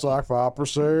tastes like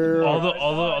 5%. All the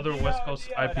other West Coast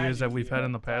IPAs that we've had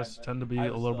in the past tend to be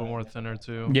a little bit more thinner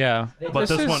too. Yeah. But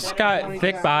this has one- got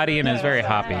thick body and is very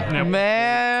hoppy.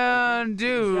 Man,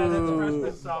 dude.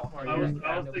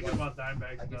 I was thinking about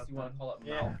Dimebags. I guess you want to call it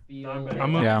mouthfeel.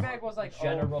 I'm a- Yeah. Bag was like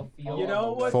general feel. You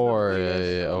know what's Four,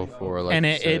 yeah, 04. Like And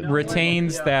you it said.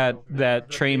 retains that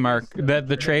trademark,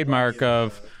 the trademark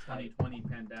of 2020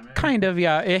 pandemic. kind of,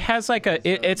 yeah. It has like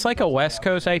it's like a West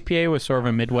Coast IPA with sort of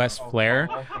a Midwest flair,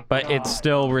 but it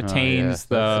still retains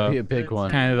That'd be a the big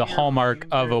one. kind of the hallmark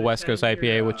of a West Coast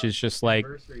IPA, which is just like,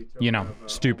 you know,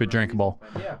 stupid drinkable.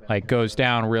 Like goes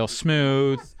down real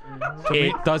smooth.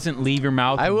 It doesn't leave your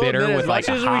mouth I will bitter admit, with as like much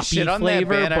a as we hoppy shit on that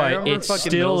flavor, band, I but remember it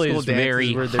fucking still middle is school very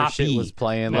dances where their shit hoppy. was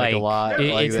playing, like, a lot,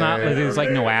 like it's not. there. There's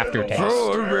like no aftertaste.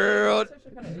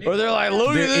 Or they're like, look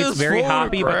at this. It's very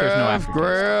hoppy, but there's no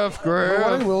aftertaste. But what I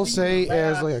Graph. will say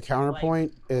as like a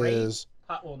counterpoint is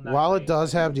while it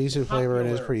does have decent flavor and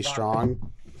is pretty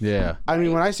strong, Yeah. I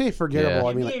mean when I say forgettable, Yeah.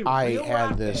 I mean like I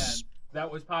had this That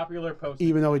was popular post.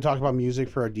 even though we talked about music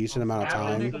for a decent amount of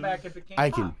time, Nickelback, if it came I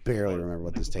out. can barely remember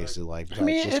what this tasted like because I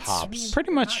mean, it's just it's hops.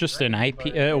 pretty much just an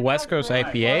West Coast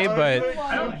IPA,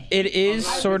 but it is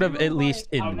sort of, at least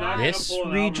in this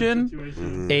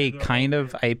region, a kind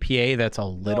of IPA that's a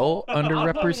little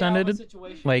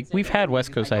underrepresented. Like, we've had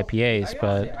West Coast IPAs,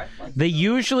 but they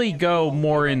usually go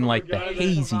more in like the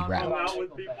hazy route.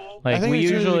 I Like, think we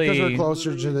it's usually because usually. we're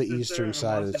closer to the eastern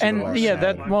side of the And west yeah,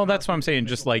 side. that's what I'm saying.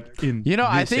 Just like in You know,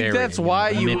 I this think area, that's you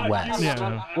why know, you- Midwest.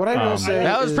 Yeah. What I will say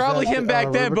That was is probably that, him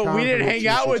back then, but we Rubicon didn't hang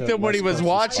out with t-shirts him when he at was West Coast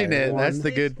watching it. Inspired That's one.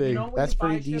 the good thing. That's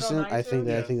pretty decent. I think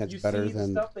that's better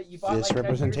than this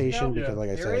representation because, like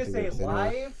I said, I think they're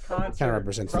thinner. Kind of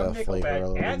represents the flavor a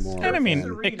little bit more. And I mean,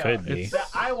 than- it could be.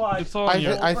 It's all in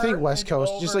your- I think West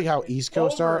Coast, just like how East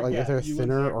Coast are, like if they're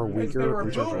thinner or weaker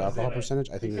in terms of alcohol percentage,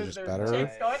 I think they're just better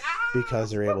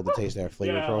because they're able to taste their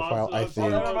flavor profile. I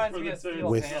think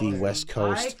with the West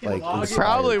Coast, like inspired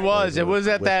Probably was. It flavor was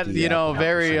at with that, the you know, alcohol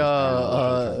very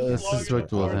percentage,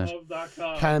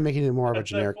 kind of making it more of a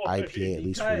generic IPA, at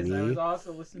least for me.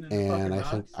 And I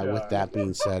think with that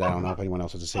being said, I don't know if anyone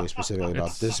else has to say specifically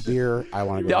about this beer. I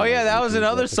want to go. Oh yeah, that was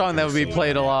another song that would be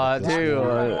played a lot too.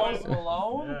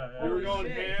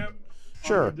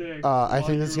 Sure. I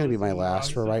think this is going to be my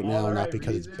last for right now, not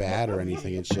because it's bad or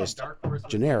anything. It's just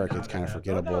generic. It's kind of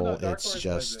forgettable. It's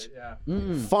just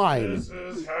fine.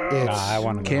 I It's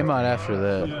want to Came out after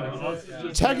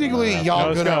that. technically y'all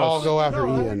Nose gonna goes. all go after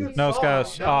Ian. No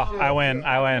scouts. Oh, I win.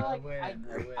 I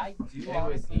do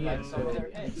always like some of their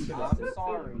hits. I'm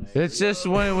sorry. It's just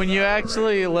when you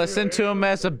actually listen to them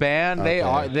as a band,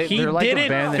 Okay. He they're like didn't a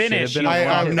band that finish. should have been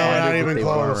I'm around not but even they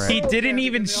close. weren't. He didn't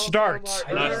even start.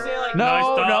 No, Nice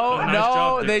no, job,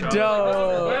 no, Dick they Jones.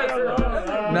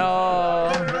 don't.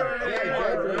 No.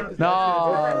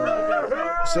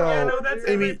 So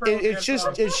I mean, it's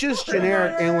just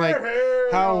generic, and like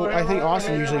how I think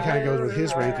Austin usually kind of goes with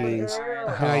his rankings,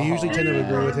 and I usually tend to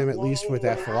agree with him at least with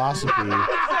that philosophy.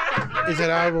 Is that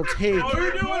I will take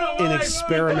an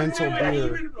experimental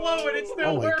beer.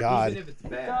 Oh my god!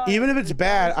 Even if it's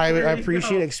bad, I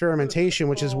appreciate experimentation,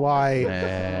 which is why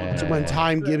when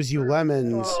Time Gives You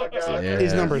Lemons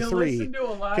is number 3.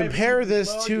 Compare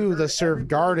this to the Surf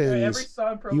Gardens.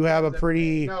 You have a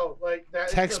pretty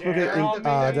textbook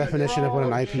definition of what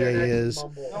an IPA is.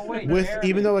 With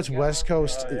even though it's West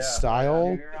Coast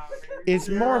style, it's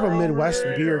more of a Midwest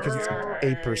beer because it's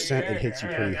 8%. It hits you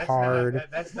pretty hard.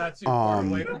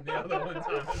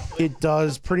 It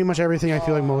does pretty much everything I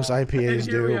feel like most IPAs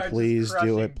do. Please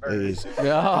do it, please.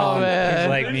 Oh He's man.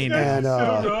 like me. And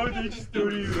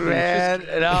Man,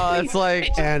 no, it's like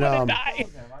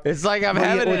it's like I'm but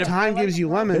having when an Time Gives You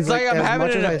Lemons, it's like I'm as having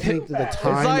much an as I epi- think that the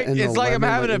time it's like and the it's like I'm lemon,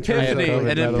 having an in terms of epiphany, COVID, an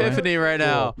by the way. epiphany right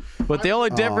now. But the only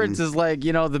difference is like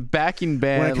the backing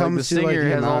band, When it comes like the to like singer the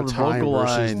has all amount the of time vocal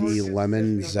versus lines. the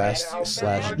lemon zest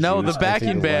 / No, the juice, I backing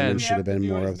think the lemon band. should have been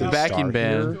more of the backing star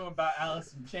band. here. About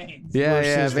Alice in Chains. Yeah, versus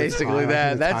yeah, the basically time. I that.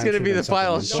 think the That's time gonna should be have the been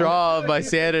final supplemental. straw of my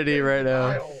sanity right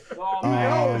now.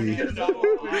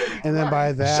 And then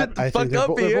by that, Shut the I fuck think they're,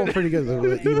 up, they're Ian. both pretty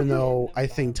good. Even though I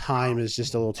think Time is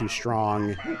just a little too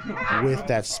strong with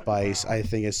that spice, I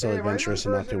think it's still adventurous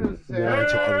enough to warrant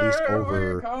it at least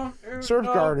over Surf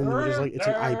Garden, which is like it's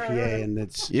an IPA and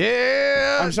it's.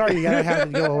 Yeah. I'm sorry, you gotta have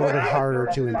to go a little bit harder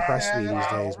to impress me these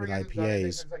days with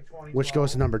IPAs, which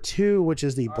goes to number 2, which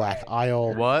is the Black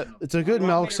Isle. What? It's a good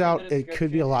milk stout. It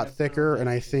could be a lot thicker, and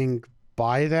I think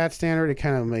by that standard, it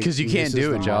kind of makes Because you can't misses do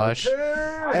the it, mark. Josh.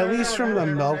 At least from the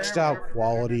milk stout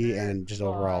quality and just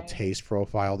overall taste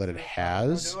profile that it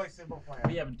has.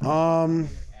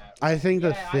 I think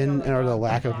the thin or the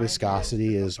lack of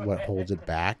viscosity is what holds it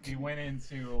back,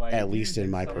 at least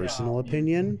in my personal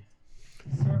opinion.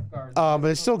 But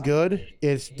it's still good.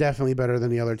 It's definitely better than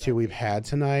the other 2 we've had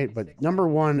tonight. But number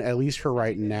 1, at least for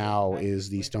right now, is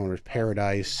the Stoner's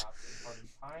Paradise.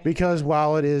 Because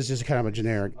while it is just kind of a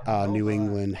generic New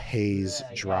England haze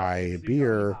dry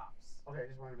beer,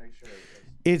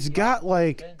 it's got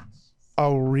like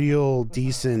a real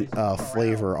decent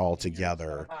flavor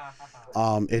altogether.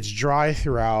 It's dry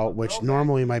throughout, which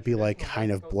normally might be like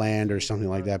kind of bland or something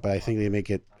like that, but I think they make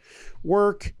it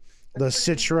work. The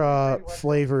Citra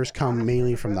flavors come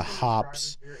mainly from the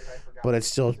hops, but it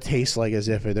still tastes like as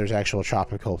if there's actual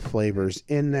tropical flavors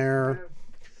in there.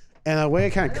 And the way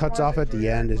it kind of cuts off at the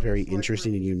end is very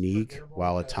interesting and unique,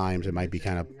 while at times it might be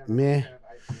kind of meh.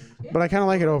 But I kind of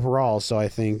like it overall, so I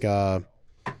think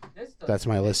that's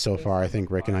my list so far. I think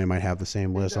Rick and I might have the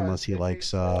same list, unless he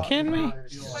likes... Can we?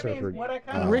 Surfer,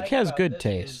 Rick has good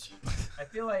taste.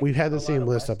 we've had the same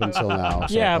list up until now.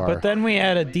 So Yeah, far. but then we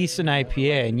had a decent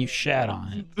IPA and you shat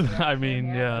on it. I mean,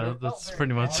 yeah, that's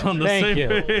pretty much on the Thank same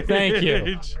you. page. Thank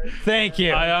you. Thank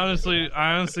you. I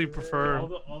honestly prefer.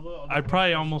 I'd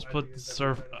probably almost put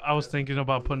Surf. I was thinking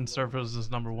about putting Surfers as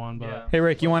number 1, but Hey,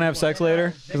 Rick, you want to have sex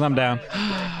later? Because I'm down.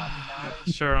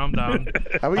 sure, I'm down.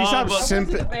 How about you stop but-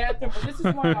 simping? This is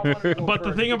why I want to go But the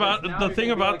first, thing because about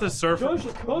now the surfer, Josh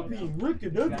is copying Rick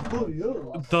and everybody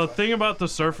else. the thing about the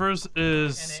surfers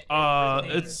is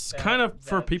it's kind of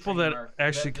for people that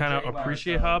actually kind of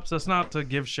appreciate hops. That's not to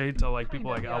give shade to like people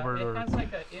like Albert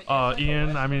or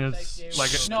Ian. I mean, it's like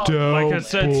I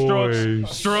said,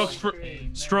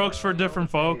 strokes for different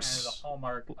folks.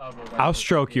 I'll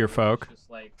stroke your folk.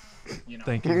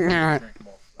 Thank you.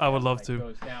 I would love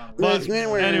to. But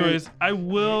anyways, I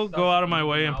will go out of my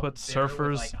way and put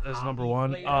Surfers as number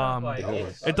 1.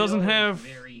 It doesn't have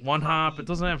 1 hop. It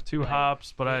doesn't have 2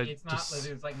 hops, but I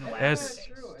just as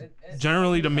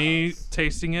generally to me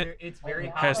tasting it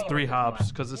has 3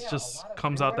 hops because it just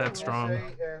comes out that strong.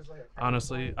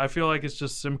 Honestly, I feel like it's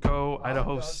just Simcoe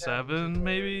Idaho 7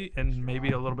 maybe, and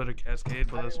maybe a little bit of Cascade,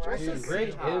 but that's just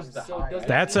Rick is the hop.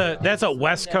 That's a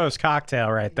West Coast cocktail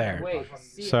right there. Wait,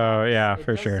 So, yeah,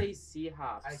 for it sure. does say C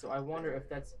hops, so I wonder if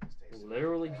that's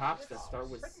literally hops that start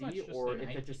with C, or if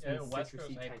it just means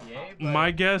citrusy type hop.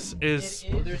 My guess is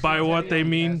by what they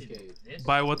mean.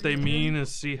 By what they mean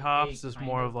is C hops is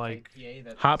more of like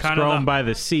Hops Kinda grown the- by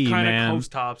the sea, kind of man.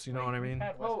 coast hops. You know what I mean?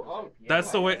 Oh,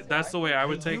 That's the way I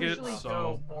would take it.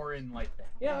 So more in like that.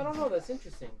 yeah, I don't know. That's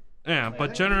interesting. yeah,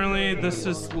 but generally this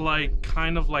is like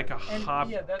kind of like a hop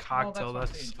yeah, cocktail.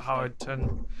 that's That's how it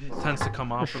tends to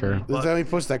come out for sure. me. Then he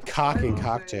puts the cock in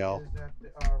cocktail.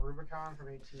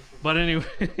 But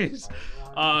anyways,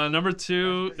 number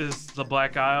 2 is the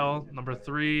Black Isle. Number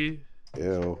 3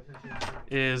 Ew.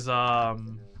 is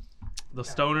the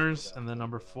Stoners, and then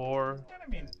number 4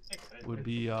 would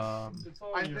be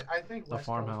the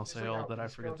Farmhouse Ale that I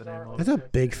forget the name of. That's a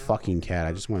big fucking cat.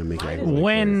 I just want to make it.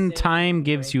 When time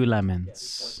gives you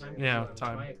lemons. Yeah,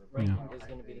 time. My ranking is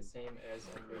going to be the same as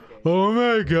Enrique. Oh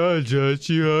my god, Josh,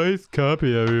 you always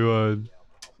copy everyone.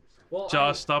 Well,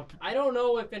 Josh, stop I don't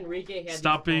know if Enrique had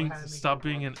stop these being points. stop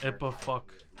being an IPA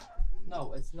fuck.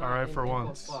 No, it's not. All right, an for equal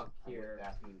once. Fuck here.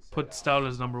 Put stout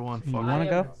as number 1. Fuck. wanna I am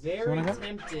go? very wanna go?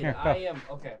 tempted. Here, go. I am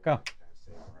okay. Go.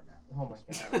 Oh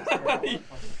my god.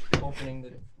 Opening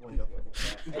the window for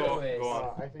the cat. Anyways, go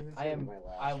on.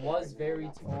 I was very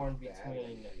torn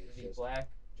between the black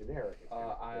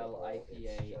Isle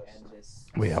IPA and this.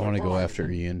 Wait, I want to go after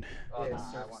Ian. The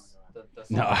surf, the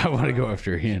No, I want to go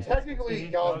after Ian. Technically,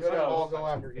 y'all gonna all go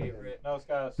after favorite.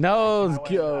 No, let's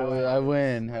go. I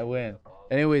win.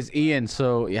 Anyways, Ian,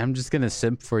 so yeah, I'm just gonna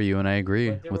simp for you, and I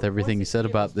agree with everything you said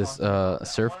about this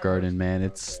surf garden, man.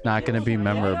 It's not gonna be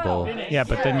memorable. Yeah,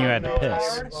 but then you had to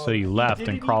piss, so you left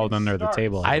and crawled under the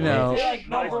table. I know. I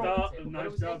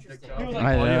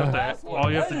know. All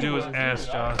you have to do is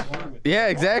ask, Josh. Yeah,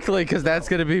 exactly, because that's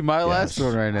gonna be my last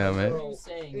one right now, man. What were you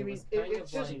saying? It was kind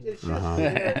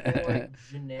of like Uh-huh.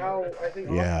 generic.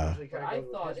 Yeah. But I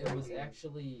thought it was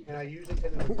actually.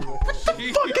 What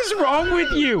the fuck is wrong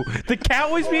with you? The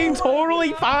cat was being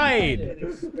totally fine.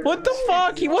 What the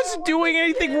fuck? He wasn't doing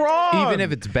anything wrong. Even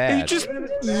if it's You bad. just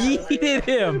yeeted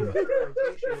him.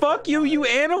 Fuck you, you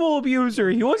animal abuser.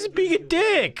 He wasn't being a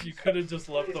dick. You could have just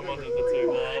left them under the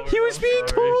table. He was being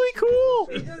totally cool.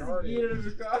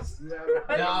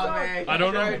 Nah, man. I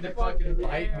don't know. Tried to fucking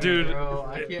fight me, Dude, bro.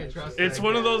 I can't trust It's that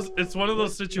one of guy. those. It's one of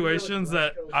those situations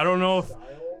that I don't know if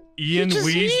Ian just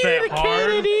wheezed yeeted that a cat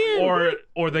hard at Ian.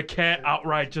 or the cat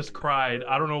outright just cried.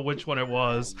 I don't know which one it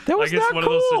was. That was like it's not one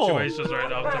cool. of those situations right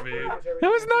now to me. That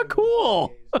was not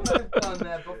cool. I've done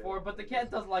that before, but the cat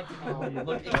does like to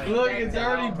look. Look, it's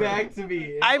already back to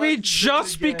me. I mean,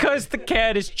 just because the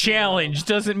cat is challenged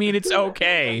doesn't mean it's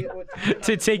okay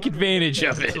to take advantage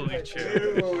of it. Absolutely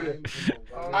true. Dude,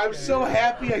 I'm so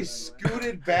happy I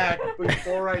scooted back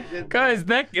before I did. Guys,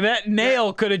 that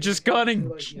nail could have just gone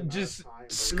and just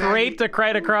scraped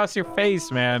right across your face,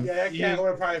 man. Yeah, that cat would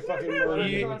have probably fucking murdered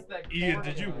me. Ian,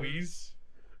 did you wheeze?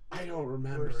 I don't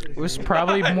remember. It was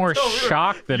probably more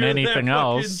shock than You're that anything fucking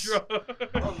else. drunk.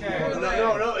 Okay.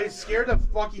 No, it scared the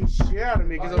fucking shit out of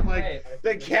me because I'm like,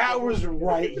 the cat was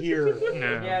right here.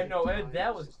 Yeah, no,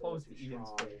 that was close to Eden's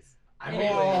face.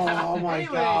 Oh my Anyways,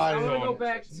 god. I'm gonna go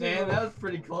back to. Man, that was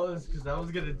pretty close because I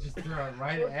was gonna just throw it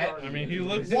right at you. I mean, he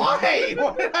looks. Why?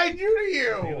 What did I do to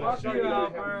you? Fuck you,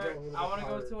 Albert. I want to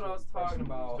go to what I was talking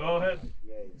about. Go ahead.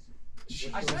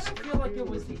 I kind of feel like it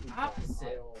was the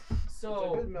opposite.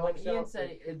 So when Ian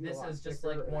said this is just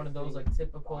like one of those like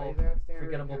typical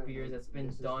forgettable beers that's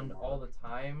been done all the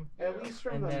time, At least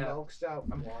from and the that milk stout.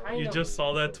 I'm kind You of just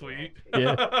saw that tweet.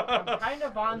 Yeah. I'm kind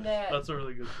of on that That's a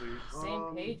really good tweet.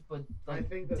 same page, but like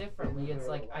think that differently. It's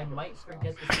like I might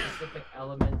forget the specific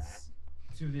elements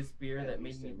to this beer that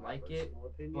made me like it,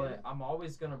 but I'm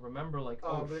always gonna remember like,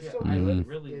 oh shit, I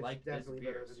really like this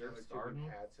beer, Surf's Garden.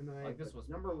 Like this was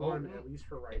number one, potent. at least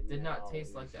for right It did now, not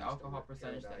taste like the is alcohol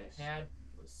percentage that it had. It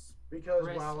was Because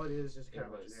crisp, while it is just it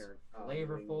kind of was generic,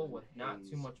 flavorful with not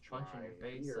too much punch in your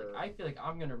face. Beer, Like I feel like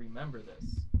I'm gonna remember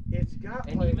this, it's got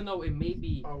and like even though it may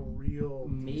be a real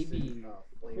maybe, decent,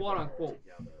 flavor quote unquote,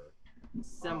 together. It's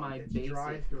semi-basic,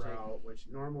 dry which I throughout, which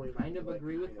normally kind of like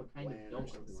agree with, kind but kind of bland or don't at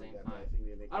the something same like that, but time. think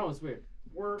they make I don't know, it's weird,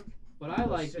 work. but I The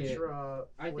like it. Citra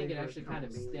I think it flavors actually come kind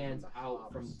of mainly stands the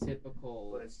out from hops, typical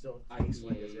but it still tastes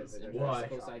like as if IPAs it and is West a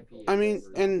Coast shot. IPAs. I mean,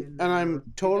 and I'm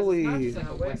totally Because it's not just like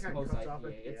a The way it West kinda Coast cuts off at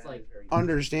IPA. the It's end like is very A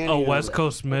understanding. of West it.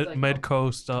 Coast, It's like Mid a-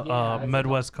 Coast, yeah, it's like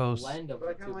Midwest a Coast. blend of But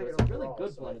I the kinda two, like but it it's a really overall,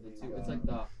 good so blend I of the think, two. It's like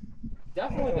the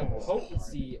definitely the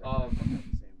potency of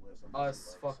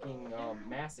us fucking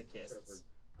masochists,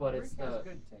 but it's the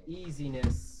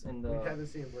easiness and We had the the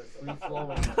same list. free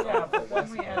flowing. Yeah, but then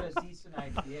we had a decent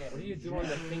IPA. What are you doing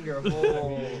the finger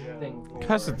hole thing for?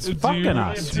 Because it's Do fucking you,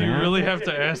 us, do you man. really have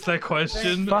to ask that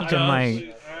question? Fucking Josh?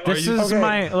 my This you- is Okay.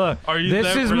 my look. Are you This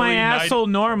that is my really asshole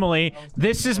normally.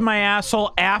 This is my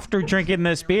asshole after drinking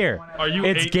this beer. Are you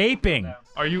It's gaping.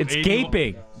 Are you It's 81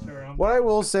 gaping. What I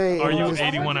will say Are is you just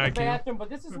 81 IQ? But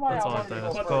this is why That's I all I have to wanted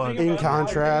ask. to Go ahead. in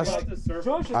contrast,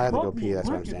 Josh, I have to go pee. That's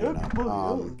why I'm standing up.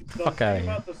 Fuck outta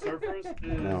here. About the surfers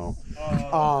is, No.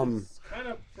 kind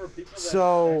of for people that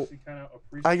So, actually kind of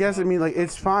appreciate I guess I mean like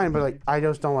it's fine, but like I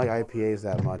just don't like IPAs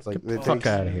that much. Like it Fuck takes,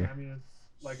 out of here. I mean,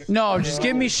 it's like No, just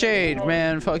give me shade,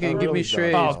 man. Fucking give me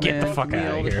shade. Oh, get the man. fuck Give me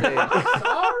outta all the here. shade.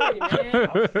 Sorry, man.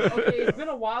 Okay, it's been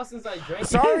a while since I drank.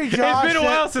 Sorry, Josh. It's been a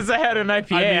while since I had an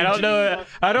IPA. I don't know.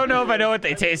 I don't know if I know what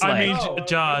they taste like. I mean, No,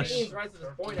 Josh. It's right to this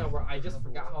point now where I just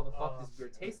forgot how the fuck this beer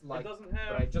tasted like, doesn't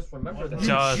have- but I just remember that.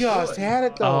 Josh. Just had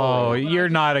it though. Oh, you're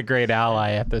not a great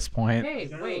ally at this point. Hey,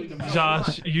 wait.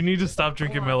 Josh, you need to stop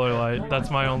drinking Miller Lite. That's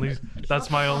my only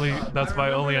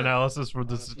analysis for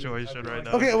the situation right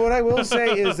now. Okay, what I will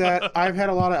say is that I've had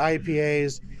a lot of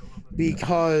IPAs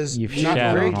because You've not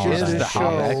shat great on all just that. Is the this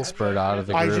hop show. expert out of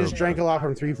the I group. just drank a lot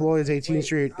from Three Floyds, 18th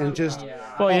Street, and just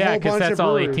Well, a yeah, whole because bunch that's of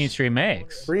all brewers. 18th Street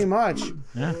makes. Pretty much.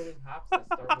 Yeah.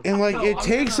 And like it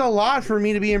takes a lot for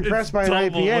me to be impressed by an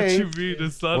Double what IPA. you mean.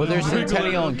 It's not Well, there's regular.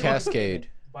 Centennial and Cascade.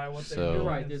 You're So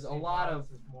right. There's a lot of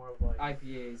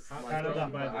IPAs like kind of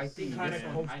that, by but the I think kind this of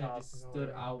one post kind of op, just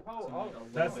stood out to me a little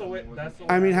That's the bit way. more That's the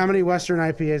than- I mean, how many Western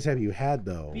IPAs have you had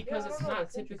though? because it's not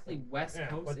typically West Yeah,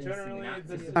 Coast. but and it's generally not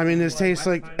this typically- I mean, this tastes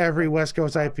like every West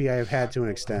Coast IPA I've had to an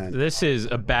extent. This is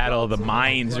a battle of the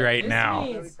minds right This now.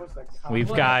 means-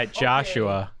 We've got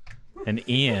Joshua and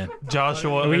Ian.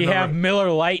 Joshua. We and the- have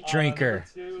Miller Light Drinker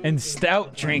and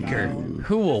Stout Drinker.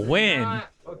 Who will win?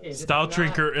 Okay, this is Stout not-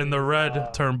 drinker in the red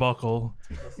turnbuckle.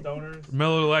 stoners.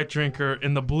 Miller Lite drinker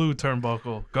in the blue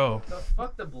turnbuckle. Go. The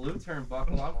fuck the blue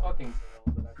turnbuckle. I'm fucking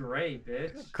gray,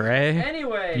 bitch. Gray?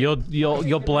 Anyway.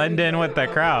 You'll blend in with the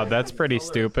crowd. That's pretty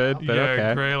stupid, but Yeah,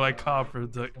 okay. gray like copper,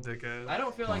 dickhead. I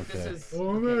don't feel like this Okay. is.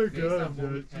 Okay, based on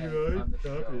what we've had on the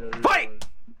show, Fight!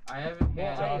 I haven't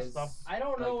had. Josh, as- stop. I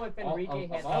don't know if Enrique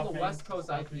has all the West Coast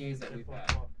IPAs that we've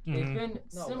had. They've Mhm. been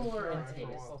similar in taste,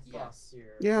 yes.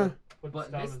 Yeah,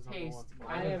 But this taste,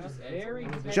 I am very.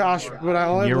 Josh, but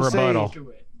all I Your will say rebuttal.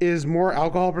 is more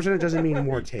alcohol percentage doesn't mean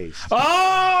more taste.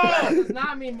 Oh! Does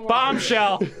not mean more.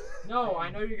 Bombshell! No, I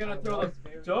know you're gonna throw the.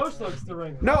 Josh likes to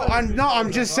ring. No,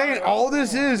 I'm just saying all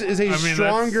this is a that's-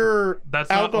 stronger that's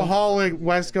not- alcoholic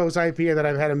West Coast IPA that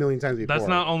I've had a million times before. That's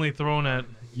not only thrown at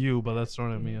you, but that's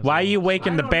thrown at me as Why are well. you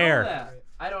waking the bear?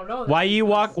 I don't know that.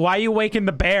 Why are you waking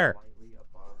the bear?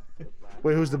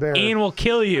 Wait, who's the bear? Ian will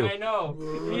kill you. I know.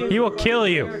 He will kill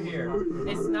you.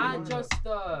 It's not just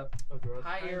the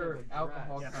higher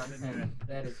alcohol content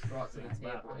that is brought to the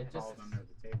table. It just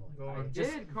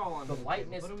the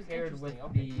lightness paired with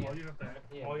the.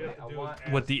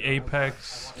 With the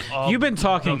apex. You've been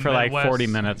talking the for like Midwest 40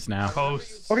 minutes now.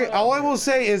 Coast. Okay, all I will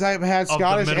say is I've had the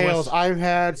Scottish Midwest. ales, I've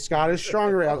had Scottish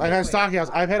stronger ales, I've had stock ales,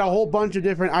 I've had a whole bunch of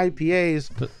different IPAs.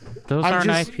 Those I'm aren't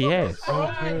just-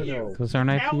 IPAs. Those aren't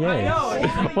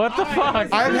IPAs. What the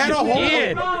fuck? I've had a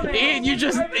whole. Ian,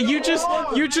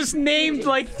 you just named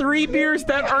like 3 beers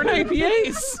that aren't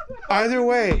IPAs. Either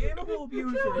way,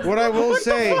 what I will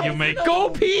say, You make. Go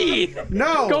pee.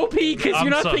 no, Go pee, because I'm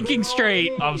you're not sorry. thinking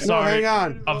straight. I'm no, sorry. hang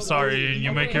on. I'm sorry.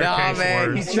 You make your Nah, case man,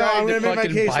 worse. he's No, I'm trying gonna to make my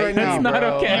fucking case bite right me, now. That's not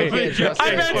bro. okay. You can't just I've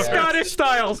say had that. Scottish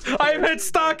styles. I've had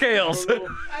stock ales.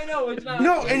 I know it's not.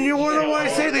 No, and you wanna know what I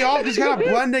say? They all just kind of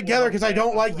blend together because I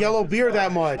don't like yellow beer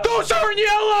that much. Those aren't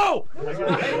yellow.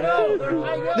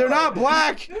 They're not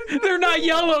black. They're not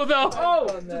yellow though. Oh,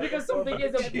 just because something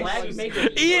isn't black makes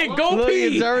it. Ian, go Look,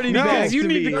 pee. it's already No. back You to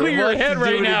need me. to clear your Wants head to right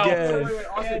do it now. again. Wait,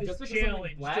 also, just because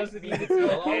something's black means it's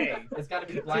yellow. It's gotta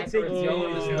be black or it's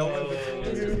yellow. There's no in between.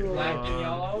 It's just black and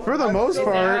yellow. For the most Is that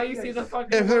how part, you see the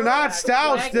fucking if they're world? not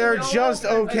stouts, Black they're and yellow? just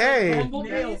okay.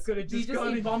 Bumblebees? Do you just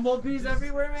see bumblebees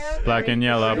everywhere, man? Black and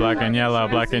yellow, black and yellow,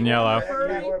 black and yellow.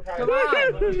 Come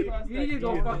on. You need to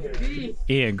go fucking pee.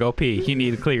 Ian, go pee. You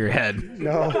need to clear your head.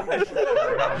 No.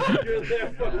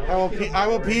 I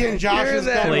will pee in Josh's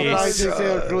cup. Please. I just say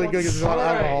it's really good because there's a lot of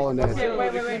alcohol in Okay, it.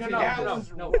 wait, no.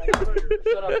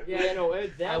 Shut up. Yeah, no,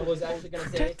 I was actually gonna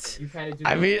say you kind of do.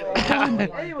 I mean, Anyways, I'm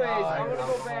gonna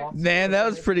go back. man, that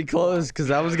was pretty close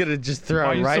because I was gonna just throw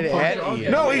Why it you right so at fucking-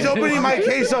 Ian. No, he's opening my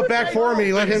case up back for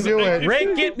me. Let him do it.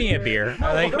 Ray, get me a beer.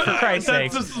 Like, for Christ's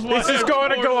sake. This is what This is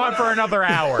going to go on for another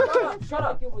hour. Shut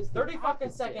up. It was 30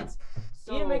 fucking seconds.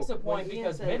 Ian makes a point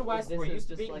because Midwest, we're used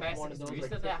to being Mexicans, we're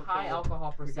used to that high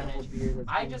alcohol percentage.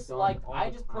 I just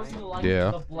personally like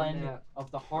Yeah. the blend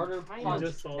of the harder punch,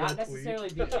 not necessarily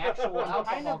the actual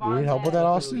alcohol. You need help with that,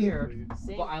 Austin? Beer,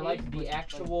 but I like the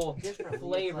actual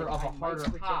flavor of a harder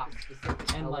hop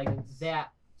and like that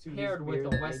paired with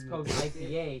a West Coast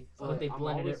IPA, but they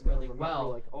blended it really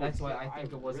well. That's why I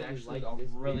think it was actually a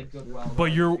really good well.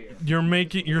 But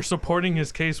you're supporting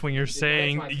his case when you're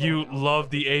saying you love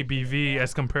the ABV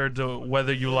as compared to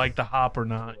whether you like the hop or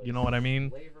not. You know what I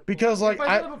mean? Because like If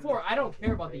I said it before, I don't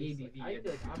care about the ABV.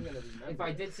 If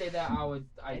I did say that, I would.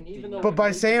 But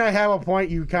by saying I have a point,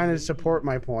 you kind of support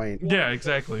my point. Yeah,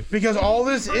 exactly. Because all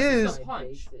this is.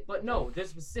 Punch, but no, there's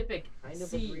specific.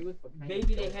 See,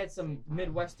 maybe they had some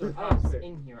Midwestern hops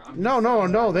in here.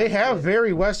 No. They have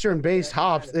very Western-based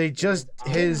hops. They just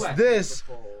this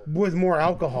with more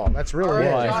alcohol. That's really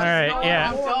it. All right,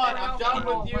 yeah. I'm done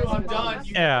with you. I'm done.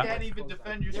 You Yeah. can't even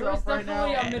defend There is yourself right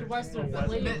definitely now. a Midwestern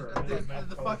flavor.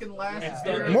 The fucking last.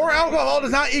 More alcohol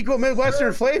does not equal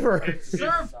Midwestern flavor.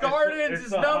 Surf Gardens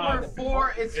is number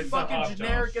 4. It's fucking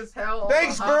generic as hell.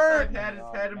 Thanks, All the hops Bert.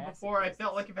 I've had him before. I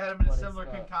felt like I've had him in a similar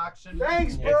concoction.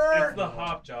 Thanks, It's Bert. the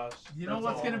hop, Josh. You know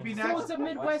what's gonna be So next? it's a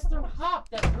Midwestern hop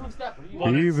that proves that.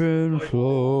 Even The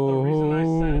flow.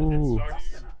 reason I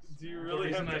said Do you the really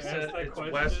reason have I to said ask that it's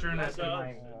question? Western as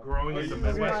growing into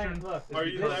Midwestern. Are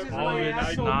you Because that all really it's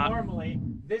asshole not. normally.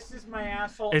 This is my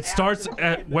asshole. It starts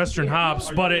at Western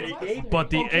hops, but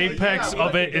the apex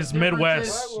of it is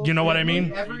Midwest. You know what I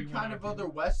mean? Every kind of other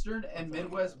Western and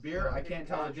Midwest beer, I can't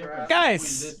tell the difference Guys.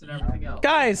 between this and everything else.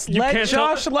 Guys, You let can't tell-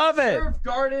 Josh love it. Surf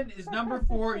Garden is number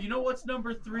 4. You know what's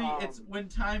number 3? It's When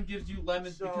Time Gives You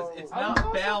Lemons, because it's I'm not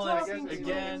also balanced talking to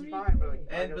again. you.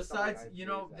 And besides,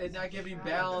 it's not giving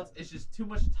balance. It's just too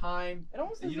much time.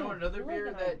 You know another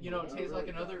beer that tastes like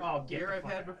another beer I've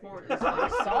had before? It's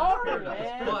like Sorry, Paradise,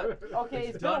 man. but Okay,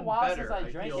 it's been a done while better, since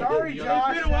I drank feel, it. Sorry, than the Josh.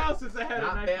 other It's been a while since I had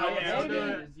Not an balanced.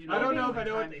 IPA. Maybe. I don't know if I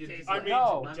know what Time they Gives taste You like.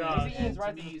 No, Lemons, Josh. maybe Ian's right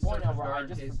to at me, this point Surf now where I Garden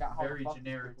just tastes forgot how the very fuck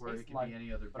generic, it where it tastes could like. be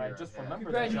any other beer. But I just I've had. remember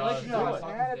Congratulations, that. Josh.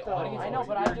 I know,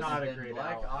 but I just. not a And great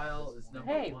Black album. Isle is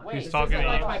number Hey, 1. wait. He's this talking isn't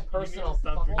to like you. my personal.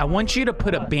 I want you to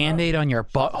put a band-aid on your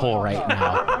butthole right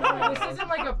now. No, this isn't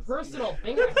like a personal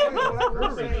thing. I have with the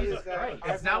brewery. Jesus Christ.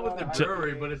 It's not with the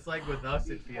brewery, but it's like with us.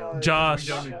 It feels. Josh. We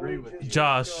don't agree with you.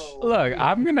 Josh, Look,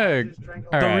 I'm gonna.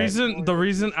 All the right.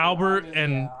 reason Albert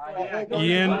and He's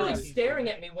Ian, like staring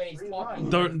at me when he's talking.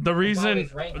 the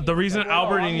reason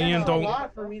Albert and Ian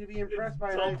don't for me to be impressed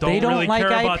by They don't really like care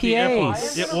about the IPAs.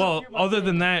 IPAs. Yeah, well, other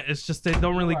than that, it's just they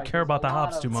don't really care about the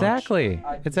hops too much. Exactly.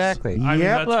 I mean, Yep.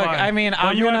 that's Look, fine. I mean, but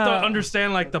I'm you have gonna- to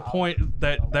understand like the point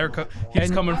that he's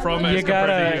And coming from you as compared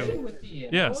gotta- to you.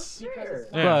 Yes.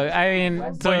 Look, I mean,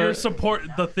 But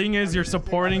the thing is, you're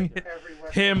supporting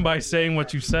him by saying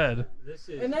what you said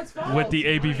And that's fine. with the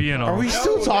ABV and all. Are we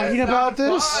still talking about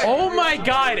this? oh my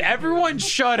God! Everyone,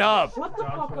 shut up. Shut the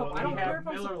fuck up. I don't care if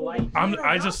I'm Miller supporting Lite. Ian I'm- or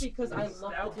I not just- because I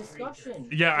love the discussion.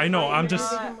 Yeah, I know. I'm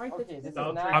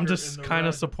just kind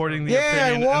of supporting the Yeah, I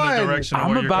opinion in won. the direction of I'm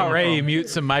where you're about coming ready to from. mute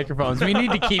some microphones. We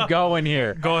need to keep going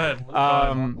here. Go ahead.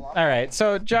 All right.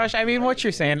 So, Josh, I mean, what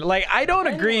you're saying, like, I don't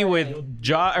agree with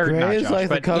Josh or not Gray is Josh, like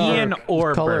the but color, Ian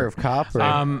or color Bert. of copper.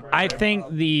 I think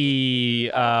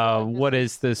the what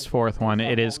is this fourth one?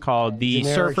 It is called the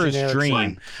Surfer's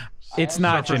Dream. It's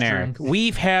not generic.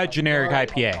 We've had generic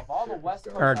IPA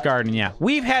or Garden. Yeah,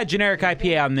 we've had generic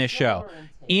IPA on this show.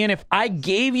 Ian, if I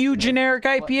gave you generic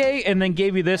IPA and then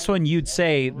gave you this one, you'd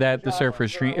say that the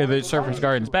Surfer's Dream or the Surfer's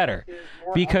Garden's better,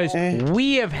 because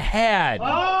we have had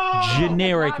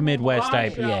generic Midwest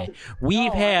IPA.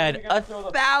 We've had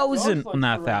 1,000,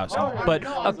 not 1,000, but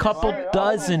a couple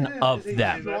dozen of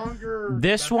them.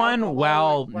 This one,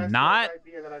 while not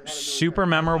super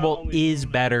memorable, is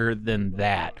better than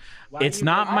that. It's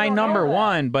not my number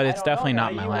one, but it's definitely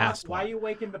not my last Why are one. you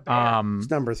waking the bear? It's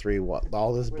number 3. What?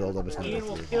 All this buildup is Ian number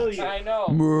will 3. kill you. I know.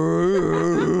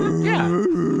 Yeah.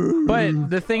 But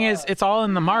the thing is, it's all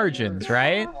in the margins,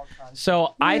 right?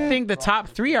 So I think the top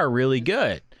 3 are really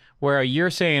good. Where you're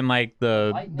saying like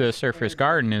the Surfer's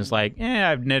Garden is like,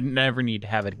 I've never need to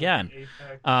have it again.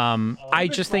 I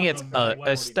just think it's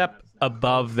a step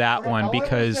above that one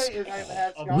because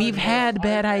we've had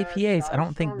bad IPAs. I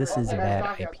don't think this is a bad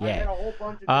IPA.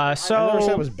 I never said it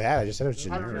So, was bad. I just said it was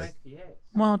generic.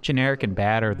 well, generic and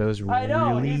bad, are those really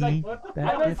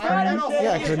that different?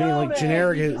 Yeah, because I mean, like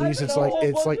generic, at least it's like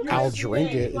I'll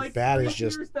drink it. It's bad is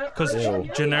just Because Ew.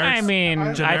 generic. I mean,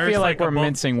 I generic's feel like we're above-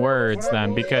 mincing words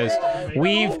then, because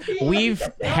we've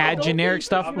had generic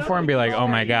stuff before and be like, oh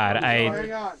my God,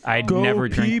 I'd Go never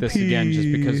drink this again just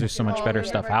pee-pee. because there's so much better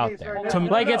stuff out there.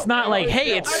 Like, it's not like,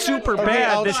 hey, it's super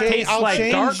bad. This tastes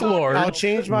like Dark Lord. I'll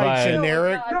change my but-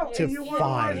 generic to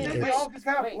fine. It's just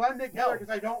kind of blend together because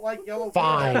I don't like yellow.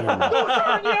 Fine.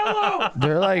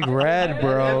 They're like red,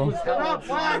 bro.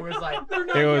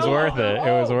 It was worth it.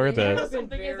 It was worth it.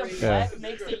 Something is a Yeah. black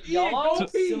makes it yellow.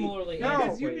 Similarly,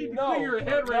 No, you need to clear your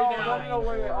head right now. No,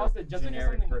 wait. Austin, just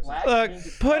because something black Look, means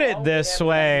it's put it yellow, this that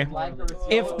way. means it's black or it's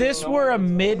If yellow. this were a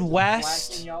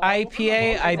Midwest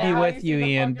IPA, I'd be with you,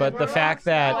 Ian. But the fact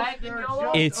that Black and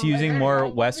yellow? it's using more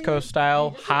West Coast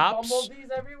style hops, Bumblebees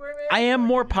everywhere, man? I am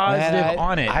more positive Man,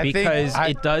 on it I think because I-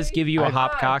 it does give you a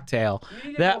hop cocktail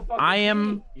that I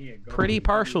am pretty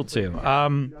partial to.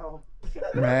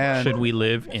 Man. Should we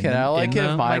live in, Can I, like, in give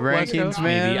the my West rankings, Coast?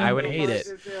 man? Maybe I would hate it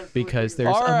because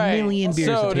there's All a right, million beers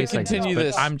so that to taste like continue this.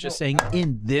 this- But I'm just saying,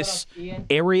 in this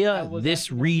area,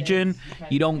 this region,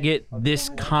 you don't get this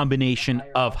combination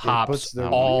of hops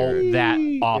all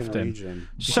that often.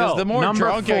 So the more number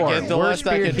drunk I 4, get, the worst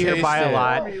less I beer can here taste by a it.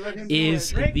 lot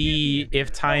is the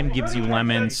If Time Gives You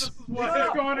Lemons, This is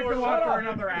going to go on for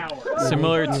another hour.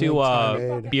 similar to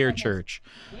Time-aid. Beer Church.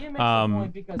 Ian makes a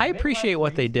point because I appreciate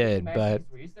what they did, Midwest but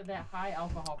were used to that high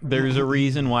alcohol there's a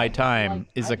reason why Time Like,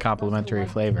 is I a complementary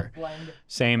personally like flavor. the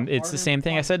blend It's the same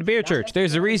thing I said to Beer Church.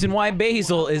 There's a reason why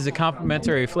Basil is a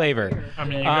complementary flavor. I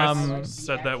mean, you guys Um,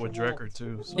 said that with Drecker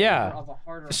too. So. Yeah. of a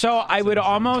harder So I would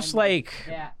almost like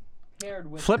that paired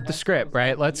with flip the West script, Coast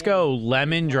right? Let's IPA, go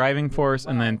lemon driving force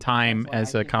and then Time that's why I as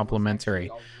a think it's complementary.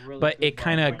 actually a really But good it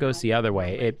kind of blend. goes the other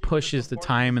way. It pushes the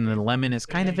Time and the lemon is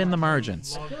kind of in the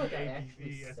margins. I feel like I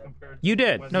actually said You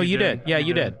did. No, you did. Yeah,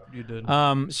 you did. You did.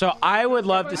 So I would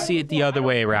love to see it the other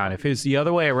way around. If it was the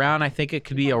other way around, I think it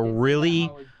could be a really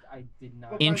I did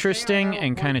not. interesting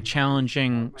and kind of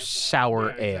challenging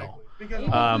sour ale.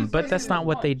 But that's not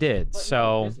what they did.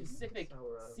 So Specific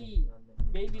C,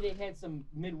 maybe they had some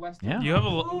Midwestern. Yeah. You have a.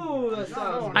 Ooh, that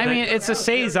sounds I mean, it's a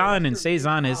saison, and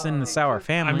saison is in the sour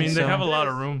family. I mean, they so- have a lot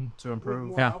of room to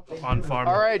improve. Yeah. On farm.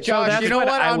 All right, So Josh. that's You know what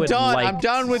what? I I'm would done. like I'm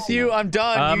done with you. I'm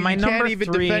done. You my can't number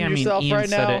even 3, defend I mean, yourself Ian right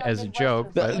said now. it as a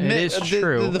joke, but it is the-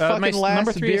 true. the my fucking last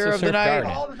number 3 beer is of the Surf night.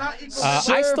 Garden.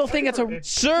 I still think it's a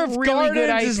Surf really good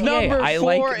Gardens is IPA. number I 4.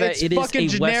 like that It's it is fucking a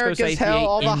West generic Coast as hell. IPA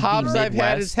All the in hops I've had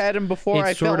Midwest. had them before. It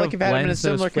I sort felt like of I've had them in a blends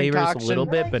those similar flavors concoction. a little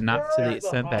bit, but not to the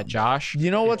extent that Josh You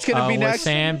know what's gonna be was next?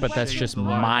 saying, but that's just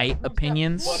my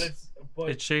opinions.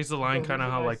 It shades the line kind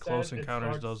of how like Close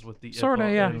Encounters does with the Sorta,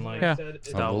 IPA yeah, and, like, yeah.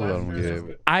 stout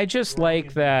lagers. I just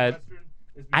like that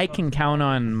I can count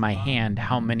on my hand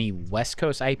how many West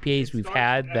Coast IPAs we've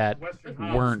had that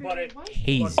weren't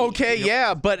hazy. Okay,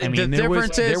 yeah, but I mean, the there was-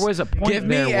 difference is, there was a point give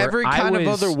there me where every I kind of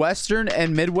was- other Western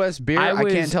and Midwest beer. I,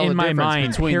 was can't tell in the my difference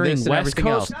mind between hearing this and West everything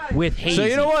Coast else. with hazy. So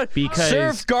you know what? Because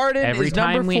Surf Garden every is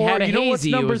time number we 4. had a You know what's hazy,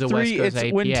 it number was a 3? West Coast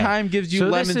It's when IPA. time gives you So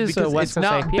lemons this is because a West it's Coast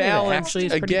not IPA that balanced actually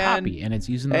is pretty again. hoppy, and it's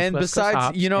using those And West Coast besides,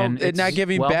 hops, you know, and it not it's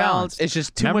giving well balance. balanced. It's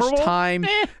just too Memorable? much time.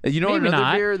 You know, maybe another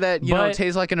not, beer that you know but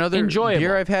tastes like another enjoyable.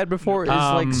 beer I've had before is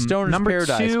like Stoner's number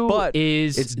Paradise, 2 but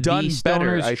is it's done the better.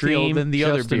 Stoner's I feel Dream, than the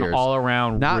other just an beers.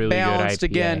 all-around Not really balanced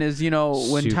good IPA. again is, you know,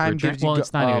 when Super time gives well, you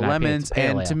it's not even IPA, lemons, it's pale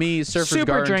and ale. to me, Surfer's Super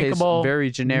Garden drinkable, tastes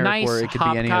very generic, nice where it could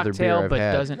hop be any other cocktail, beer I've but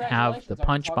had. doesn't have the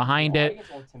punch behind it.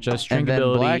 Just And then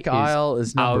drinkability Black Isle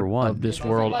is number out 1. of this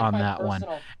world on that one.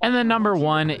 And then number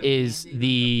 1 is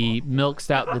the milk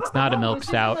stout that's not a milk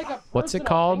stout. What's it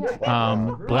called?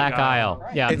 Black Isle.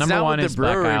 Yeah, It's number not 1 with is the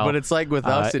brewery, Black Isle. but it's like with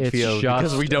us it it's feels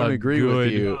because we just don't a agree with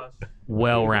good, you.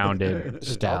 well-rounded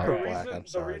stout. Black, I'm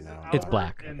sorry now. It's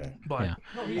black. Black.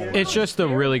 Yeah. It's just a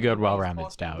really good,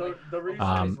 well-rounded stout.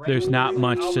 There's not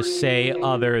much to say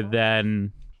other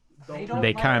than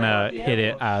they kind of hit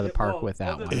it out of the park with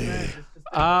that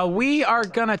one. We are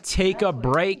gonna take a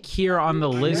break here on the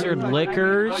Lizard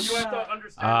Liquors.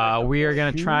 We are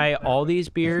gonna try all these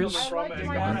beers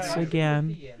once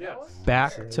again,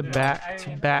 back to back to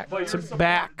back to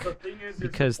back,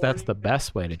 because that's the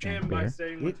best way to drink beer.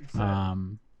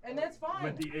 And that's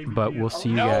fine. But we'll see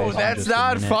you guys. No, in that's just a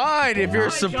not minute. fine if you're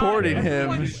supporting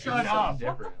him. Shut up.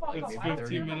 It's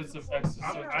 15 minutes of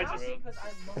exercise.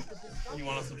 You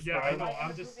want to subscribe? Yeah, I know.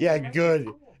 I'm just. Yeah, good.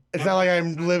 It's not like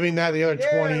I'm living that the other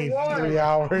 23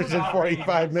 hours and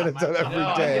 45 minutes of every No,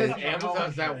 I day. guess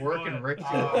Amazon's not working Rick too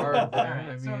hard, man.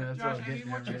 I mean, that's what I'm getting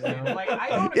at right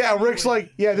now. Yeah, Rick's like,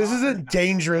 yeah, this isn't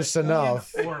dangerous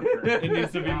enough. It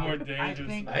needs to be more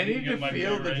dangerous. I need to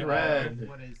feel the dread.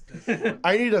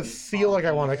 I need to feel like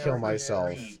I want to kill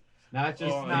myself. Not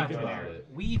just Oh, not yeah. about it.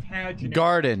 We've had generic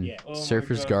Garden. IPA. Oh my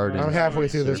Surfer's God. Garden. I'm halfway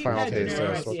through this We've final had taste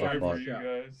generic test. What IPA the for fuck?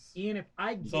 sure. guys. Ian, if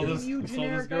I So give this- you so this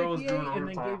generic girl is doing IPA and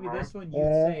then overtime, gave you this one, you'd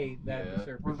Oh. say that Yeah. the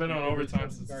Surfer's We've been on Garden overtime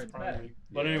is since Garden's Prime better. Week.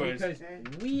 But anyways,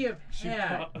 Because we have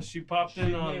had she popped in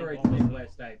generic on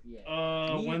Midwest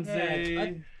IPA. We Wednesday,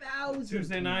 had 1,000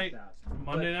 Tuesday night, 2,000,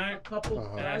 Monday but night, a couple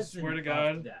Uh-huh. and I dozen swear to of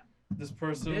God, them. this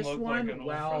person This looked one, like an old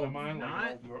while friend of mine, like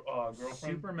not an old girlfriend.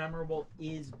 Super memorable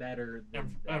is better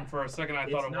than And that. for a second, I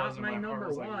It's thought it not was, and my my heart number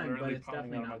was like one, but literally it's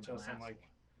pounding definitely out of my not chest. my I'm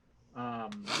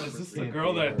like, last is this the Can't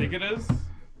girl be that I her. think it is?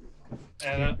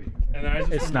 And I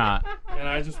just It's not. And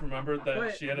I just remembered that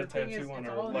But she had a the thing is, tattoo on it's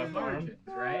her all in left arm margins,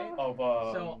 right? of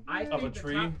So I of a think the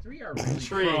tree. top three are really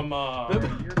Tree. good. From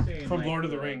You're saying, from like, Lord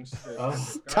of the Rings.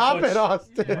 Stop But it, she-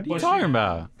 Austin. What are you But talking she-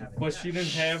 about? but she didn't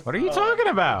have. What are you talking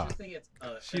about?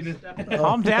 She didn't-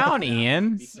 Calm down,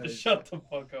 Ian. Shut the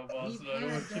fuck up, Austin. I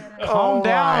don't want you. Calm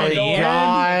down, my Ian.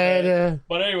 God.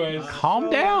 But anyways, Calm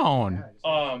down.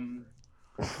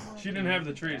 she didn't have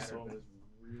the tree, so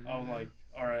I was like,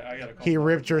 all right, I gotta. He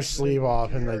ripped her sleeve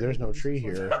off and like, there's no tree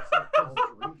here.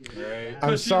 Right.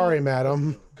 I'm sorry,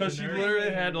 madam. Because she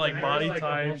literally had like body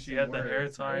type, she had the hair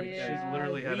type, Yeah, she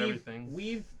literally had everything.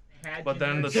 We've had But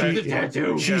then the generic-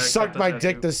 tattoo. She Yeah, sucked except my the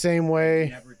dick tattoo. the same way.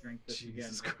 Never drink this again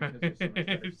Jesus because there's so much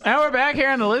better Christ. stuff. And we're back here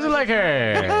on the Lizard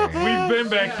Liquor. We've been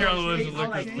back here on the Legends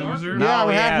like this loser. No, Yeah, we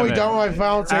we're halfway haven't. done with my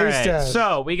final taste All right, test.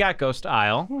 so we got Ghost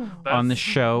Isle on the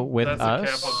show with That's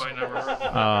us. a cap up I never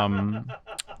heard.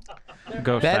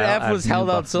 Ghost That Isle F was out of held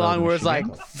New out so Buffalo, long where it's like,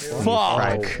 Michigan. We fuck.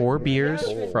 tried 4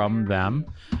 beers from them,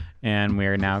 and we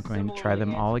are now going to try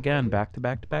them all again, back to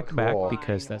back to back to back, Cool.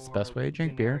 because that's the best way to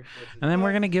drink beer. And then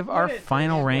we're going to give our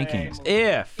final rankings.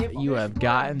 If you have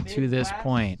gotten to this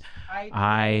point,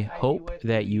 I hope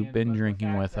that you've been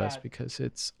drinking with us, because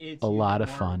it's a lot of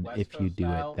fun if you do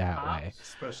it that way.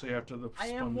 Especially after the I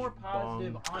am sponge more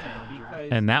positive bong. on it because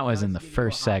And that was in the does give you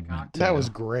first a high segment. That too. was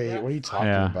great. What are you talking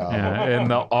Yeah, about? yeah, and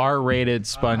the R-rated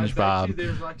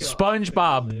SpongeBob.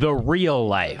 SpongeBob, the real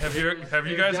life. Have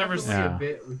you guys ever seen? Yeah.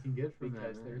 Bit we can get from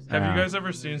that. Have Yeah. you guys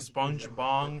ever seen Sponge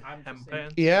Bong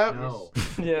Hempan? Yep. No.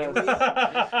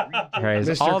 Right,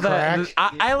 Mr. all that.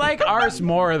 Crack. I like ours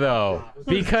more though,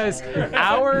 because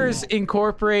ours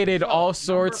incorporated all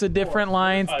sorts of different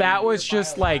lines. That was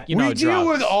just like We deal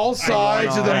with all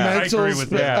sides of the I mental agree with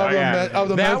that. of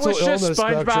the that mental was just illness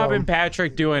SpongeBob spectrum. and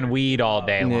Patrick doing weed all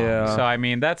day long. Yeah. So I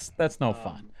mean, that's no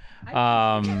fun.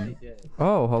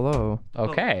 Oh, hello.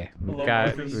 Okay,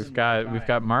 Hello, we've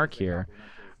got Mark here.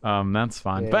 That's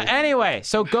fun. But anyway,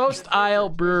 so Ghost Isle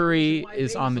Brewery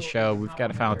is on the show. We've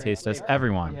got a final taste test.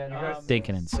 Everyone, dink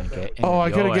it and sink it. Oh, I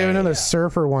could have given him Enjoy. a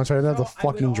surfer once. So I didn't have to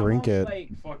fucking drink it.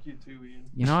 Fuck you too, Ian.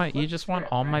 You know what? You just want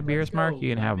all my beers, Mark.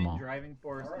 You can have them all. Driving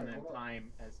force and then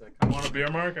time as a You want a beer,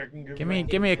 Mark? I can Give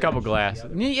me a couple glasses.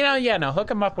 No, hook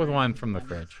them up with one from the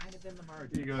fridge.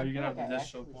 Here you go. You can have the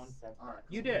dish soap one.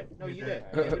 You did. No, you did.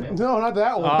 No, not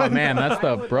that one. Oh man, that's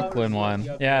the Brooklyn one.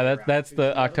 Yeah, that's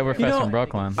the Oktoberfest You know, from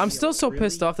Brooklyn. I'm still so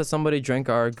pissed off that somebody drank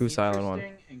our Goose Island one.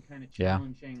 Yeah.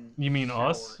 You mean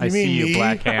us? I You see mean you, me?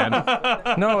 Black Hand.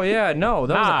 No, yeah, no,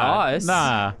 that was us.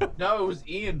 Nah. No, it was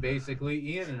Ian basically.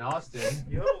 Ian and Austin.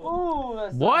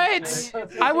 What?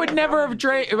 I would never have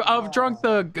drunk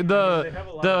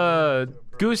the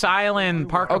Goose Island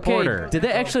Parker Okay, Porter. did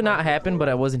that actually not happen? But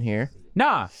I wasn't here.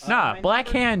 Nah. Black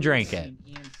Hand drank it.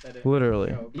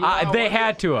 Literally. They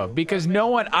had to have, because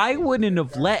I wouldn't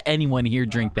have let anyone here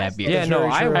drink that beer. Yeah, no,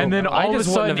 very I. true. And then I all of a just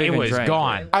wouldn't sudden have it even was drank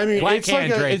gone. I mean, Black it's like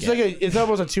Hand drank it. it's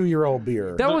almost a 2-year-old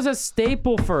beer. That was a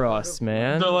staple for us,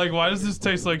 man. They're like, why does this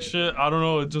taste like shit? I don't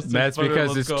know. It just tastes That's better.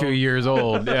 because Let's it's go. 2 years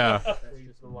old. Yeah.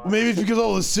 Maybe it's because of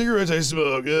all the cigarettes I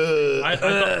smoke.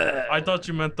 I thought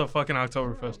you meant the fucking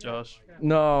Oktoberfest, Josh.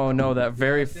 No, that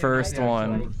very first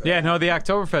one. Yeah, no, the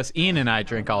Oktoberfest, Ian and I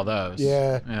drink all those.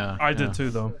 Yeah. Yeah. I did too,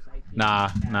 though. Nah.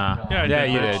 Yeah, I Yeah,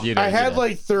 did. you did. You did. I you had did.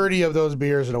 like 30 of those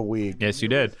beers in a week. Yes, you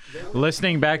did.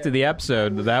 Listening back to the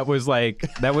episode, that was like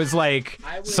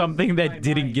something that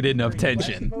didn't get enough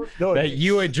attention. No, That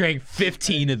you had drank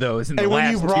 15 of those in the And when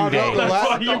last you 2 brought up days. the That's why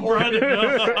last, you brought it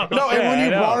up. no, and when I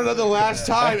you know. brought it up the last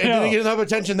time, it I know. didn't get enough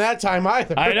attention that time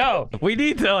either. I know. We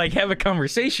need to have a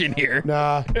conversation here.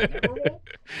 Nah,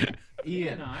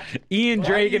 Ian. Ian Why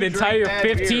drank do an you drink entire bad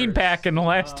 15 beers? pack in the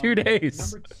last 2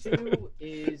 days.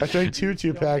 I drank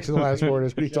two packs in the last 4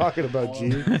 days. What are you talking about,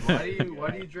 G? Why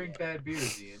do you drink bad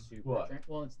beers, Ian? What?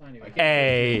 Well, it's not even. I can't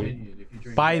Hey, drink your opinion if you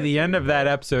drink by that the end of that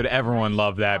episode, everyone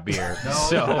loved that beer.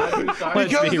 So let's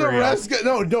Because be the real. rest,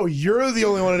 no, you're the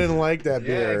only one who didn't like that Yeah,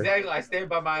 beer. exactly. I stand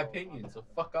by my opinion, so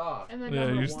fuck off. And then Yeah,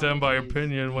 number you stand by your one is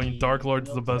opinion when the Dark Lord's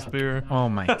the milk best stout beer. Oh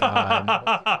my god.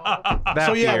 That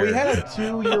So yeah, we beer. had a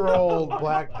 2-year-old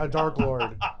Dark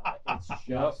Lord. It's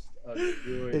just a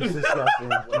good. It's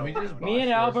disgusting. Can we just Me and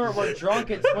box Albert this? were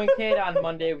drunk at Swinkade on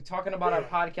Monday talking about our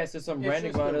podcast to some It's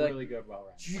random just guy. a Like, really good well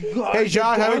rounded. "You got Hey the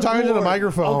John, how many Dark times in the Lord.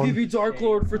 microphone? I'll give you Dark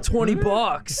Lord for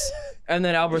 $20. And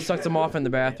then Albert sucked him off in the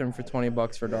bathroom for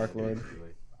 $20 for Dark Lord.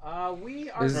 We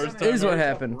are. Is- gonna is what take a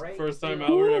happened. break First time here.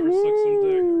 Albert ever sucked some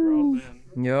dick.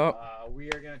 Proud man. Yup, We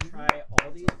are gonna try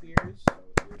all these beers.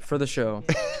 for the show.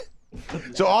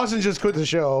 So Austin just quit the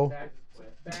show.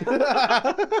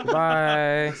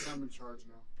 Bye.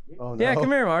 Oh, no. Yeah,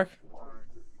 come here, Mark.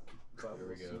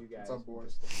 What's up,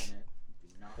 boys?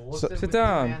 What's So- up sit with you,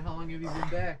 down. man? How long have you been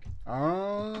back?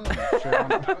 Shit,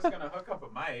 I was gonna hook up a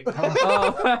mic.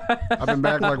 Oh. I've been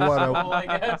back like what? Well, I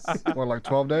guess. What, like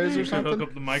 12 days or You can hook something?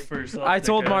 up the mic for yourself. I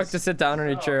told dickheads. Mark to sit down in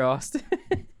a chair, Austin.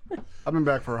 I've been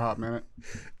back for a hot minute.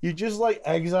 You just like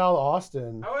exiled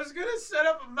Austin. I was gonna set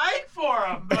up a mic for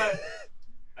him, but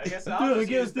I guess I'll just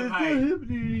use the mic.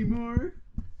 happening anymore.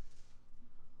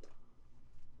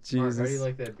 Mark, how do you Jesus.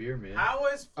 like that beer, man? How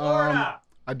was Florida?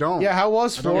 I don't. Yeah, how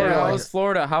was I don't Florida? really How like was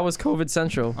Florida? How was COVID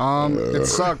Central? It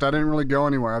sucked. I didn't really go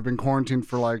anywhere. I've been quarantined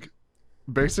for like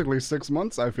basically 6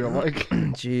 months, I feel like.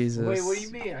 Jesus. Wait, what do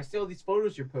you mean? I see all these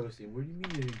photos you're posting. What do you mean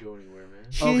you didn't go anywhere, man?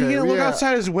 Gee, Okay, you look yeah.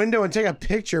 outside his window and take a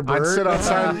picture, Bert.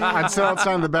 I'd sit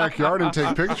outside in the backyard and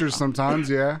take pictures sometimes,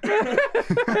 yeah.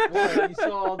 What? You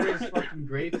saw all those fucking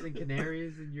grapes and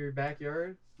canaries in your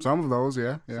backyard? Some of those,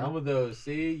 yeah. Some of those.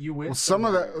 See, you went. Well, some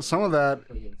of that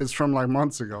is from like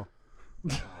months ago. Oh,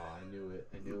 I knew it.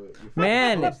 I knew it. You're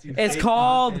Man, posting it's fake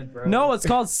called content, bro. no, it's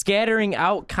called scattering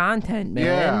out content, man.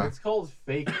 Yeah. It's called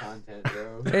fake content,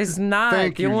 bro. It's not.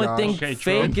 Thank the you, only Josh. thing Okay,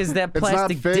 fake Trump. is that It's not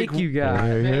plastic fake. dick you got.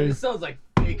 Man, this sounds like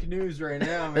fake news right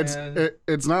now, man.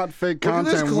 It's not fake Look at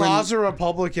content. this closet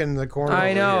Republican in the corner. I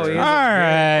over know. here. He's a All very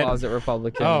right. closet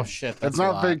Republican. Oh shit. That's It's a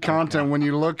not lot. fake content Okay. when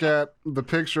you look at the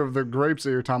picture of the grapes that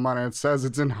you're talking about and it says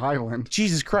it's in Highland.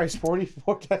 Jesus Christ,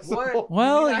 44 decibels. What?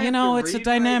 Well, mean I you have know, to it's a read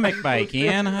dynamic my bike,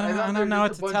 Ian. I thought don't there know was what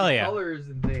just to a bunch tell of ya. Colors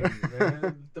and things, man.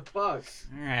 What the fuck?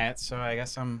 All right, so I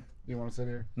guess I'm. You want to sit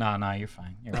here? No, you're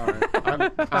fine. You're All fine.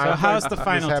 right. So how's the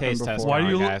final happened taste test? before. Why do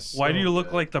going, you look? guys? Why do you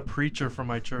look like the preacher from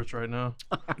my church right now?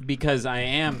 Because I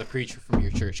am the preacher from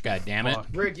your church. God damn it. Fuck.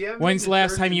 Rick, you haven't When's been the to last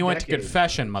church time in you went to decades,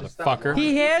 confession, man. Just stop motherfucker? lying.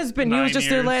 He has been. He was 9 just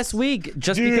there years. last week.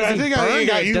 Just Dude, because I he think I burned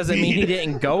got it you doesn't mean he beat.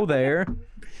 didn't go there.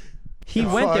 He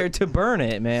went Fuck. there to burn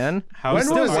it, man. How's When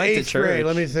still was went to 8th grade? church.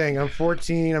 Let me think. I'm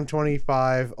 14. I'm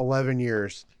 25. 11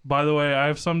 years. By the way, I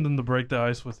have something to break the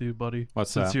ice with you, buddy.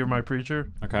 What's Since that? you're my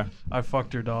preacher, Okay. I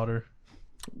fucked your daughter.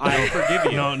 I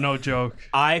forgive you. No joke.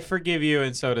 I forgive you,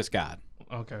 and so does God.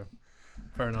 Okay,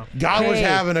 fair enough. God was Hey,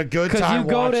 having a good time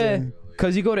watching.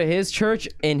 Because you go to his church,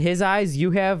 in his eyes, you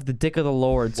have the dick of the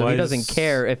Lord, so he Was- doesn't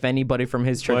care if anybody from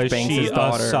his church Was bangs she his a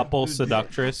daughter. supple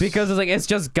seductress? Because it's like it's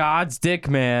just God's dick,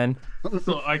 man.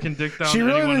 So I can dick down. She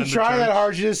really anyone didn't in the try church. that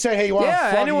hard. She just said, "Hey, you want to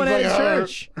Yeah, fuck?" anyone He's at like,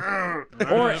 his church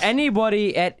or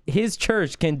anybody at his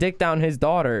church can dick down his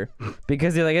daughter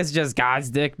because you're like it's just God's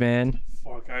dick, man.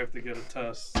 Fuck, I have to get a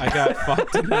test. I got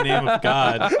fucked in the name of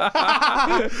God.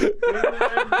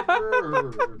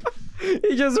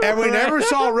 He just And we never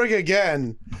saw Rick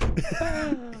again.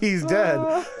 He's dead.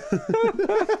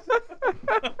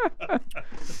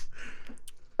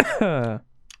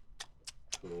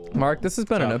 Mark, this has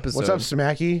been an episode. What's up,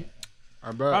 Smacky?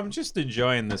 I bet. I'm just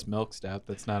enjoying this milk stout.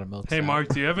 That's not a milk Hey, stout. Mark,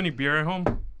 do you have any beer at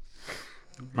home?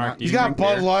 Mark, do He's you got drink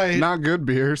Bud beer? Light. Not good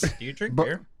beers. Do you drink But-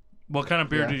 beer? What kind of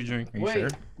beer Yeah. do you drink? Are you Wait, sure?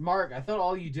 Mark, I thought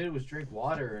all you did was drink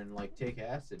water and like take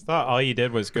acid. I thought all you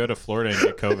did was go to Florida and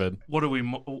get COVID. What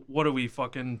are we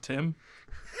fucking Tim?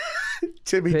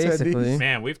 Timmy Basically. Tendies.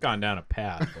 Man, we've gone down a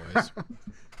path, boys.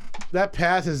 That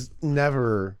path has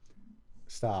never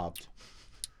stopped.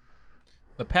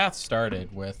 The path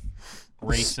started with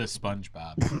racist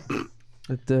SpongeBob.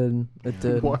 It did. It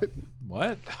did. What?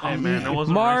 What? Hey man, it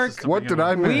wasn't Mark, racist to What begin did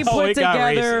I with. We miss? Oh, put it got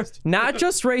together racist. not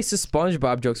just racist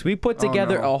SpongeBob jokes. We put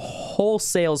together no. a whole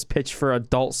sales pitch for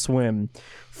Adult Swim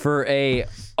for a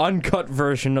uncut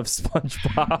version of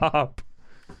SpongeBob.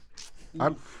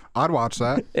 I'd watch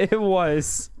that. It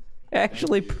was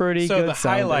actually pretty So good. the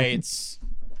sounding. highlights: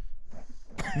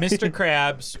 Mr.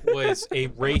 Krabs was a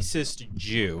racist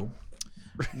Jew.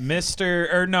 Mr.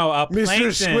 Plankton.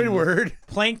 Squidward.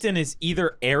 Plankton is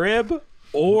either Arab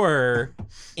or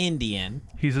Indian,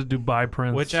 He's a Dubai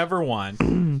prince. whichever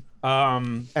one.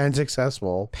 And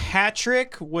successful.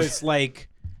 Patrick was like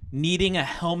needing a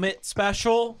helmet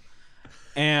special,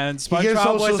 and He gets SpongeBob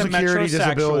Social was a Security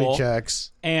disability metrosexual,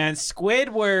 checks. and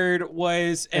Squidward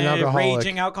was An a alcoholic.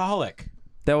 raging alcoholic.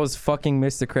 That was fucking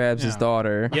Mr. Krabs' Yeah.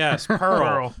 daughter. Yes,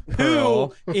 Pearl,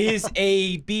 who is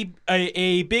a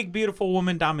big beautiful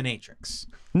woman dominatrix.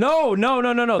 No.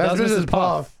 That's That was Mrs.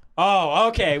 Puff. Oh,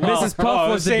 okay. Well, Mrs. Puff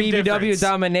was the same BBW difference.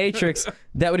 dominatrix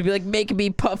that would be like, make me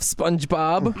puff,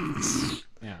 SpongeBob.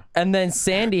 Yeah. And then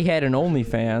Sandy had an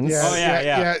OnlyFans. Yeah, Oh,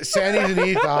 yeah. Sandy's an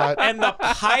E-Thought. And the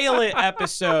pilot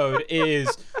episode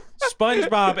is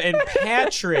SpongeBob and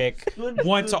Patrick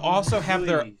want to also have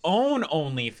their own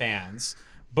OnlyFans,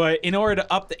 but in order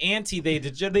to up the ante, they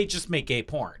just make gay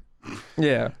porn.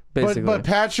 Yeah, basically. But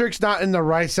Patrick's not in the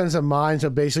right sense of mind,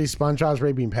 so basically SpongeBob's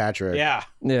raping Patrick. Yeah.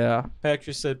 yeah.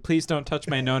 Patrick said, "Please don't touch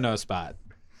my no-no spot."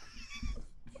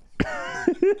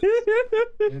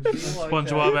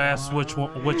 SpongeBob asked which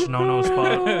no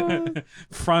spot.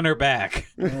 Front or back.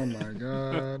 Oh my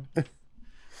god.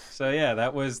 So yeah,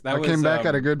 that was I came back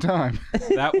at a good time.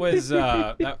 That was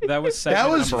that was segment That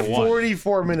was number 1.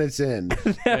 44 minutes in.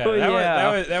 That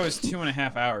was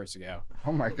 2.5 hours ago.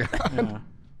 Oh my god. Yeah.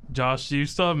 Josh, do you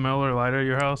still have Miller Lite at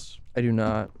your house? I do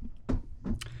not.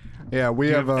 Yeah, we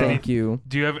have. Thank you.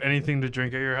 Do you have anything to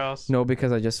drink at your house? No,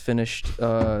 because I just finished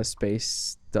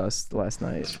Space Dust last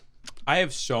night. I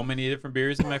have so many different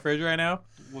beers in my fridge right now.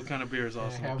 What kind of beer is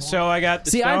awesome? So I got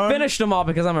the See, I Stone. finished them all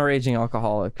because I'm a raging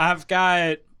alcoholic. I've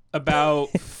got about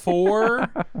 4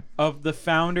 of the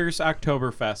Founders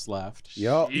Oktoberfest left.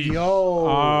 Yo.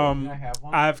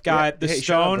 I've got the Hey,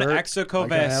 shut up, Stone Bert.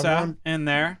 Exocovesa one? in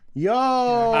there. Yo.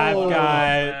 I've got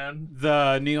man.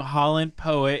 the New Holland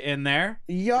Poet in there.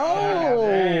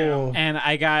 Yo. And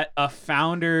I got a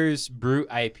Founders Brute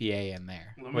IPA in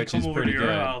there, Let me which come is over pretty to your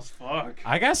good. house. Fuck.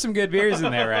 I got some good beers in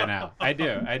there right now. I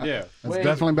do. That's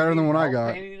definitely better than what I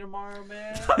got. Tomorrow,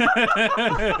 man.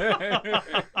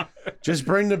 Just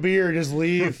bring the beer. Just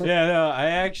leave. Yeah, no, I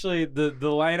actually the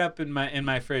lineup in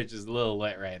my fridge is a little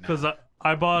lit right now. Because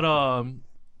I bought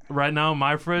right now in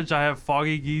my fridge I have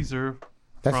Foggy Geezer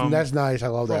That's nice. I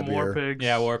love that from War beer. Pigs.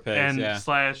 Yeah, War Pigs, and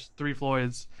yeah. / Three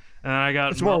Floyds. And I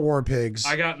got It's more War Pigs.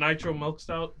 I got Nitro Milk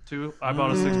Stout too. I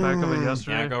bought a 6-pack of it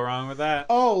yesterday. Can't go wrong with that.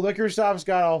 Oh, Liquor Stop's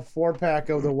got a 4-pack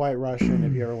of the White Russian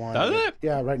if you ever want Does it?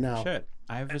 Yeah, right now. Shit,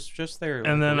 I was just there.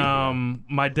 And then like a week ago.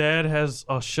 my dad has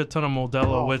a shit ton of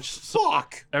Modelo, which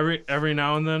Fuck. every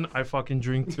now and then I fucking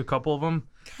drink a couple of them.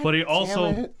 But he also,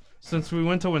 it. since we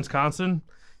went to Wisconsin,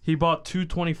 he bought 2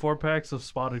 24-packs of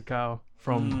Spotted Cow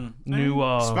from new.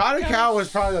 Spotted Cow was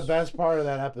probably the best part of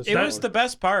that episode. It was the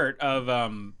best part of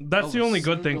That's the only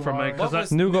good thing from it, because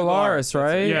that's New Galaris,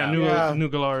 right? yeah, New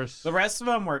Galaris. The rest of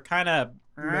them were kind of,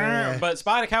 Meh. but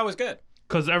Spotted Cow was good.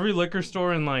 Because every liquor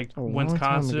store in like A long time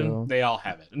Wisconsin, ago. They all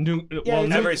have it. Yeah,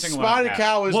 every single one Spotted had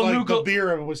Cow is Well, like New the Gal-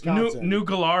 beer of Wisconsin. New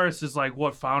Galaris is like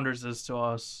what Founders is to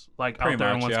us, like Pretty out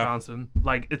there in much, yeah. Wisconsin.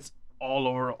 Like it's all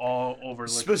over liquor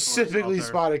stores Specifically out there.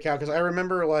 Spotted Cow, because I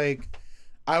remember like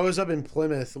I was up in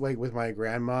Plymouth like with my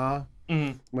grandma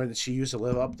Mhm. when she used to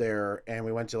live up there, and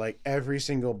we went to like every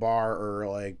single bar or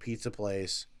like pizza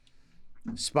place.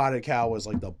 Spotted Cow was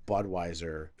like the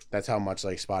Budweiser. That's how much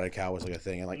like Spotted Cow was like a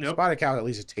thing, and like Yep. Spotted Cow at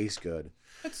least it tastes good.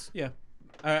 Yeah.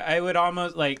 I would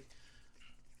almost like.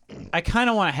 I kind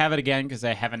of want to have it again because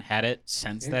I haven't had it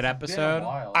since that episode.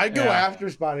 I go Yeah. after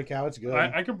Spotted Cow. It's good.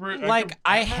 I could bring Like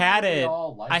I had it.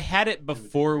 I had it it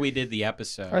before we did the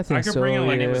episode. I think I could so. bring in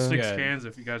like yeah. 6 Good. cans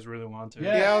if you guys really want to.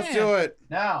 yeah, let's do it.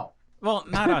 now. Well,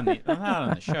 not on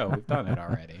the show. We've done it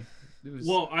already. It was,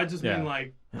 Well, I just Yeah. mean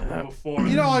like before.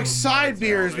 You know, like side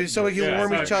beers, so we can Yeah,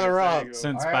 warm side each other up.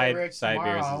 since All right, side Rick, side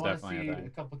tomorrow, beers I is wanna definitely see a thing. a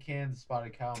couple cans of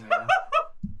Spotted Cow, man.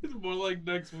 It's more like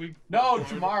next week. No,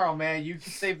 tomorrow, man. You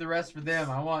can save the rest for them.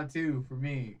 I want 2 for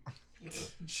me.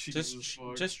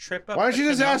 Just trip up. Why don't the you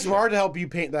just ask conundrum. Mark to help you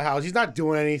paint the house? He's not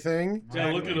doing anything. Yeah,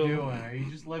 What look are at you him. doing? Are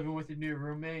you just living with your new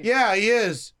roommate? Yeah, he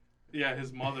is. Yeah,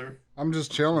 his mother. I'm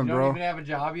just You chilling, don't bro. even have a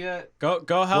job yet? Go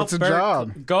help What's a Bert.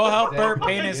 job? Go help Bert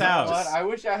Exactly. paint his You know house. what? I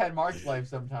wish I had Mark's life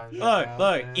sometimes. Look, right now,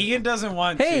 look. man. Ian doesn't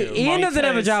want Hey, to. Ian Mike doesn't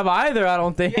have a says- job either, I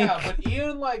don't think. Yeah, but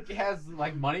Ian has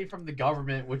money from the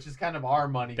government, which is kind of our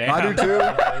money. Damn. I do too.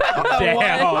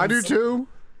 Damn. I do too.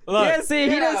 Look, Yeah, see,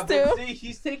 he does but too. see,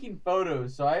 he's taking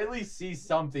photos, so I at least see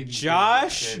something. he's doing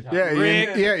Josh? at the same time. Yeah,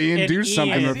 Rick Ian, and do Ian.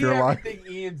 something I with see your life.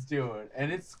 everything Ian's doing,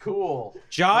 and it's cool.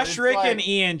 Josh, But it's Rick, like, and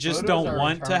Ian just photos don't are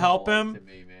want to help eternal him. to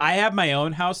me, man. I have my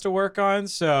own house to work on,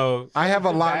 so I have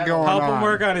a lot going help on. him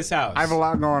work on his house. I have a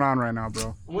lot going on right now,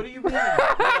 bro. What do you mean? Yeah,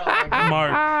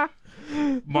 like,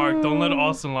 Mark, don't let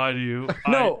Austin lie to you.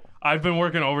 No. I've been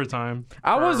working overtime.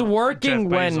 I was for working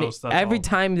Jeff when Bezos, that's every all.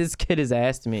 time this kid has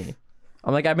asked me.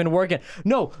 I'm like, I've been working.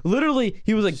 No, literally,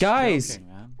 he was like, guys, joking,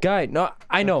 man. guy. No,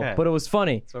 I know, okay. but it was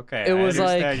funny. It's okay. It was I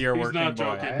understand like- you're He's working not boy.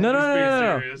 joking. No, no, He's no, being no,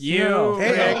 no. serious. You. No.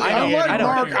 Hey, I know, unlike I know.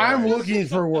 Mark, I'm looking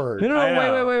for work. No, no, I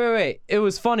no, know. wait. It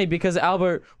was funny because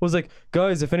Albert was like,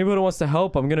 guys, if anybody wants to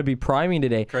help, I'm going to be priming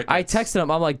today. I Crickets. texted him.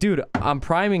 I'm like, dude, I'm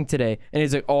priming today. And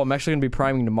he's like, oh, I'm actually going to be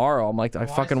priming tomorrow. I'm like, I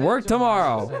fucking work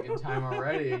tomorrow. Second time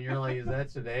already, and you're like, is that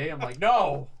today? I'm like,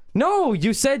 no. No,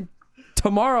 you said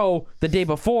tomorrow the day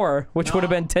before, which would have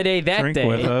been today that Drink day.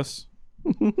 with us.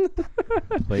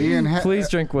 Ian, Please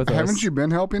drink with us. haven't you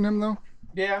been helping him though?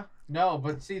 Yeah. No,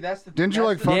 but see, that's the. Didn't you, that's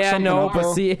like, the- fuck Yeah, something no, up, but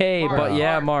though? see, hey, but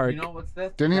yeah, Mark. You know what's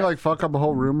that? Didn't he like fuck up a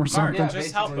whole room or something? Yeah,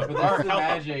 just help basically, him. but that's Mark, the help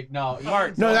him. magic. No,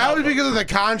 Mark, No, that was because of the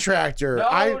contractor. No,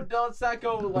 I let's not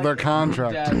go like The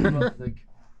contract.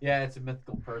 Yeah, it's a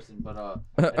mythical person, but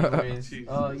anyways,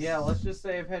 yeah, let's just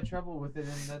say I've had trouble with it,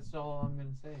 and that's all I'm gonna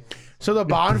say. so the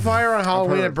bonfire on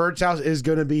Halloween heard. at Bert's house is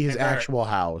gonna be his Hey, Bert. actual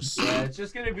house. Yeah, it's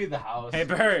just gonna be the house. Hey,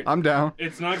 Bert. I'm down.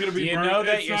 It's not gonna Do be. you burnt- know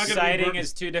that it's your not gonna be siding burnt-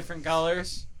 is 2 different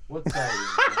colors? What's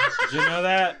that? Did you know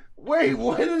that? Wait,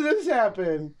 when did this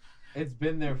happen? It's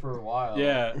been there for a while.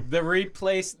 Yeah, the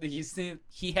replace.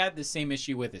 He had the same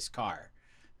issue with his car.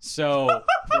 So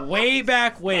way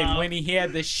back when he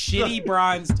had the shitty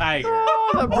bronze tiger,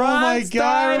 The Oh my bronze god,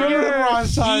 I remember the tiger.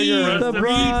 bronze he tiger. The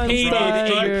bronze repainted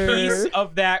tiger. a piece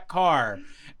of that car,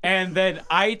 and then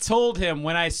I told him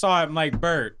when I saw him, like,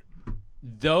 Bert,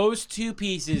 those 2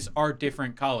 pieces are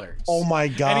different colors. Oh my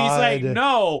god. And he's like,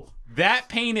 no, that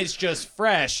paint is just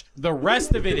fresh. The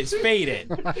rest of it is faded.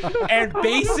 And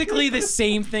basically the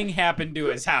same thing happened to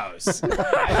his house.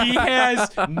 He has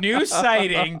new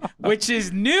siding, which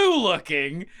is new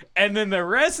looking, and then the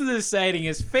rest of the siding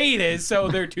is faded, so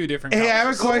they're 2 different colors. Hey, I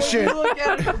have a question. When you look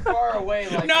at it from far away,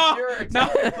 like No, if you're a no.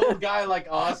 technical guy like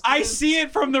Austin. I see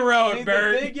it from the road, See, the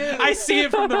Bert. thing is- I see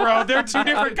it from the road. They're 2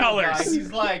 different technical guy, colors.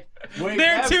 He's like, wait,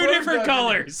 They're that 2 bird different doesn't-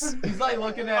 colors. He's like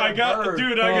looking at I a got, bird.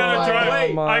 dude. I Oh gotta drive.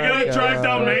 wait, my I gotta drive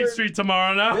down God. Main Street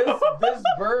tomorrow now. This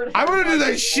bird. I'm gonna do has, that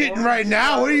like, shit orange right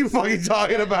now. What are you fucking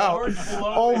talking about? orange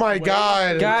below Oh its my wings.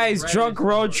 god. Guys, Red drunk is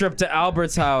road orange. trip to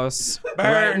Albert's house Bert,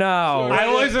 right now.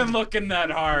 I wasn't looking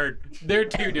that hard. They're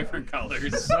 2 different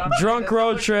colors. But I'm Drunk saying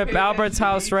road that's trip, not looking Albert's at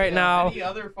house detail. right now. Any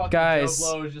other fucking Guys.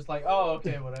 Joe Blow is just like, oh,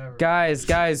 okay, whatever.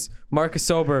 Guys, Mark is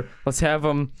sober. Let's have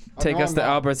him take I'm us to not.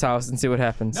 Albert's house and see what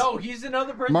happens. No, he's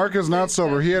another person. Mark is not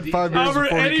sober. He had 5 beers Albert,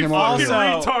 before he any came over fucking here.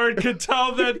 Also- retard could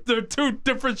tell that they're 2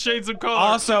 different shades of color.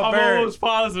 Also, I'm Bert. almost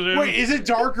positive. Wait, is it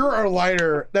darker or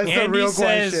lighter? That's the Andy real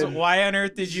says, question. "Why on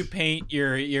earth did you paint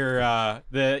your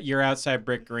outside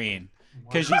brick green?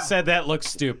 Because you said that looks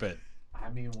stupid."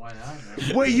 I mean, why not?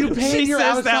 Man? Wait, you painted She your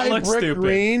says that outside looks brick stupid.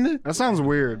 green? That sounds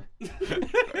weird.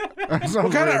 That sounds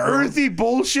What kind of weird, bro. earthy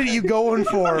bullshit you going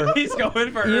for? He's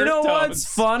going for You earth know tones. what's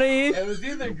funny? It was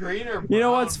either green or brown. You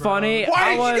know what's bro. funny?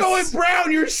 Why I did you go was- with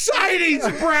brown? Your siding's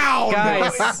brown.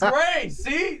 Guys. It's gray.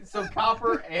 See, so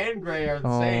copper and gray are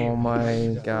the same. Oh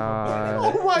my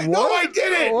god. Oh my! No, I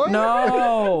didn't. What?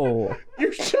 No.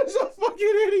 You're just a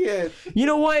fucking idiot. You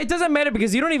know what? It doesn't matter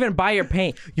because you don't even buy your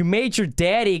paint. You made your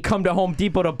daddy come to Home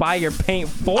Depot to buy your paint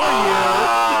for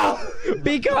you.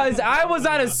 Because I was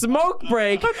on a smoke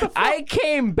break. I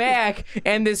came back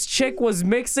and this chick was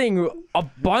mixing a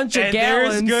bunch of And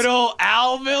gallons. there's good old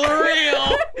Al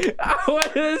Villarreal.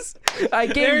 I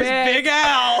came There's back. Big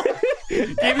Al.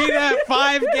 Give me that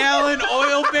 5-gallon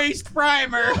oil-based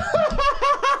primer.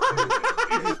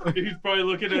 He's probably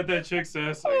looking at that chick's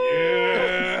ass like,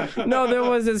 yeah. No, there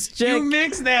was this chick You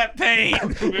mix that paint.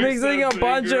 mixing a that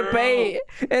bunch big of girl. paint,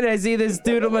 and I see this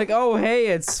dude. I'm like, oh hey,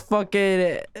 it's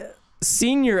fucking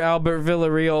senior Albert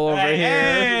Villarreal over here.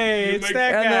 Hey, it's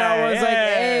that guy. And then I was like,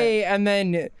 yeah. hey, and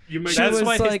then You make she That's was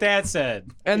what his like, dad said.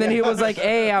 and then he was like,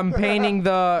 hey, I'm painting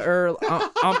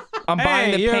I'm buying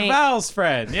Hey, the you're paint, Val's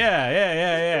friend.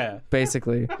 Yeah.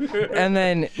 basically. And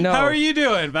then no, How are you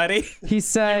doing, buddy? he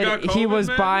said got he COVID, was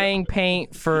man? buying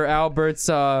paint for Albert's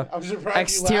I'm surprised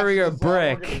exterior you laughed this long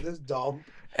brick. working at this dumb.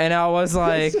 And I was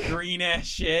like, Green ass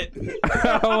shit.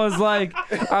 I was like,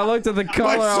 I looked at the My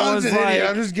color. I son's was an idiot. I'm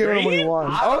like, just giving him what he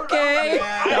wants. okay,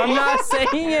 I'm not saying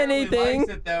He anything.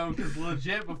 likes it though, because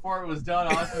legit before it was done,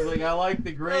 Austin was like, "I like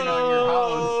the green on your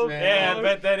house, man." Yeah,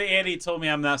 but then Andy told me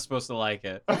I'm not supposed to like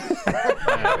it. They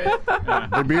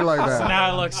be like So that.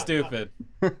 now I look stupid.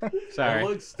 Sorry. It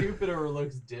looks stupid or it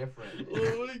looks different.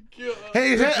 Oh my god.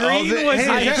 Hey, is that, green was- hey, is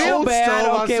I that feel old bad.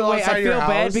 stove Okay, outside wait. I your feel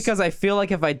bad house? because I feel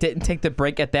like if I didn't take the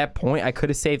break at that point, I could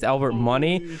have saved Albert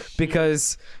money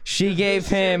because she gave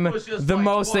him was just the like,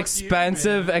 most "Fuck you,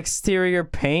 expensive man." exterior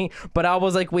paint. But I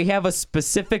was like, we have a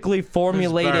specifically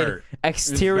formulated Bert.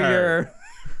 exterior.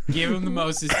 Give him the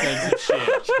most expensive shit.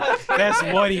 That's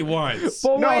what he wants.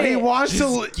 But No, wait, he wants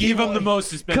to. Give him the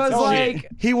most expensive because shit. like.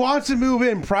 He wants to move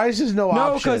in. Price is no No,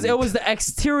 option. because it was the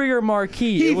exterior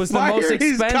marquee. He It was the most fired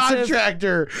his expensive.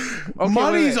 contractor. Okay,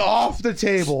 Money's wait. off the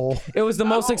table. It was the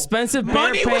most expensive bear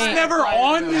Money was paint. never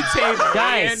on the table,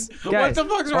 Guys, man. What the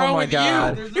fuck's oh wrong my with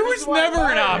God. you? It was never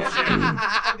an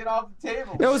option. Get off the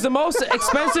table. It was the most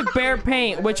expensive bear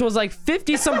paint, which was like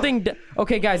 50 something.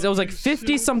 Okay, guys, it was like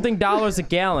 50 something dollars a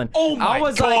gallon. Oh my I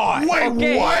was God. like, Wait,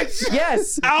 okay, what?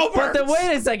 Yes, Albert. But then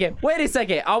wait a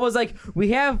second. I was like, we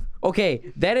have.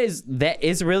 Okay, that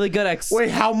is really good. Wait,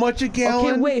 how much a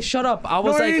gallon? Okay, wait, shut up. I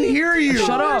was No, I like, didn't hear you.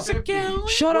 Shut up.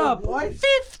 Shut up.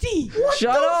 50.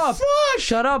 Shut up.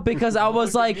 Shut up because I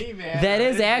was like, me, man. that I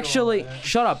is didn't know actually. that.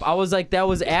 Shut up. I was like, that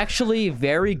was actually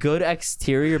very good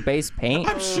exterior base paint.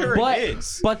 I'm sure but, it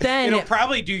is. But then. It'll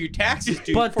probably do your taxes,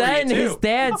 dude. But for then you his too.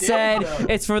 dad said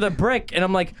it's for the brick, and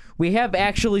I'm like, we have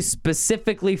actually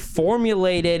specifically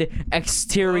formulated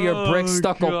exterior brick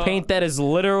stucco God. paint that is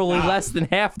literally less than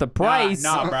half the price.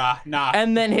 Nah, brah. Nah.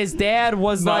 And then his dad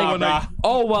was like, bruh.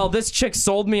 "Oh well, this chick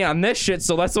sold me on this shit,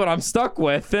 so that's what I'm stuck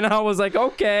with." And I was like,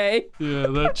 "Okay." Yeah,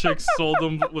 that chick sold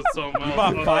them with some.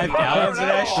 About 5 gallons of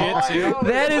that shit, too.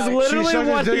 That is She literally showed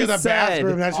what his dick he in the bathroom.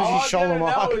 said. That's All what I she showed gotta him know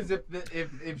off. is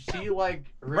if she like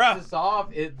ripped Bruh. this off,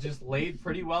 it just laid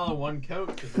pretty well in one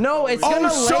coat. 'cause No, it's Oh, gonna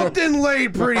lay. something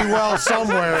laid pretty well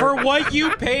somewhere. For what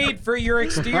you paid for your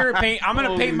exterior paint, I'm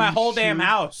gonna paint my whole damn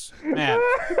house, man.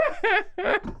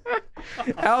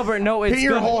 Albert, no, it's Paint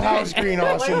your good. whole house green,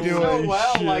 Austin. Laid Do so it.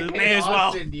 well, like, May hey, as well.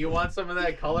 Austin, do you want some of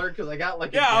that color? Because I got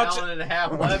like a Yeah, I'll gallon and a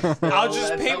half left. Still. I'll just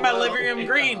That's paint a my little- living room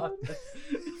green.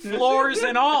 Floors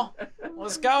and all.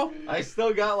 Let's go. I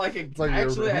still got like a. like your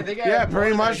actually, room. I think I Yeah, have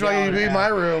pretty more much than a like gallon it'd be and a my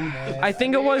half. room. I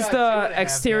think it was got 2.5 the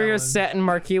exterior gallons. satin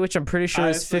marquee, which I'm pretty sure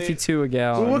is Honestly, 52 a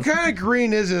gallon. What kind of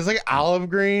green is it? It's like olive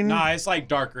green. Nah, it's like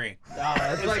dark green. Nah,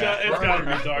 it's like It's gotta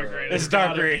be dark green. It's dark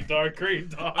gotta be green. Dark green,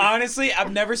 dog. Honestly,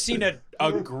 I've never seen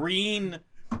a green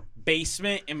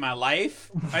basement in my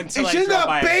life until It's I in drove the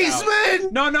by his house.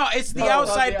 basement. No, it's the No,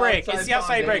 outside the brick. outside It's the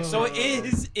outside brick. So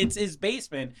foundation. it's his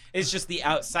basement. It's just the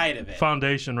outside of it.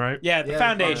 Foundation, right? Yeah, the Yeah,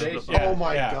 foundation. foundation. Yeah, Oh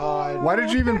my yeah. god. Why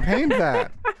did you even paint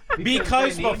that?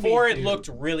 Because they need before me it to. looked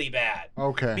really bad.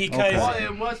 Okay. Because Well, okay.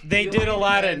 it must they be did a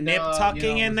lot of and, nip you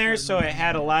tucking know, in there, so it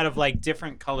had a lot of like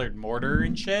different colored mortar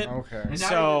and shit. Okay. And now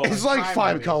So you- It's like primer,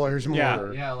 5 basically. colors more.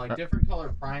 Yeah. Yeah, like different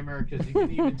color primer because you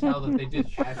can even tell that they did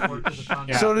patchwork to the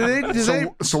foundation. So did they?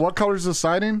 So what color is the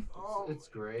siding? It's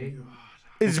gray.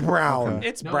 It's brown. Okay.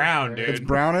 It's No, brown, it's dude. gray. It's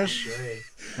brownish. Gray.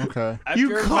 Okay. I've You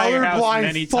driven by your house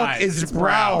many colorblind fuck times. is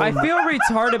brown. I feel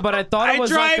retarded, but I thought it I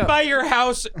was drive like a, by your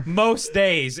house most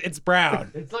days. It's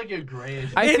brown. It's like a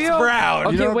grayish. I It's feel brown.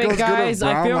 Okay, You know what wait, goes good with guys.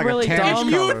 I brown? feel Like a really tannish dumb.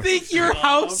 If you color. think your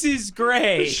house is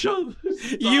gray,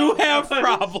 you have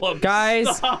problems.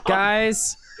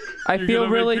 Guys, I You're feel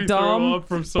gonna make really me throw dumb. up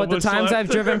from so But the much times laughter. I've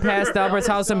driven past Albert's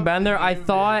house and been there, I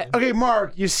thought. Okay,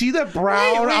 Mark, you see the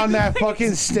brown on that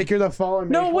fucking sticker, the fallen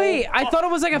No, maple? wait. I thought it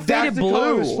was like a That's faded the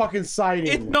color of his blue. fucking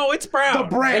siding. No, it's brown. The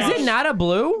brand. Is it not a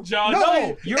blue? John,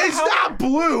 No, your it's house- not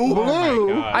blue. Oh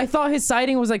my God. I thought his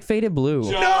siding was like faded blue.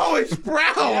 No, it's brown.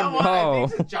 You know what? Oh. I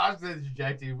think Josh is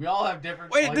interjecting. We all have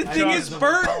different. Wait, like, the thing ideas is, of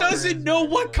Bert colors doesn't and know shit.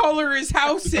 what color his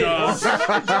house is. Josh.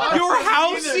 Your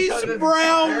house Either, 'cause is it's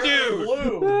brown, very dude.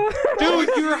 blue. Dude,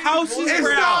 your house is It's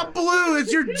brown. not blue.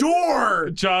 It's your door.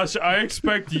 Josh, I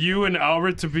expect you and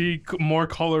Albert to be more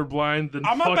colorblind than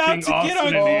I'm fucking about to get Austin on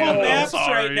and Google Ian. Maps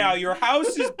Sorry. right now. Your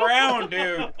house is brown,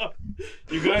 dude.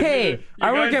 You guys Hey, need a- you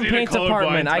I work guys in need a paint colorblind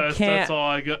department. I test. can't- That's all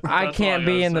I got. I that's all can't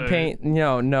be gotta in the say. paint.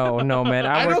 No, man.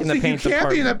 I I work don't in the think paint you can't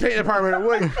be in department. the paint department.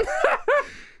 Wait.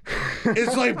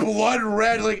 It's like blood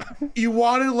red. Like you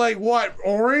wanted, like what?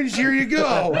 Orange? Here you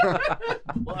go.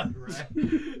 Blood red.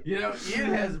 You know, Ian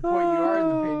has a point. You are in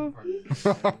the paint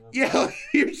department. Yeah,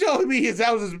 you're telling me his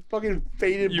house is fucking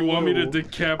faded You blue. want me to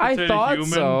decapitate I thought a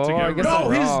human so. to I get guess rid No, of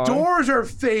I'm his wrong. doors are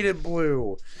faded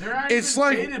blue. They're not It's even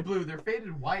like- faded blue. They're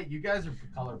faded white. You guys are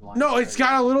colorblind. No, it's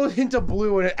got a little hint of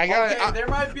blue in it. I got Okay, it. there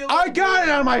might be a I little got it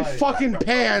blue on my in white. fucking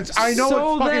pants. I know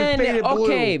So it's fucking then, faded blue.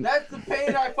 okay. That's the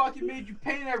paint I fucking made you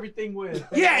paint every everything with.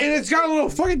 Yeah, and it's got a little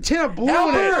fucking tin of blue in No,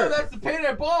 it. that's the paint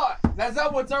I bought. That's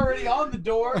not what's already on the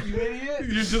door, you idiot.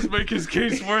 You just make his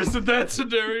case worse in that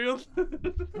scenario.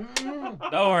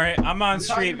 Don't worry, I'm on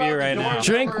Street View right now.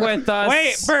 Drink with us.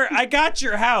 Wait, Bert, I got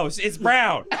your house. It's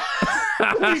brown.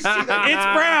 It's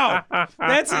brown.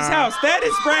 That's his house. That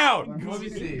is brown. Let me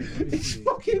see.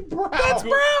 Fucking brown. That's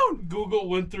brown. Google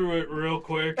went through it real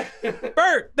quick.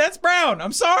 Bert, that's brown.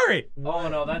 I'm sorry. Oh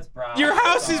no, that's brown. Your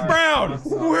house is brown.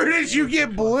 Where did you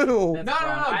get blue?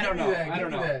 No, give me that. Give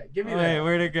me that. Give me Wait, that.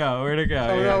 where'd it go? Where'd it go?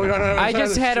 Oh, no, we don't have I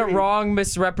just had a wrong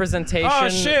misrepresentation. Oh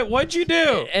shit! What'd you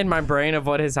do? In my brain of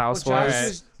what his house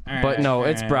was. But no,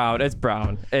 it's brown. It's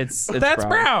brown. It's That's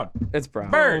brown. It's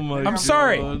brown. Bert, Oh my I'm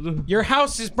sorry. God. Your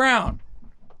house is brown.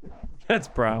 That's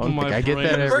brown. My Like, I get that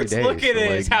friend. every Bert's day. looking so,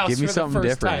 at his like, house give me for the something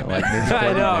first different. time. Like, maybe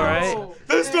I know, something right? else.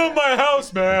 That's not my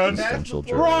house, man. Potential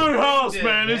jerk. Wrong house,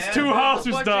 man. It's Man, two there's a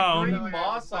houses bunch of down. green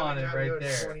moss on it right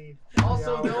there.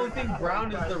 Also, the only thing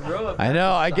brown is the roof. I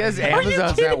know. I guess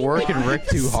Amazon's not working Rick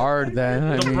too hard. Then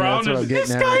I The mean, brown that's what I'm is- getting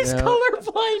This at guy's right now.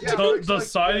 colorblind. The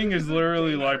siding is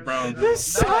literally light brown.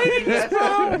 Siding is That's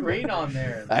brown. green on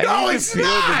there. I No, need to it's feel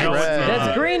not! the No, it's red. not.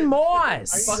 That's green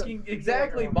moss. Fucking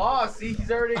exactly, moss. See, he's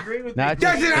already agreeing with Not me. just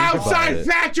That's an think about outside it.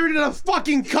 factor into the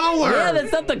fucking color. Yeah,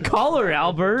 that's not the color,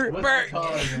 Albert. What's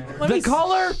the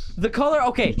color, man? The color.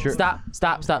 Okay, stop.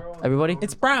 Everybody,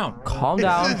 It's brown. calm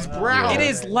down. It's brown. It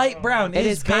is light brown. It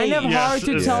is kind of beige. Yeah, hard to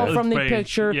it's- tell it's from the beige.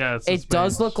 picture. Yeah, it's It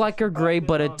does beige. look like a gray,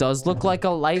 but it does look like a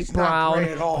light not brown.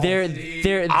 gray at all.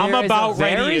 I'm about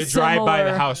ready very to drive by the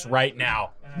similar- house right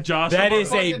now. Josh, That I'm-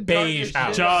 is a beige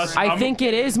house. Josh, I think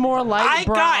it is more light I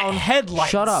brown. got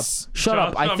headlights. Shut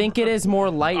up. I I'm- think it is more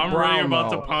light I'm brown. really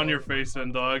about though. to pound your face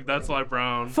in, dog. That's light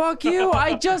brown. Fuck you.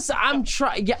 I'm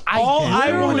trying. Yeah, All I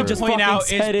literally want to just point fucking out is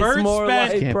said it's Bert more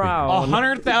spent light be. brown.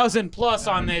 100,000 plus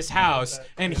on this house,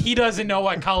 and he doesn't know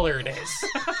what color it is.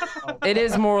 It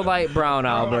is more light brown,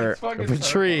 Albert. The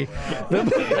tree.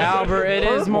 Albert, it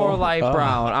is more light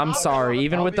brown. I'm sorry.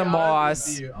 Even with the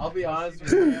moss. I'll be honest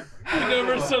with you. I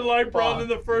never said light brown in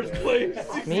the first place.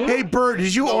 Hey, Bert,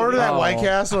 did you order that Oh. White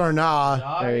Castle or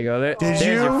not? There you go. There's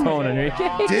you? your phone, Enrique.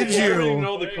 Did I already you?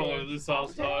 know the color of this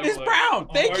house, dog. It's Like, brown.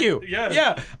 Thank you. Yes.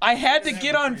 Yeah, I had to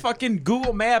get on fucking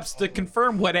Google Maps to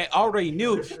confirm what I already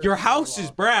knew. Your house is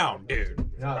brown, dude.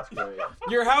 That's great.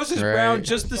 Your house is Right. brown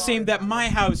just the same that my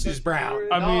house is brown.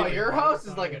 I No, mean, your house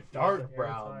is like a dark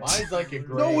brown. Mine's like a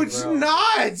gray. No, it's brown.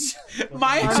 not.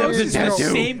 My house is the tattoo.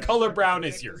 same color brown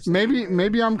as yours. Maybe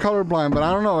I'm colorblind, but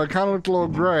I don't know. It kind of looked a little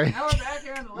gray.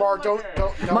 Mark, don't.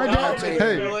 My dad.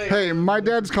 Hey, my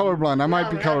dad's colorblind. I might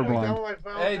be colorblind.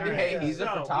 Hey, he's a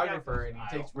photographer and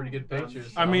he takes pretty good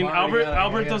pictures. so I mean, I'm already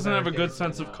Albert gonna doesn't have a good better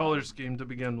sense of taste color scheme to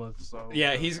begin with, so.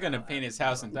 Yeah, he's gonna paint his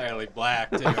house entirely black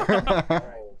too.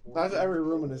 That's every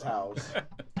room in his house.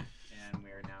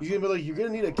 He's gonna be like, you're gonna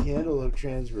need a candle of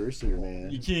transversor,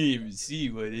 man. can't even see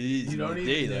what it is You don't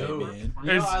need to know. You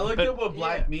know, It's- I looked up what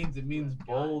black means. It means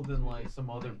bold and like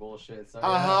some other bullshit. So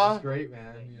yeah, it's great,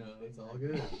 man. You know, it's all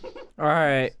good. All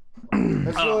right.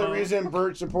 That's the only reason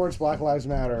Bert supports Black Lives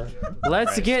Matter.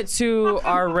 Let's get to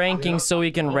our rankings so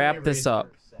we can wrap this up.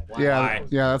 Yeah,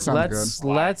 that sounds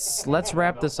Let's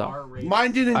wrap this up.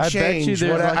 Mine didn't I bet change. you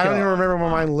there's What like I don't a- even remember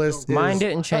what mine list is. Mine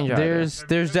didn't change either.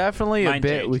 There's definitely a Mine bit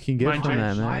changed. we can get Mine from that,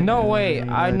 changed. man. No, wait.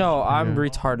 I know. I'm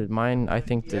retarded. Mine, I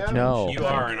think that. No. You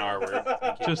are an R word.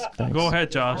 Just go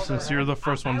ahead, Josh, since you're the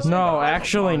first one to speak. No,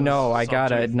 actually, no. I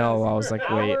got it. No, I was like,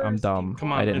 wait, I'm dumb.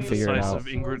 Come on, I didn't figure it out.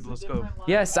 indecisive Ingrid, let's go.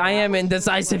 Yes, I am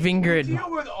indecisive, Ingrid.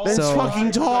 Then So-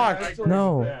 fucking talk.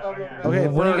 No. Okay,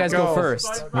 One of you guys go Go.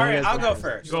 first. All right, I'll go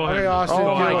first. Go ahead. Okay, Austin. Oh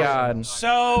go my ahead. god.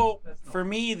 So for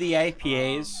me, the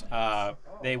IPAs,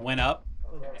 they went up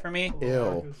for me.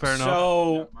 Ew. Fair enough.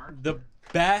 So the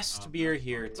best beer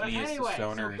here to me is the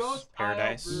Stoner's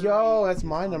Paradise. Do Yo, that's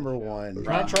my number one. good.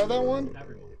 Can I try that one?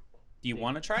 you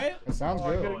want to try it? It sounds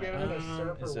good.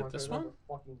 Is it this one?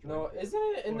 No, isn't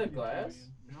it in the glass?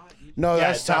 No, Yeah,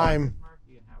 that's it's that one. time.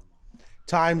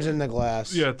 Time's in the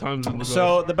glass. Yeah, time's in the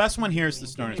So the best one here is the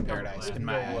Stoner's Paradise in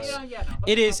my eyes.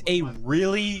 It is a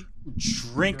really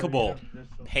drinkable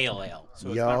pale ale. So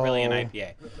it's not really an Yo.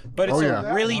 IPA. But it's Oh, a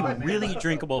yeah. really, really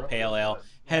drinkable pale ale.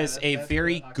 Has a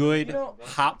very good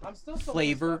hop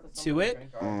flavor to it.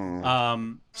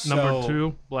 Number So-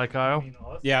 2, Black Isle.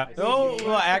 Yeah. Oh,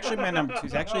 well, actually, my number 2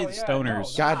 is actually the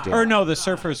Stoners. God damn. Or no, the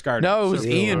Surfer's Garden. No, it was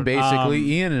Ian basically. Um,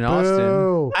 Ian and Austin.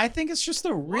 Boo. I think it's just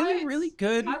a really, really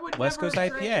good West Coast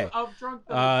IPA.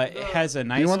 It has a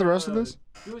nice. Do you want the rest of this?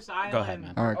 Go ahead,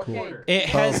 man. All right, cool. It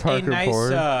has a Parker nice.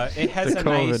 poured. It has The a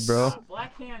COVID, nice bro.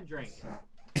 Black hand drink.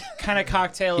 kind of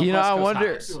cocktail. Of You know, West I Coast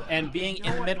wonder- hops. And being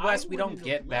in the Midwest, we don't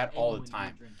get that all the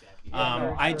time.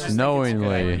 I just Knowingly.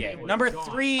 think it's a good IPA. Number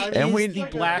 3 And is we- the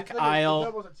Black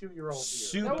Isle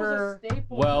super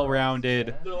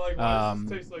well-rounded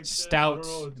stout.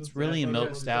 It's really a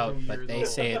milk stout, but they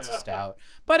say it's a stout.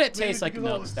 But it tastes like a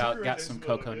milk stout. Got some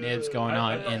cocoa nibs going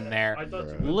on in there.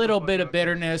 A little bit of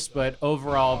bitterness, but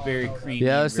overall very creamy.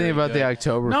 Yeah, I was thinking about the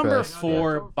Oktoberfest. Number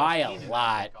 4, by a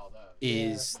lot,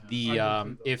 is the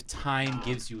If Time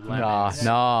Gives You Lemons.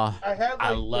 Nah.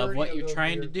 I love what you're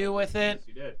trying to do with it.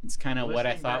 It's kind of what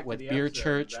I thought with Beer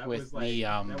Church with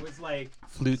the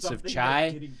flutes of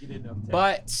chai,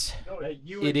 but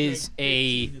it is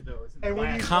a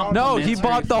No, he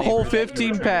bought the whole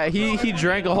 15 pack. He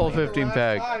drank a whole 15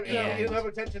 pack.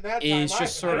 and it's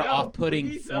just sort of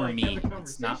off-putting for me.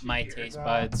 It's not my taste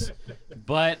buds,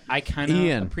 but I kind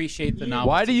Ian, of appreciate the novelty.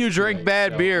 why do you to drink it,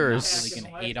 bad so beers? I'm not really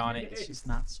gonna hate on it. It's just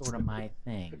not sort of my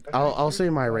thing. I'll say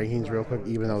my rankings real quick,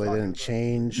 even though they didn't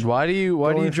change. Why do you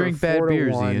Going drink from bad 4 to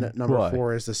beers, 1, Ian? Number Why?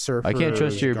 4 is the Surfer. I can't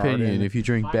trust your opinion if you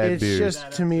drink bad It's beers.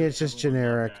 just, to me, it's just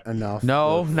generic enough.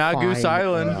 No, or not Goose fine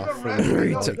Island. enough for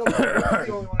me.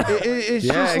 It's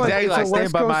Yeah, just like, exactly. it's I a stand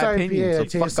West by Coast my IPA. opinion, so It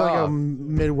tastes fuck like a off.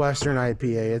 Midwestern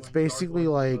IPA. It's basically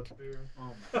like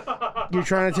you're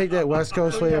trying to take that West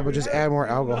Coast flavor, but just add more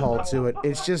alcohol to it.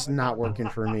 It's just not working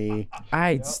for me.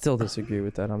 I still disagree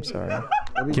with that. I'm sorry.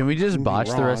 Can we just botch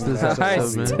the rest of this I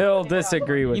episode, man? still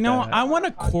disagree with You know, that. I want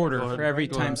a quarter for every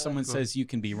time someone says you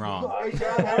can be wrong.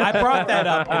 I brought that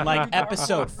up in like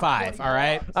episode 5. All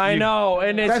right. I know,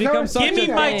 and it's That's how become it's such Give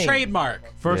me a my thing. trademark.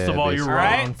 First Yeah, of all, you're basically.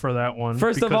 wrong Alright. for that one.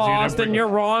 First of because all, you didn't Austin, bring- you're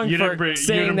wrong you for didn't bring,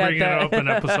 saying you didn't bring that. it up in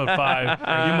episode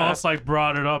 5. You most like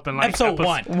brought it up in like Episode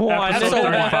 1. Episode Episode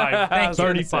 1. 35. Thank you.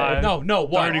 35. No,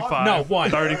 1. 35. No, 1.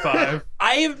 35.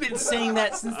 I have been saying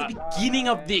that since the beginning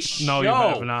of this show. No, you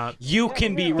have not. You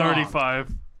can be wrong.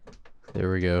 35. There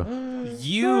we go.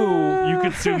 You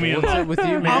could sue me in What's up with you,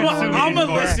 Maybe man? sue me I'm in gonna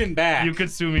court. listen back. You could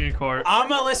sue me in court. I'm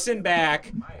gonna listen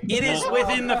back. It is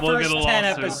within the We'll first get a 10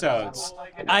 lawsuit. episodes.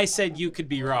 I said you could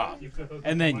be wrong,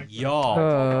 and then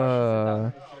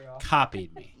y'all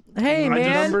copied me. Hey,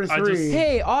 man. Number 3.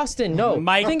 Hey, Austin, no.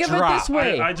 Mic Think of drop. it this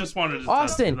way. I just wanted to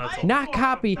Austin, test, that's all. not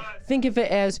copy. Think of it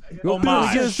as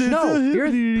Homage. no, your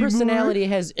personality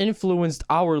has influenced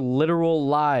our literal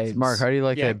lives. Mark, how do you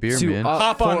like Yeah. that beer, To man?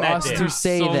 Hop on for that us dick. to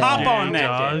say So that. Hop gay, on that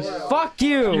Josh. dick. Fuck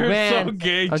you, You're man. so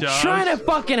gay, I'm Josh. trying to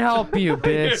fucking help you, You're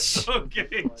bitch. so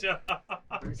gay, Josh.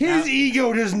 His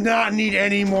ego does not need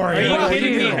any more. Are you ego.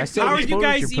 kidding me? I said How are these you photos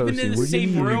guys you're even in posting. the Where do you same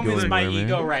need to room go as my anywhere,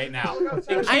 ego man? right now? It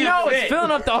I can't know fit. it's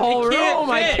filling up the whole It can't room.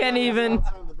 I fit. can't even.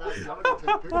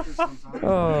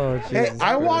 Oh, Hey, jeez.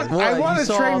 I want you a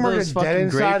saw all trademark those of Dead fucking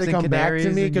Inside grapes to and come back to canaries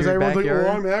me in because your everyone's like, backyard?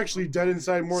 "Oh, I'm actually dead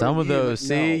inside more." Some than of you." those,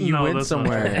 see, you No, went that's not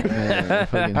somewhere. Man,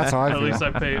 fucking- That's how I At feel. least I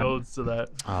pay odes to that.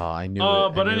 Oh, I knew Uh,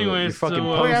 it. but I knew it. anyways, You're fucking to, yeah,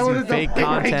 what posting is the fake fake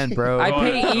content, ranking? bro. I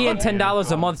pay Ian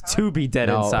 $10 a month to be dead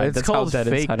no, inside. it's That's called how dead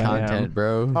fake inside I am. content,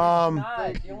 bro.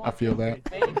 I feel that.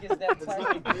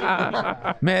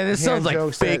 Man, this sounds like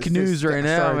Jokes fake that news right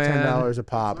now, start man. $10 a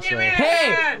pop. So.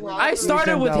 Hey, I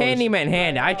started with $10. Handyman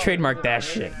Hand. I trademarked that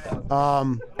shit.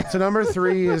 So number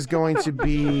 3 is going to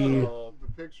be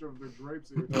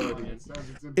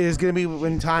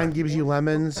When Time Gives You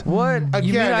Lemons. What? Again,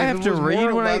 you mean I if have it to was read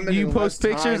more when lemon you and post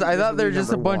less pictures? time, I this thought would they're be just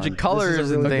a number bunch 1. of colors This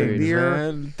is a and really good things, beer.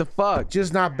 man. The fuck?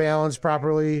 Just not balanced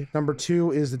properly. Number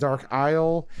 2 is the Dark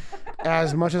Isle.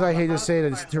 As much as I hate to say it,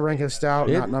 it's to rank a stout,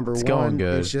 not number 1. It's going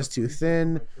good. It's just too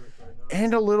thin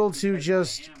and a little too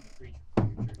just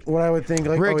what I would think.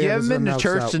 Like, Rick, oh, you yeah, haven't this is a been to milk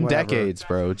church stout, in whatever. decades,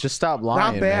 bro. Just stop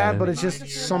lying. Not bad, man. but it's just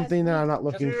something that I'm not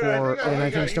looking for. And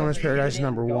I think Stoner's Paradise is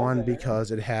number 1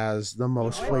 because it has the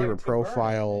most flavor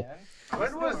profile.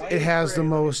 It has the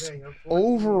most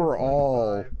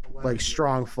overall like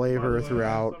strong flavor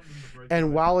throughout.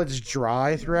 And while it's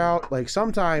dry throughout, like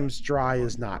sometimes dry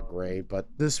is not great, but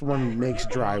this one makes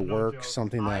dry work,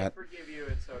 something that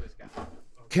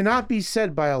cannot be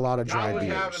said by a lot of dry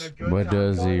beers. What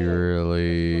does he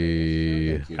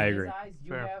really? I agree.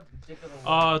 Fair.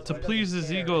 To please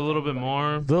his ego a little bit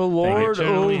more. The Lord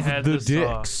generally of had the this,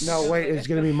 dicks. No, wait, it's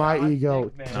gonna be my ego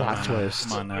plot twist.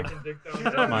 Come on now.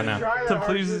 Come on now. To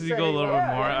please his ego a little bit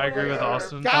more, I agree with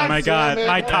Austin. Oh my God,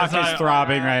 my cock As is I-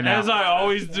 throbbing right As now. I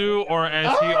always do, or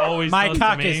as he always My does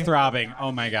cock to me. is throbbing.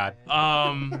 Oh my God.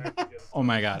 Oh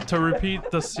my God. To repeat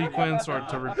the sequence or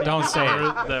to repeat Don't the say it.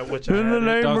 order that which I In the had it,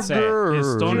 name Don't of say it.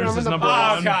 is God. Stoners is number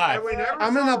Oh 1. God.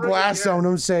 I'm in the blast zone,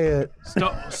 don't say it.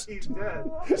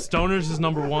 Stoners is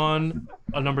number 1.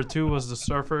 Number 2 was the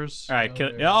Surfers. All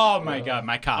right. Oh my God,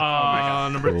 my cock. Oh my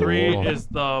God. Number 3 Cool. is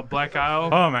the Black Isle.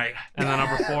 Oh my God. And then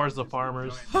number 4 is the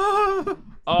Farmers.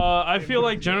 I feel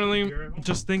like generally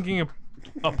just thinking of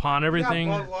upon everything,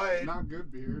 Not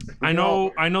good beers. I know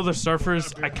the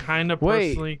surfers. I kind of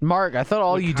personally. Wait, Mark, I thought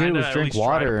all would you did kinda was at drink least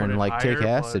try to water put and it like take higher,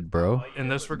 acid, but bro. In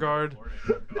this regard,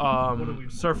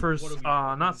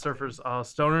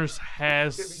 stoners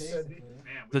has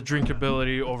the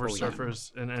drinkability over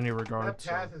surfers in any regard.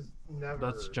 So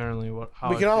that's generally how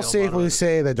We I can all feel about safely it.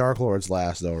 say that Dark Lord's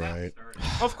last, though, right?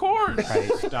 Of course.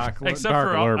 Dark Except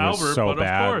for Lord was Albert, so but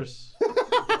bad. of course.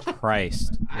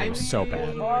 Christ, it was so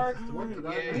bad. Mark,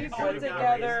 we put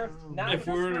together. Not If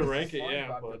we just were to for rank it, one yeah,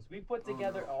 buckets, but- we put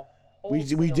together a whole.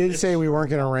 We did say we weren't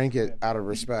going to rank it out of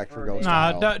respect for Ghost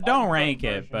Nah, Isle. don't rank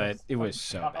it, but it was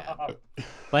so bad.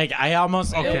 Like I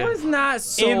almost Okay. It was not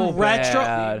so In retro-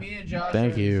 bad.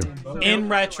 Thank you. in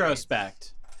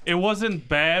retrospect. It wasn't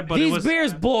bad, but These it was.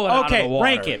 beers blow it out of the Okay, water.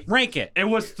 rank it. It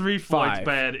was 3 Floyd's 5.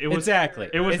 bad. It was Exactly.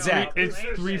 It was exactly. It's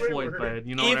 3 Floyd's bad.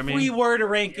 You know If what I mean? we were to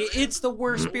rank it, it's the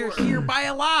worst beer here by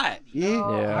a lot.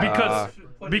 Yeah.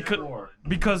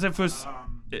 because if it was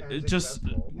it just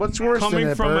What's worse than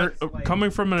it, Bert?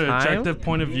 coming from an Time? objective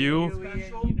point of view,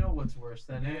 You know what's worse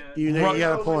than it. You know, you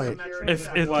got a point. if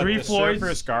What, 3 the Floyd's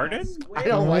Surfer's Garden? I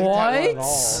don't like that one at What?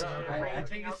 all. I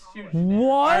think it's too.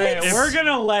 What? Alright, we're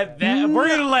gonna let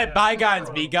bygones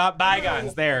be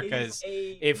bygones there, because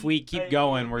if we keep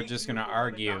going, we're just gonna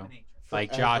argue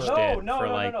like Josh did for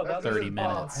like 30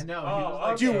 minutes. I know. He was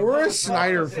like, Dude, we're a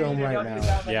Snyder film right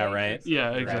now. Yeah, right.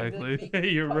 yeah, exactly.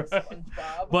 You're right.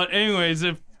 But anyways,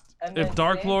 if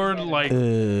Dark Lord like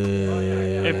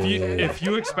if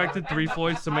you expected 3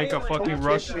 Floyds to make a fucking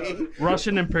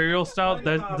Russian Imperial Stout,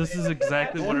 that this is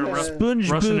exactly what a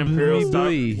Russian Imperial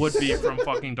Stout would be from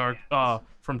fucking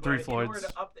from 3 Floyds.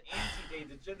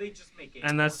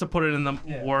 And that's to put it in the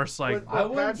worst I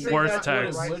wouldn't say worst that's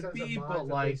text. what it would be, but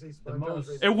like the most.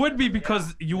 It would be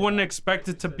because you wouldn't expect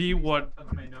it to be what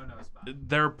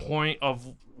their point of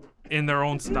in their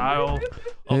own style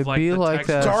of It'd like be the like text.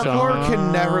 that Dark Lord song.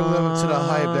 can never live up to the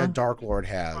hype that Dark Lord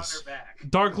has.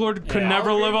 Dark Lord could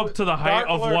never live up to the height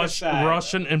of Lord what aside.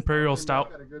 Russian Imperial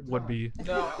Stout would be.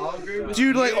 No, I'll agree with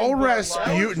Dude, you. like old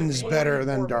Rasputin's better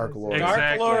than Dark Lord. Exactly,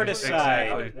 Dark Lord aside,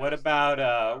 exactly.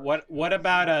 what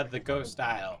about the Ghost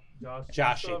Isle?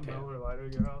 Josh,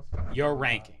 your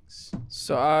rankings.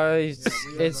 So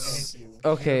it's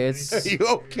okay. It's Are you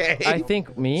okay? I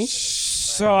think me.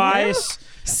 So I think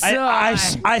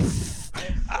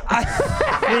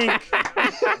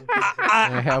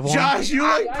I have one. Josh, you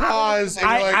like pause and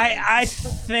you're like, I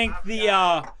think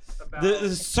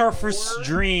the Surfer's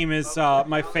Dream is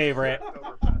my favorite.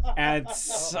 And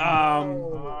it's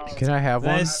Can I have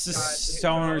one? this is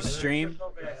Stoner's Dream.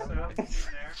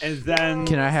 And then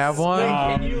Can I have one?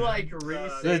 Can you like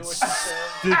re-say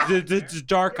the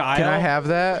Dark Isle. Can I have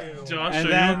that? Josh, And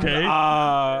are then you okay?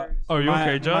 are you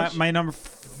okay, Josh? My number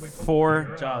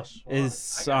 4 Josh.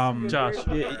 is Josh.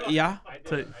 yeah.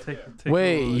 Take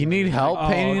Wait, you need help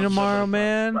painting tomorrow,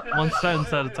 man? one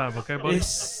sentence at a time, okay, buddy?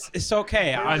 It's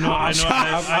okay. I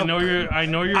know you're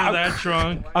that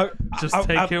drunk. Just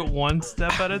take it one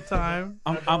step at a time.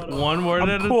 I'm One word I'm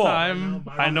at cool. a time.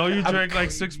 I know you drank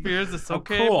like 6 beers. It's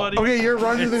okay, cool. buddy. okay, you're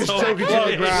running this It's joke into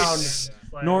okay. the ground.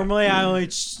 Normally I only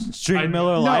drink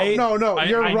Miller No, Lite. no,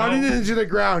 you're I running know. it into the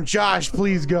ground. Josh,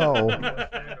 please go.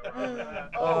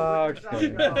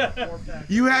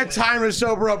 You had time to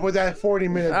sober up with that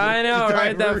 40-minute. I know,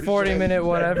 right? That 40-minute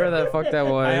whatever the fuck that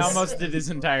was. I almost did his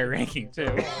entire ranking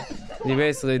too. You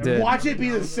basically did. Watch it be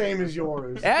the same as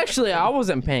yours. Actually, I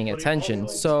wasn't paying attention.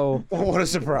 So What a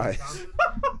surprise.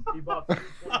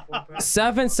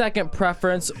 7-second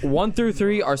preference, 1 through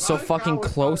 3 are so fucking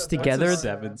close together.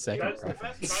 7-second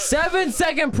preference.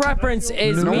 7-second preference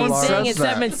is No me one saying says in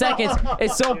 7 seconds.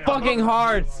 It's so fucking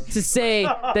hard to say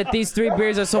that these 3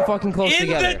 beers are so fucking close In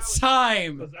together. the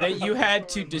time that you had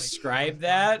to describe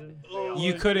that,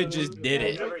 you could have just did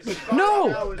it.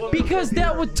 No, because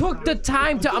that would took the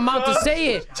time to amount to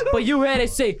say it. But you had to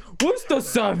say, what's the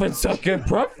 7-second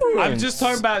preference? I'm just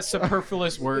talking about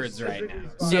superfluous words right now.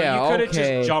 So Yeah, you could have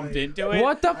okay. just jumped into it.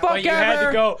 What the fuck but you had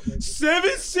ever? to go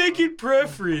 7-second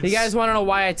preference. You guys want to know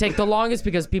why I take the longest?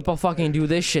 Because people fucking do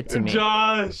this shit to me.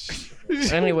 Josh.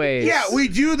 Anyways. Yeah, we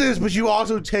do this, but you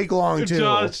also take long too.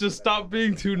 Josh, just stop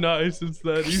being too nice. It's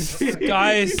that easy.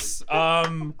 Guys,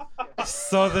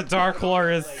 so the Dark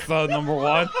Lord is number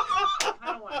 1.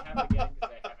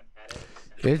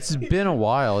 It's been a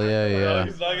while, yeah.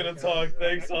 He's not gonna talk.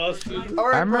 Thanks, Austin. All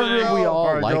right, I remember Brian. we all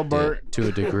All right, go, liked Bert. it to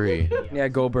a degree. Yeah,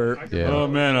 go Bert. Yeah.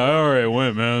 man, I already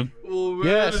went, man.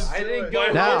 Yes. I didn't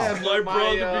go Now. with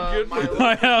my to begin with.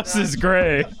 My house is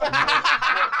gray.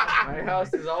 My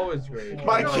house is always great.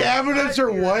 My cabinets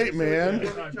are white, man.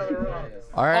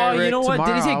 All right, Oh, you Rick, know what?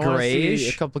 Did he tomorrow say I wanna see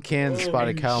grayish? A couple cans of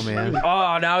Spotted Cow, man.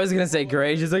 Oh, now I was gonna say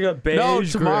gray. She's like a beige. No,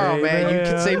 tomorrow, gray, man. You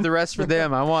can save the rest for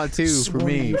them. I want two for Where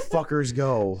me. you fuckers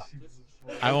go.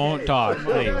 I won't talk,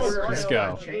 please. Just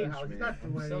go.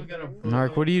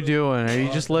 Mark, what are you doing? Are you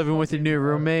just living with your new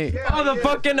roommate? Oh, the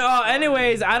fucking.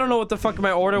 Anyways, I don't know what the fuck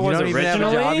my order You was don't even have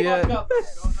a job originally. yet?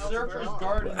 Surfer's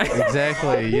Garden.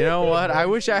 Exactly. You know what? I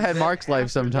wish I had Mark's life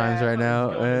sometimes right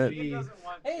now.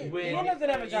 Hey, Ian doesn't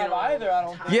have a job either, I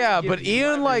don't think. Yeah, but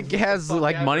Ian has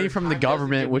money from the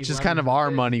government, which is kind of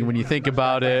our money when you think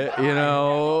about it, you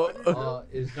know.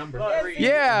 Is number 3.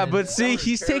 Yeah, but see,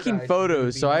 he's taking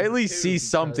photos, so I at least see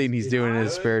something he's doing in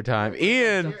his spare time.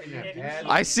 Ian,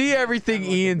 I see everything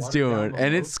Ian's doing,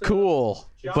 and it's cool.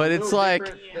 But it's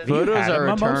like photos had a are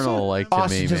mimosa? eternal, like to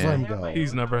Austin, me, just let him man. go.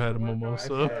 He's never had a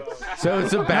mimosa. So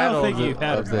it's a battle think you've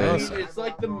had of a this. It's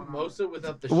like the mimosa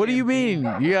without the What do you mean?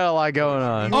 champagne. You got a lot going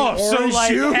on. Oh, so Orange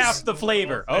like juice? half the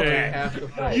flavor. Okay. Half the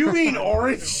flavor. You mean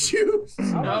orange juice?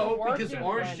 No, because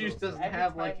orange juice doesn't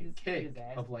have like a kick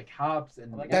of like hops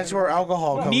and. That's where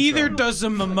alcohol comes Neither from. does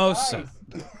a mimosa.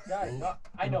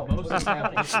 I know. Mimosa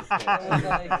has.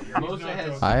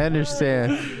 I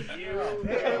understand.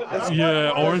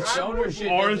 Yeah,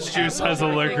 orange juice has a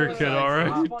liquor kit, alright.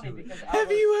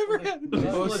 Have you ever had a It's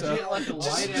mimosa? legit like a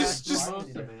light-ass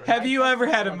mimosa, man. Have you ever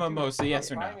had a mimosa?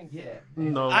 Yes or no?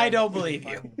 No. I don't believe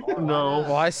you. No.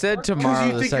 Well, I said tomorrow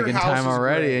you the think your second house time is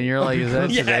already, great. and you're like, is that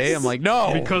Yes. today? I'm like,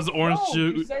 no. Because orange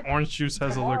juice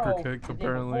has a liquor kick,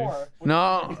 apparently. No.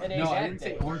 No, I didn't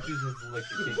say orange juice is a liquor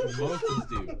kick. Mimosas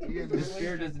do. This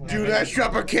beer doesn't. Dude, that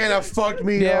Tropicana fucked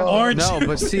me Yeah, up. Orange no,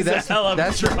 but juice see, is a that's hell of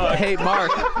a drug. Hey,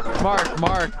 Mark,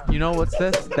 you know what's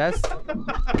this? That's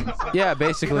yeah,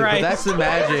 basically. Right. But that's the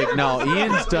magic. No,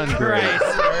 Ian's done great.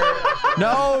 No,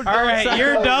 All right,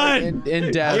 you're done.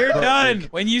 In depth. You're but, done. like,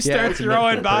 When you yeah, start it's a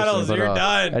throwing different person, bottles, but, you're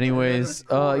done. Anyways,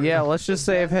 yeah, let's just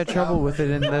say I've had trouble with it,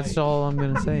 and that's all I'm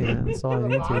gonna say. Man. That's all I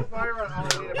need to.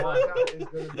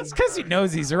 It's because he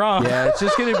knows he's wrong. Yeah, it's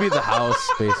just gonna be the house,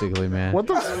 basically, man. What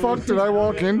the fuck did I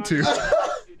walk into?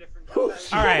 All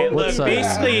right, look, What's up?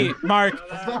 basically, Mark,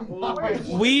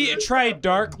 we tried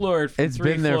Dark Lord from It's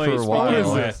Three been there for a Floyds. while. What is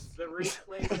What this?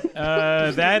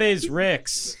 That is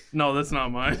Rick's. No, that's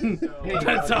not mine.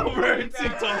 That's Albert's. He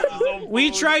tossed his own.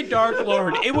 We tried Dark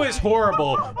Lord. It was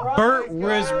horrible. Bert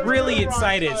was really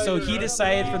excited, so he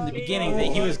decided from the beginning that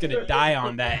he was going to die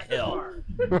on that hill.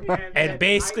 And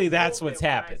basically, that's what's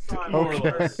happened.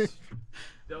 Okay.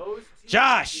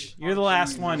 Josh, you're the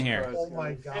last one here.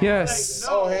 Yes.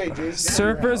 Oh, hey, Jason.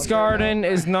 Surfer's Garden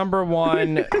is number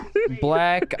 1.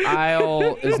 Black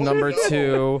Isle is number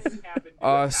 2.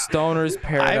 Stoner's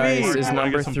Paradise is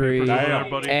number 3.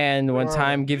 And When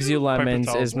Time Gives You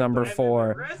Lemons is number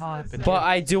 4. But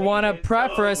I do want to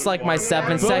preface like my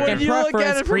 7-second you look at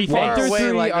preference. it from 1 far through away,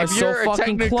 3 like are if so you're a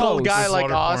fucking technical close. guy like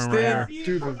Water porn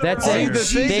Austin, That's See, it. the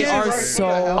thing They is, are so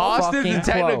Austin's fucking a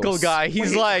technical close. guy.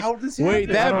 He's like, how does he wait,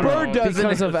 have that that? bird doesn't.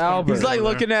 Because of Albert. He's like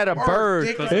looking at a bird.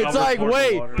 Because It's Albert like, poured the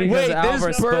wait, water. Because wait, Albert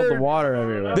this spilled the bird. water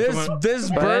everywhere. This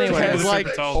But bird anyways, has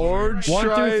like orange 1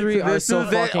 through stripes. 3 are This so is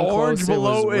that fucking orange close. It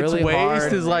was below its really waist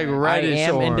hard. is like I reddish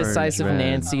am orange. indecisive, man.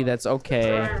 Nancy. That's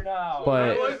okay.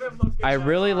 But I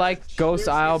really like Ghost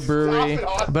Isle Brewery.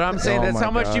 But I'm saying Oh that's my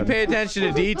how much you God. pay attention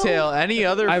to detail. Any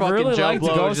other I fucking really jump liked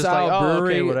blow Ghost is just like, Isle oh,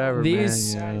 Brewery. okay, whatever,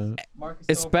 These- man. Yeah.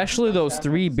 Especially those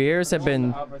 3 beers have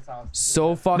been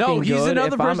so fucking No, he's good.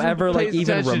 another If I'm person who ever like pays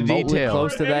even attention to remotely detail.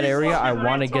 close to that area, I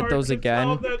want to get those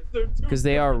again because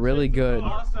they are really good.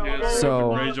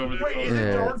 So Rage over the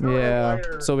color. Yeah.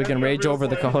 yeah, so we can rage over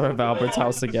the color of Albert's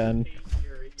house again.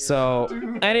 So,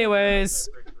 anyways,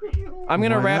 I'm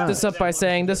gonna Why wrap not? this up by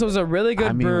saying this was a really good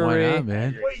I mean, brewery. why not,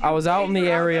 man? I was out in the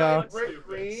area.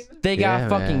 They got Yeah,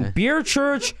 fucking man. Beer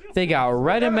Church. They got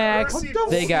Redimax.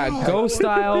 They got Ghost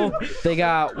Isle. They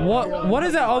got what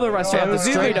is that other It restaurant? The was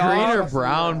either Stray green or Dog,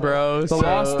 brown, bro. the so-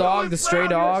 Lost Dog, the Stray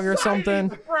Dog, or something.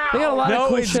 They got a lot of No,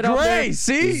 cool it's shit out there. gray.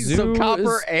 See, The so zoo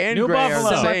copper is and New gray Buffalo. are the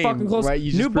semi same. fucking close. Right?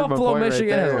 You just New proved my Buffalo, point right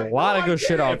Michigan has there. a lot of good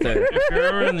shit out there. If you're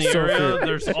ever in the So area, true.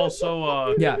 there's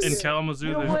also Yes. in Kalamazoo,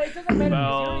 You know what? It there's doesn't matter because you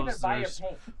don't even Bells, buy your there's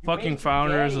paint. You fucking make your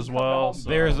Founders daddy as come well. home. So.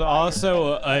 There's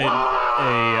also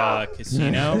a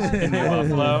casino in New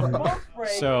Buffalo.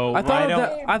 So I why thought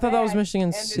don't? I thought that was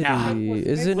Michigan City. Nah.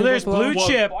 Is it? Well, New there's Buffalo? Blue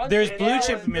Chip. There's Blue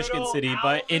Chip in Michigan City,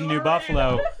 but in New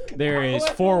Buffalo, there is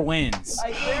Four Winds,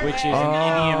 which is an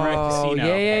Indian Red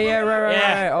Casino. Yeah,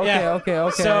 right. Okay.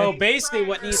 So basically,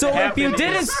 what needs to So if happen you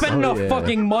didn't is- spend enough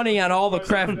fucking money on all the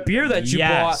craft beer that you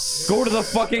Yes. bought, go to the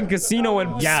fucking casino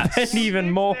and Yes. spend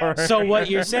even more. So what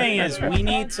you're saying is we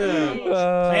need to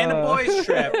plan a boys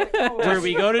trip where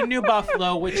we go to New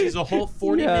Buffalo, which is a whole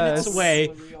 40 minutes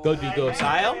away. Go do Ghost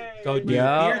Isle, go do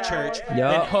Beer Church,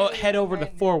 then head over to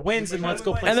Four Winds and let's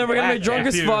go play. And then we're gonna be drunk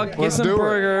as fuck, get some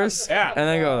burgers, and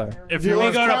then go there. If We you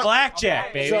go to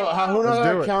Blackjack, baby. So who knows how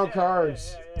do to it. count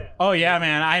cards? Oh yeah,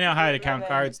 man, I know how to count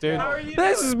cards, dude.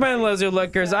 This has been Lizard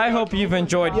Liquors. I hope you've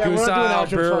enjoyed Yeah, we're Goose not doing Isle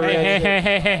outro Brewery.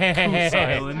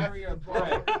 Hey. Island.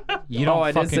 You don't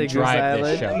I did say fucking Goose drive this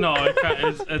Island. show. No,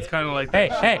 it's kind of like.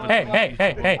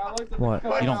 Hey. What?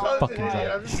 You don't fucking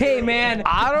drive. Hey man,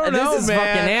 I don't know, this is man.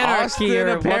 fucking anarchy Austin or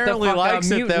apparently what the fuck,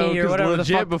 likes it though, mutiny or because whatever the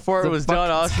legit fuck before the it was fuck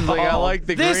done, Austin's like, I like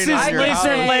the This green is on your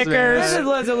Lizard house, Liquors. This is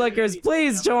Lizard Liquors.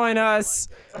 Please join us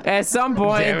at some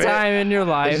point in Damn it. time in your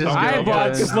life. just I go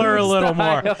bought good. Slur a little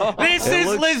more. style. This It is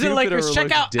looks Lizard stupid or Liquors. it Check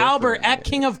looks out different. Albert at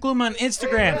King of Gloom on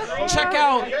Instagram. Check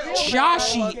out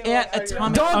Joshi at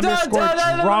Atomic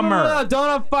Drummer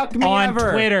Don't fuck me on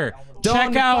ever. Twitter. Don't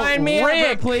Check out find me Rick.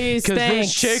 ever, please. Because Thanks.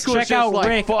 this chick was Check just out like,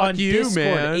 Rick fuck on you, Discord,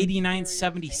 man.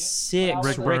 8976.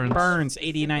 Rick Rick Burns. Burns,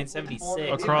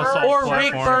 8976. Across all Or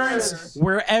Rick platforms. Burns,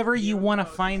 wherever you want to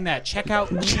find that. Check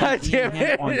out me and damn him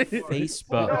it. on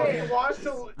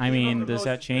Facebook. I mean, does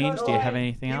that change? Do you have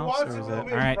anything else? Or is it all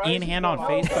right? Ian Hand on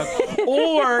Facebook.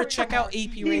 Or check out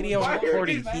AP Radio and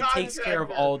Recording. He takes care of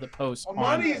all the posts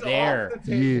on there.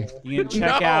 Yeah. You can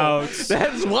check out.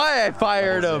 That's why I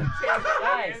fired him.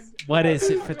 What is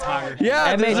it? Photography.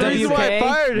 Yeah, that's the reason why I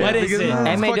fired him. What is because it?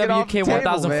 it's fucking off the MAWK table,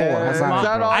 1004. man. That's It's not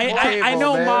not off the I table,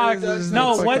 know, man. Mog. It's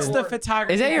No, fucking- what's the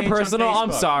photography? Is that your page on personal? I'm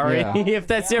Facebook? sorry. Yeah. If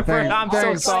that's your personal, I'm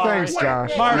so sorry. Thanks,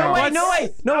 Josh. Mark, No. what's-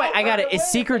 No wait, I got it.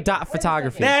 It's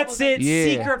secret.photography. That's it. Yeah.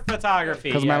 Secret photography.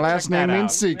 Because my Yeah, last check that name out.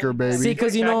 means seeker, baby. See,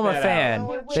 because you know I'm a Check that fan. out.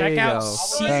 There Check you out go.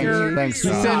 Secret Thanks, He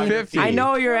Josh. said 50. I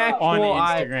know your actual on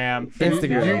Instagram.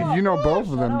 Instagram. You know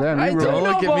both of them, damn. I You don't really.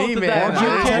 look at me, both of man.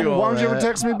 them. I do Why all don't you ever that.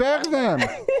 text me back then?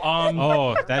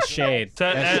 Oh, that's shade. To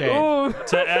That's add- shade.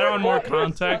 To add on more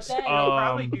context,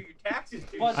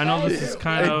 I know this is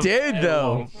kind I of did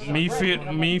though. me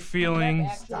feeling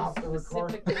all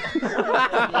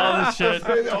this shit.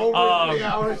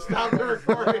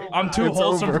 I'm too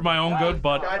wholesome for my own good,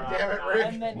 but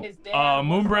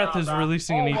Moonbreath is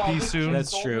releasing an EP soon.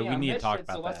 That's true. We need to talk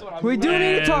about that. We do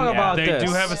need to talk And about they this.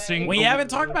 do have a single. We haven't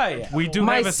talked about it yet. We do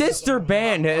My have a sister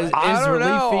band is I don't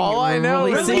know. All I know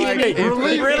is releasing- like,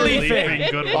 if- Relieving.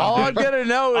 Good all one. I'm gonna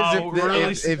know is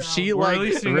We're if she like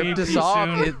releasing ripped us EP off,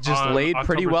 soon it just on laid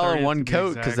pretty October well in 30th one to be coat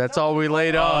exact. because that's all we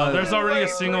laid on. There's already a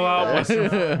single out, Western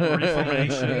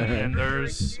Reformation, and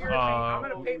there's a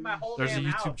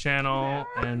YouTube channel,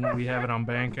 and we have it on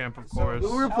Bandcamp, of course.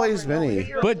 Who replaced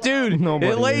Vinny? But dude,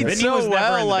 Nobody it laid Vinny so was never in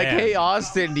well. the Like, band. hey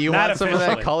Austin, do you Not want some of that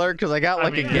officially. color? Because I got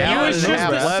like a mean, he gallon was and a just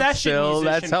half a left session still.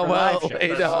 That's musician how for well live it shows.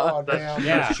 laid Oh, on. damn.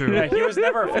 Yeah, That's true. Yeah, he was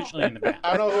never officially in the band.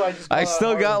 I don't know who I just I called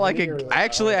still out. got like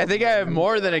actually, I think I have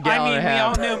more than a gallon and a we all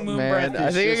half. know Moonbreath Man, I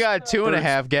is think I just got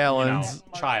 2.5 gallons.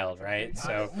 Child, right?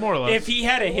 So More or less. if he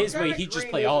had it his way, he'd just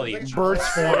play all the instruments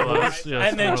Bird's More or less, yes,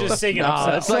 and then more or just less. sing it Nah,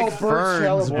 himself. that's like So Bird's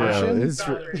ferns, bro. celebration?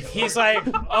 It's, He's like,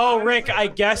 "Oh, Rick, I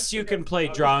guess you can play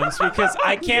drums because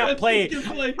I can't play.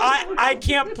 I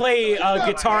can't play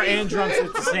guitar and drums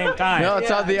at the same time. no, it's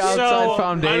on the outside So,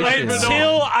 foundation.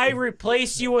 Until I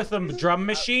replace you with a drum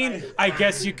machine, I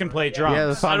guess you can play drums." Yeah,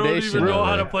 the I don't foundation. even know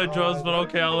how really. to play drums, but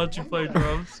okay, I'll let you play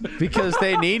drums. Because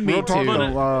they need me Real talk, to.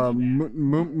 though,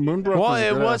 Moonbreath Well, is a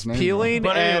it good was ass name, peeling,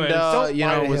 But and anyways, you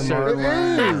know, Fight was him, certain,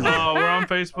 Martin. We're on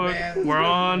Facebook. We're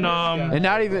on and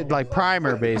not even like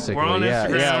primer, basically. We're on Yeah,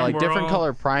 Instagram, yeah, like we're different on-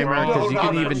 color primer we're on because you can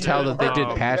all even that tell shit. that they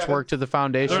did patchwork to the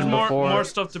foundation There's before. more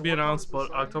stuff to be announced,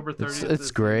 but October 30th It's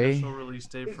is gray. the official release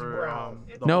date for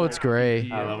the No, whole it's gray. EP.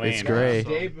 Halloween. It's gray.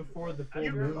 Day before the full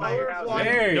moon.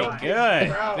 Very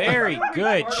good, very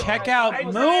good. Check out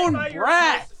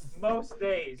Moonbreath. Most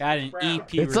days. Got an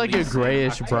EP. It's like a releasing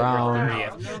grayish October brown.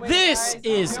 30th. This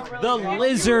is the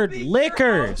Lizard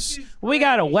Liquors. We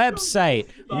got a website.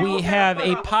 We have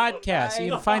a podcast.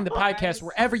 You can find the podcast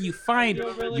wherever you find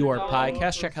your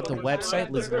podcast. Check out the website,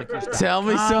 lizardliquors.com. Tell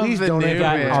me something new, We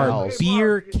got man. our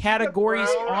beer categories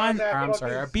on. Or, I'm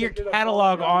sorry, our beer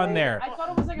catalog on there.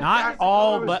 like a Not fancy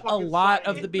all, color. but a lot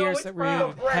of the beers that we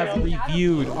have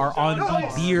reviewed are on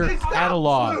the beer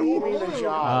catalog.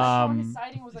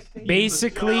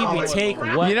 Basically, we take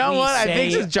what You know we what? I say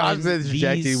think since John's in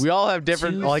interjecting, these we all have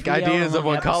different 2, like 3 ideas of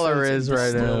hour-long what color episodes is and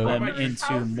right distill now. them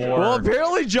into more Well,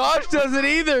 apparently Josh doesn't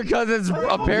either because it's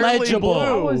apparently legible.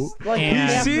 blue. and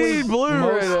He's seen blue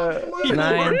right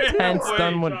now. 9/10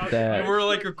 done with that. We're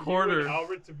like a quarter.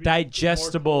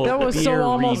 digestible That was so beer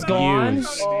almost gone.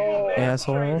 reviews.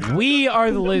 Asshole. We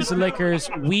are the Liz Lickers.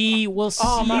 We will see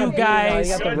my you God, guys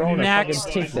you got the Rona. next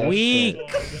Fucking take that week.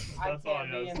 I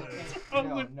can't be in the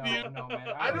no, man.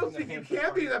 I don't think you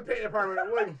can be in the paint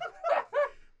department.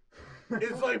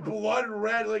 It's like blood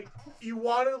red. Like you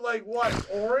wanted like what?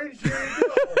 Orange? Here you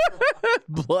go.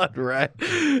 Blood red.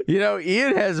 You know,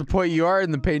 Ian has a point. You are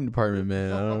in the paint department,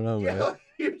 man. I don't know, man.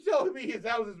 You're telling me his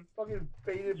house is fucking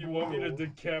faded blue. You want me to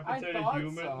decapitate a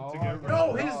human to get rid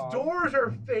No, of his doors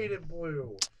are faded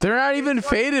blue. They're not even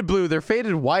faded blue. They're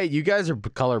faded white. You guys are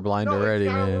colorblind already,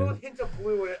 it's got a little man. hint of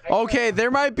blue in it. Okay, there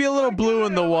might be a little blue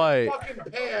in the white.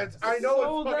 Fucking pants. I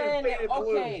know it's fucking faded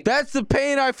blue. That's the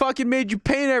paint I fucking made you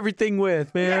paint everything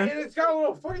with, Yeah, man. and it's got a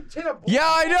little fucking tint of blue. Yeah,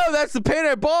 I know. That's the paint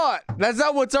I bought. That's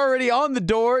not what's already on the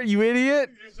door, you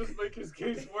idiot. You just make his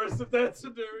case worse if that's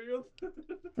scenario.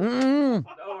 Mm-mm.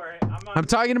 Don't worry, I'm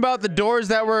talking about the doors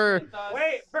that were.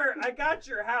 Wait, Bert, I got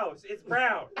your house. It's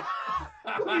brown.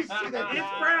 It's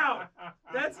brown.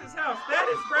 That's his house. That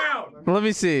is brown. Let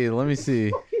me see. Let me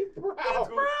see. It's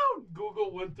brown.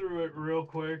 Google went through it real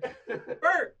quick.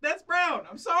 Bert, that's brown.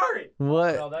 I'm sorry.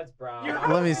 What? No, that's brown. Your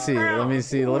Let me see. Let me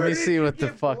see. Let me see what the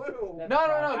fuck. That's No,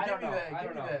 brown. I give don't me know. that. I Give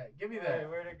don't me know. that. Give me Hey, that.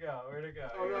 where'd it go? Where'd it go?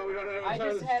 Oh, no, we got it I outside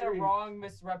just the had a street. wrong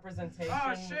misrepresentation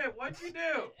Oh shit! What'd you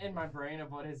do? in my brain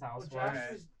of what his house was.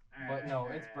 Alright. But no,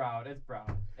 it's brown. It's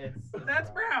brown. It's That's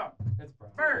brown. It's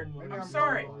brown. Bert, I'm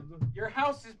sorry. Your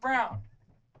house is brown.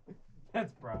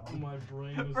 That's brown. My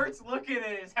brain is. Bert's looking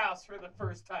at his house for the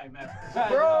first time ever.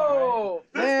 Bro,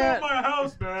 man. That's not my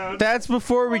house, man. That's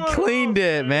before we cleaned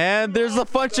it, man. There's a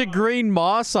bunch of green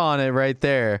moss on it right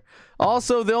there.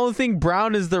 Also, the only thing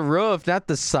brown is the roof, not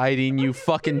the siding, you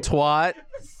fucking twat.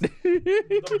 The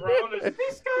brown is.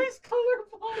 This guy's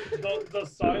colorblind. The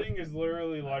siding is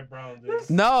literally like brown, dude.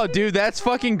 No, dude, that's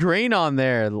fucking green on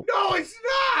there. No, it's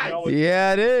not. No, it's-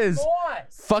 Yeah, it is.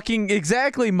 What? Fucking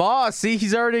exactly, moss. See,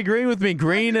 he's already agreeing with me.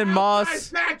 Green and I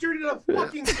moss. factored in a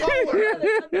fucking color. That's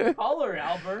not the color,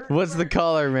 Albert. What's the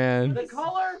color, man? The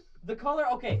color. The color.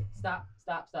 Okay, stop.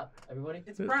 Everybody.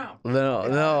 It's brown. No,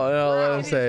 let him say.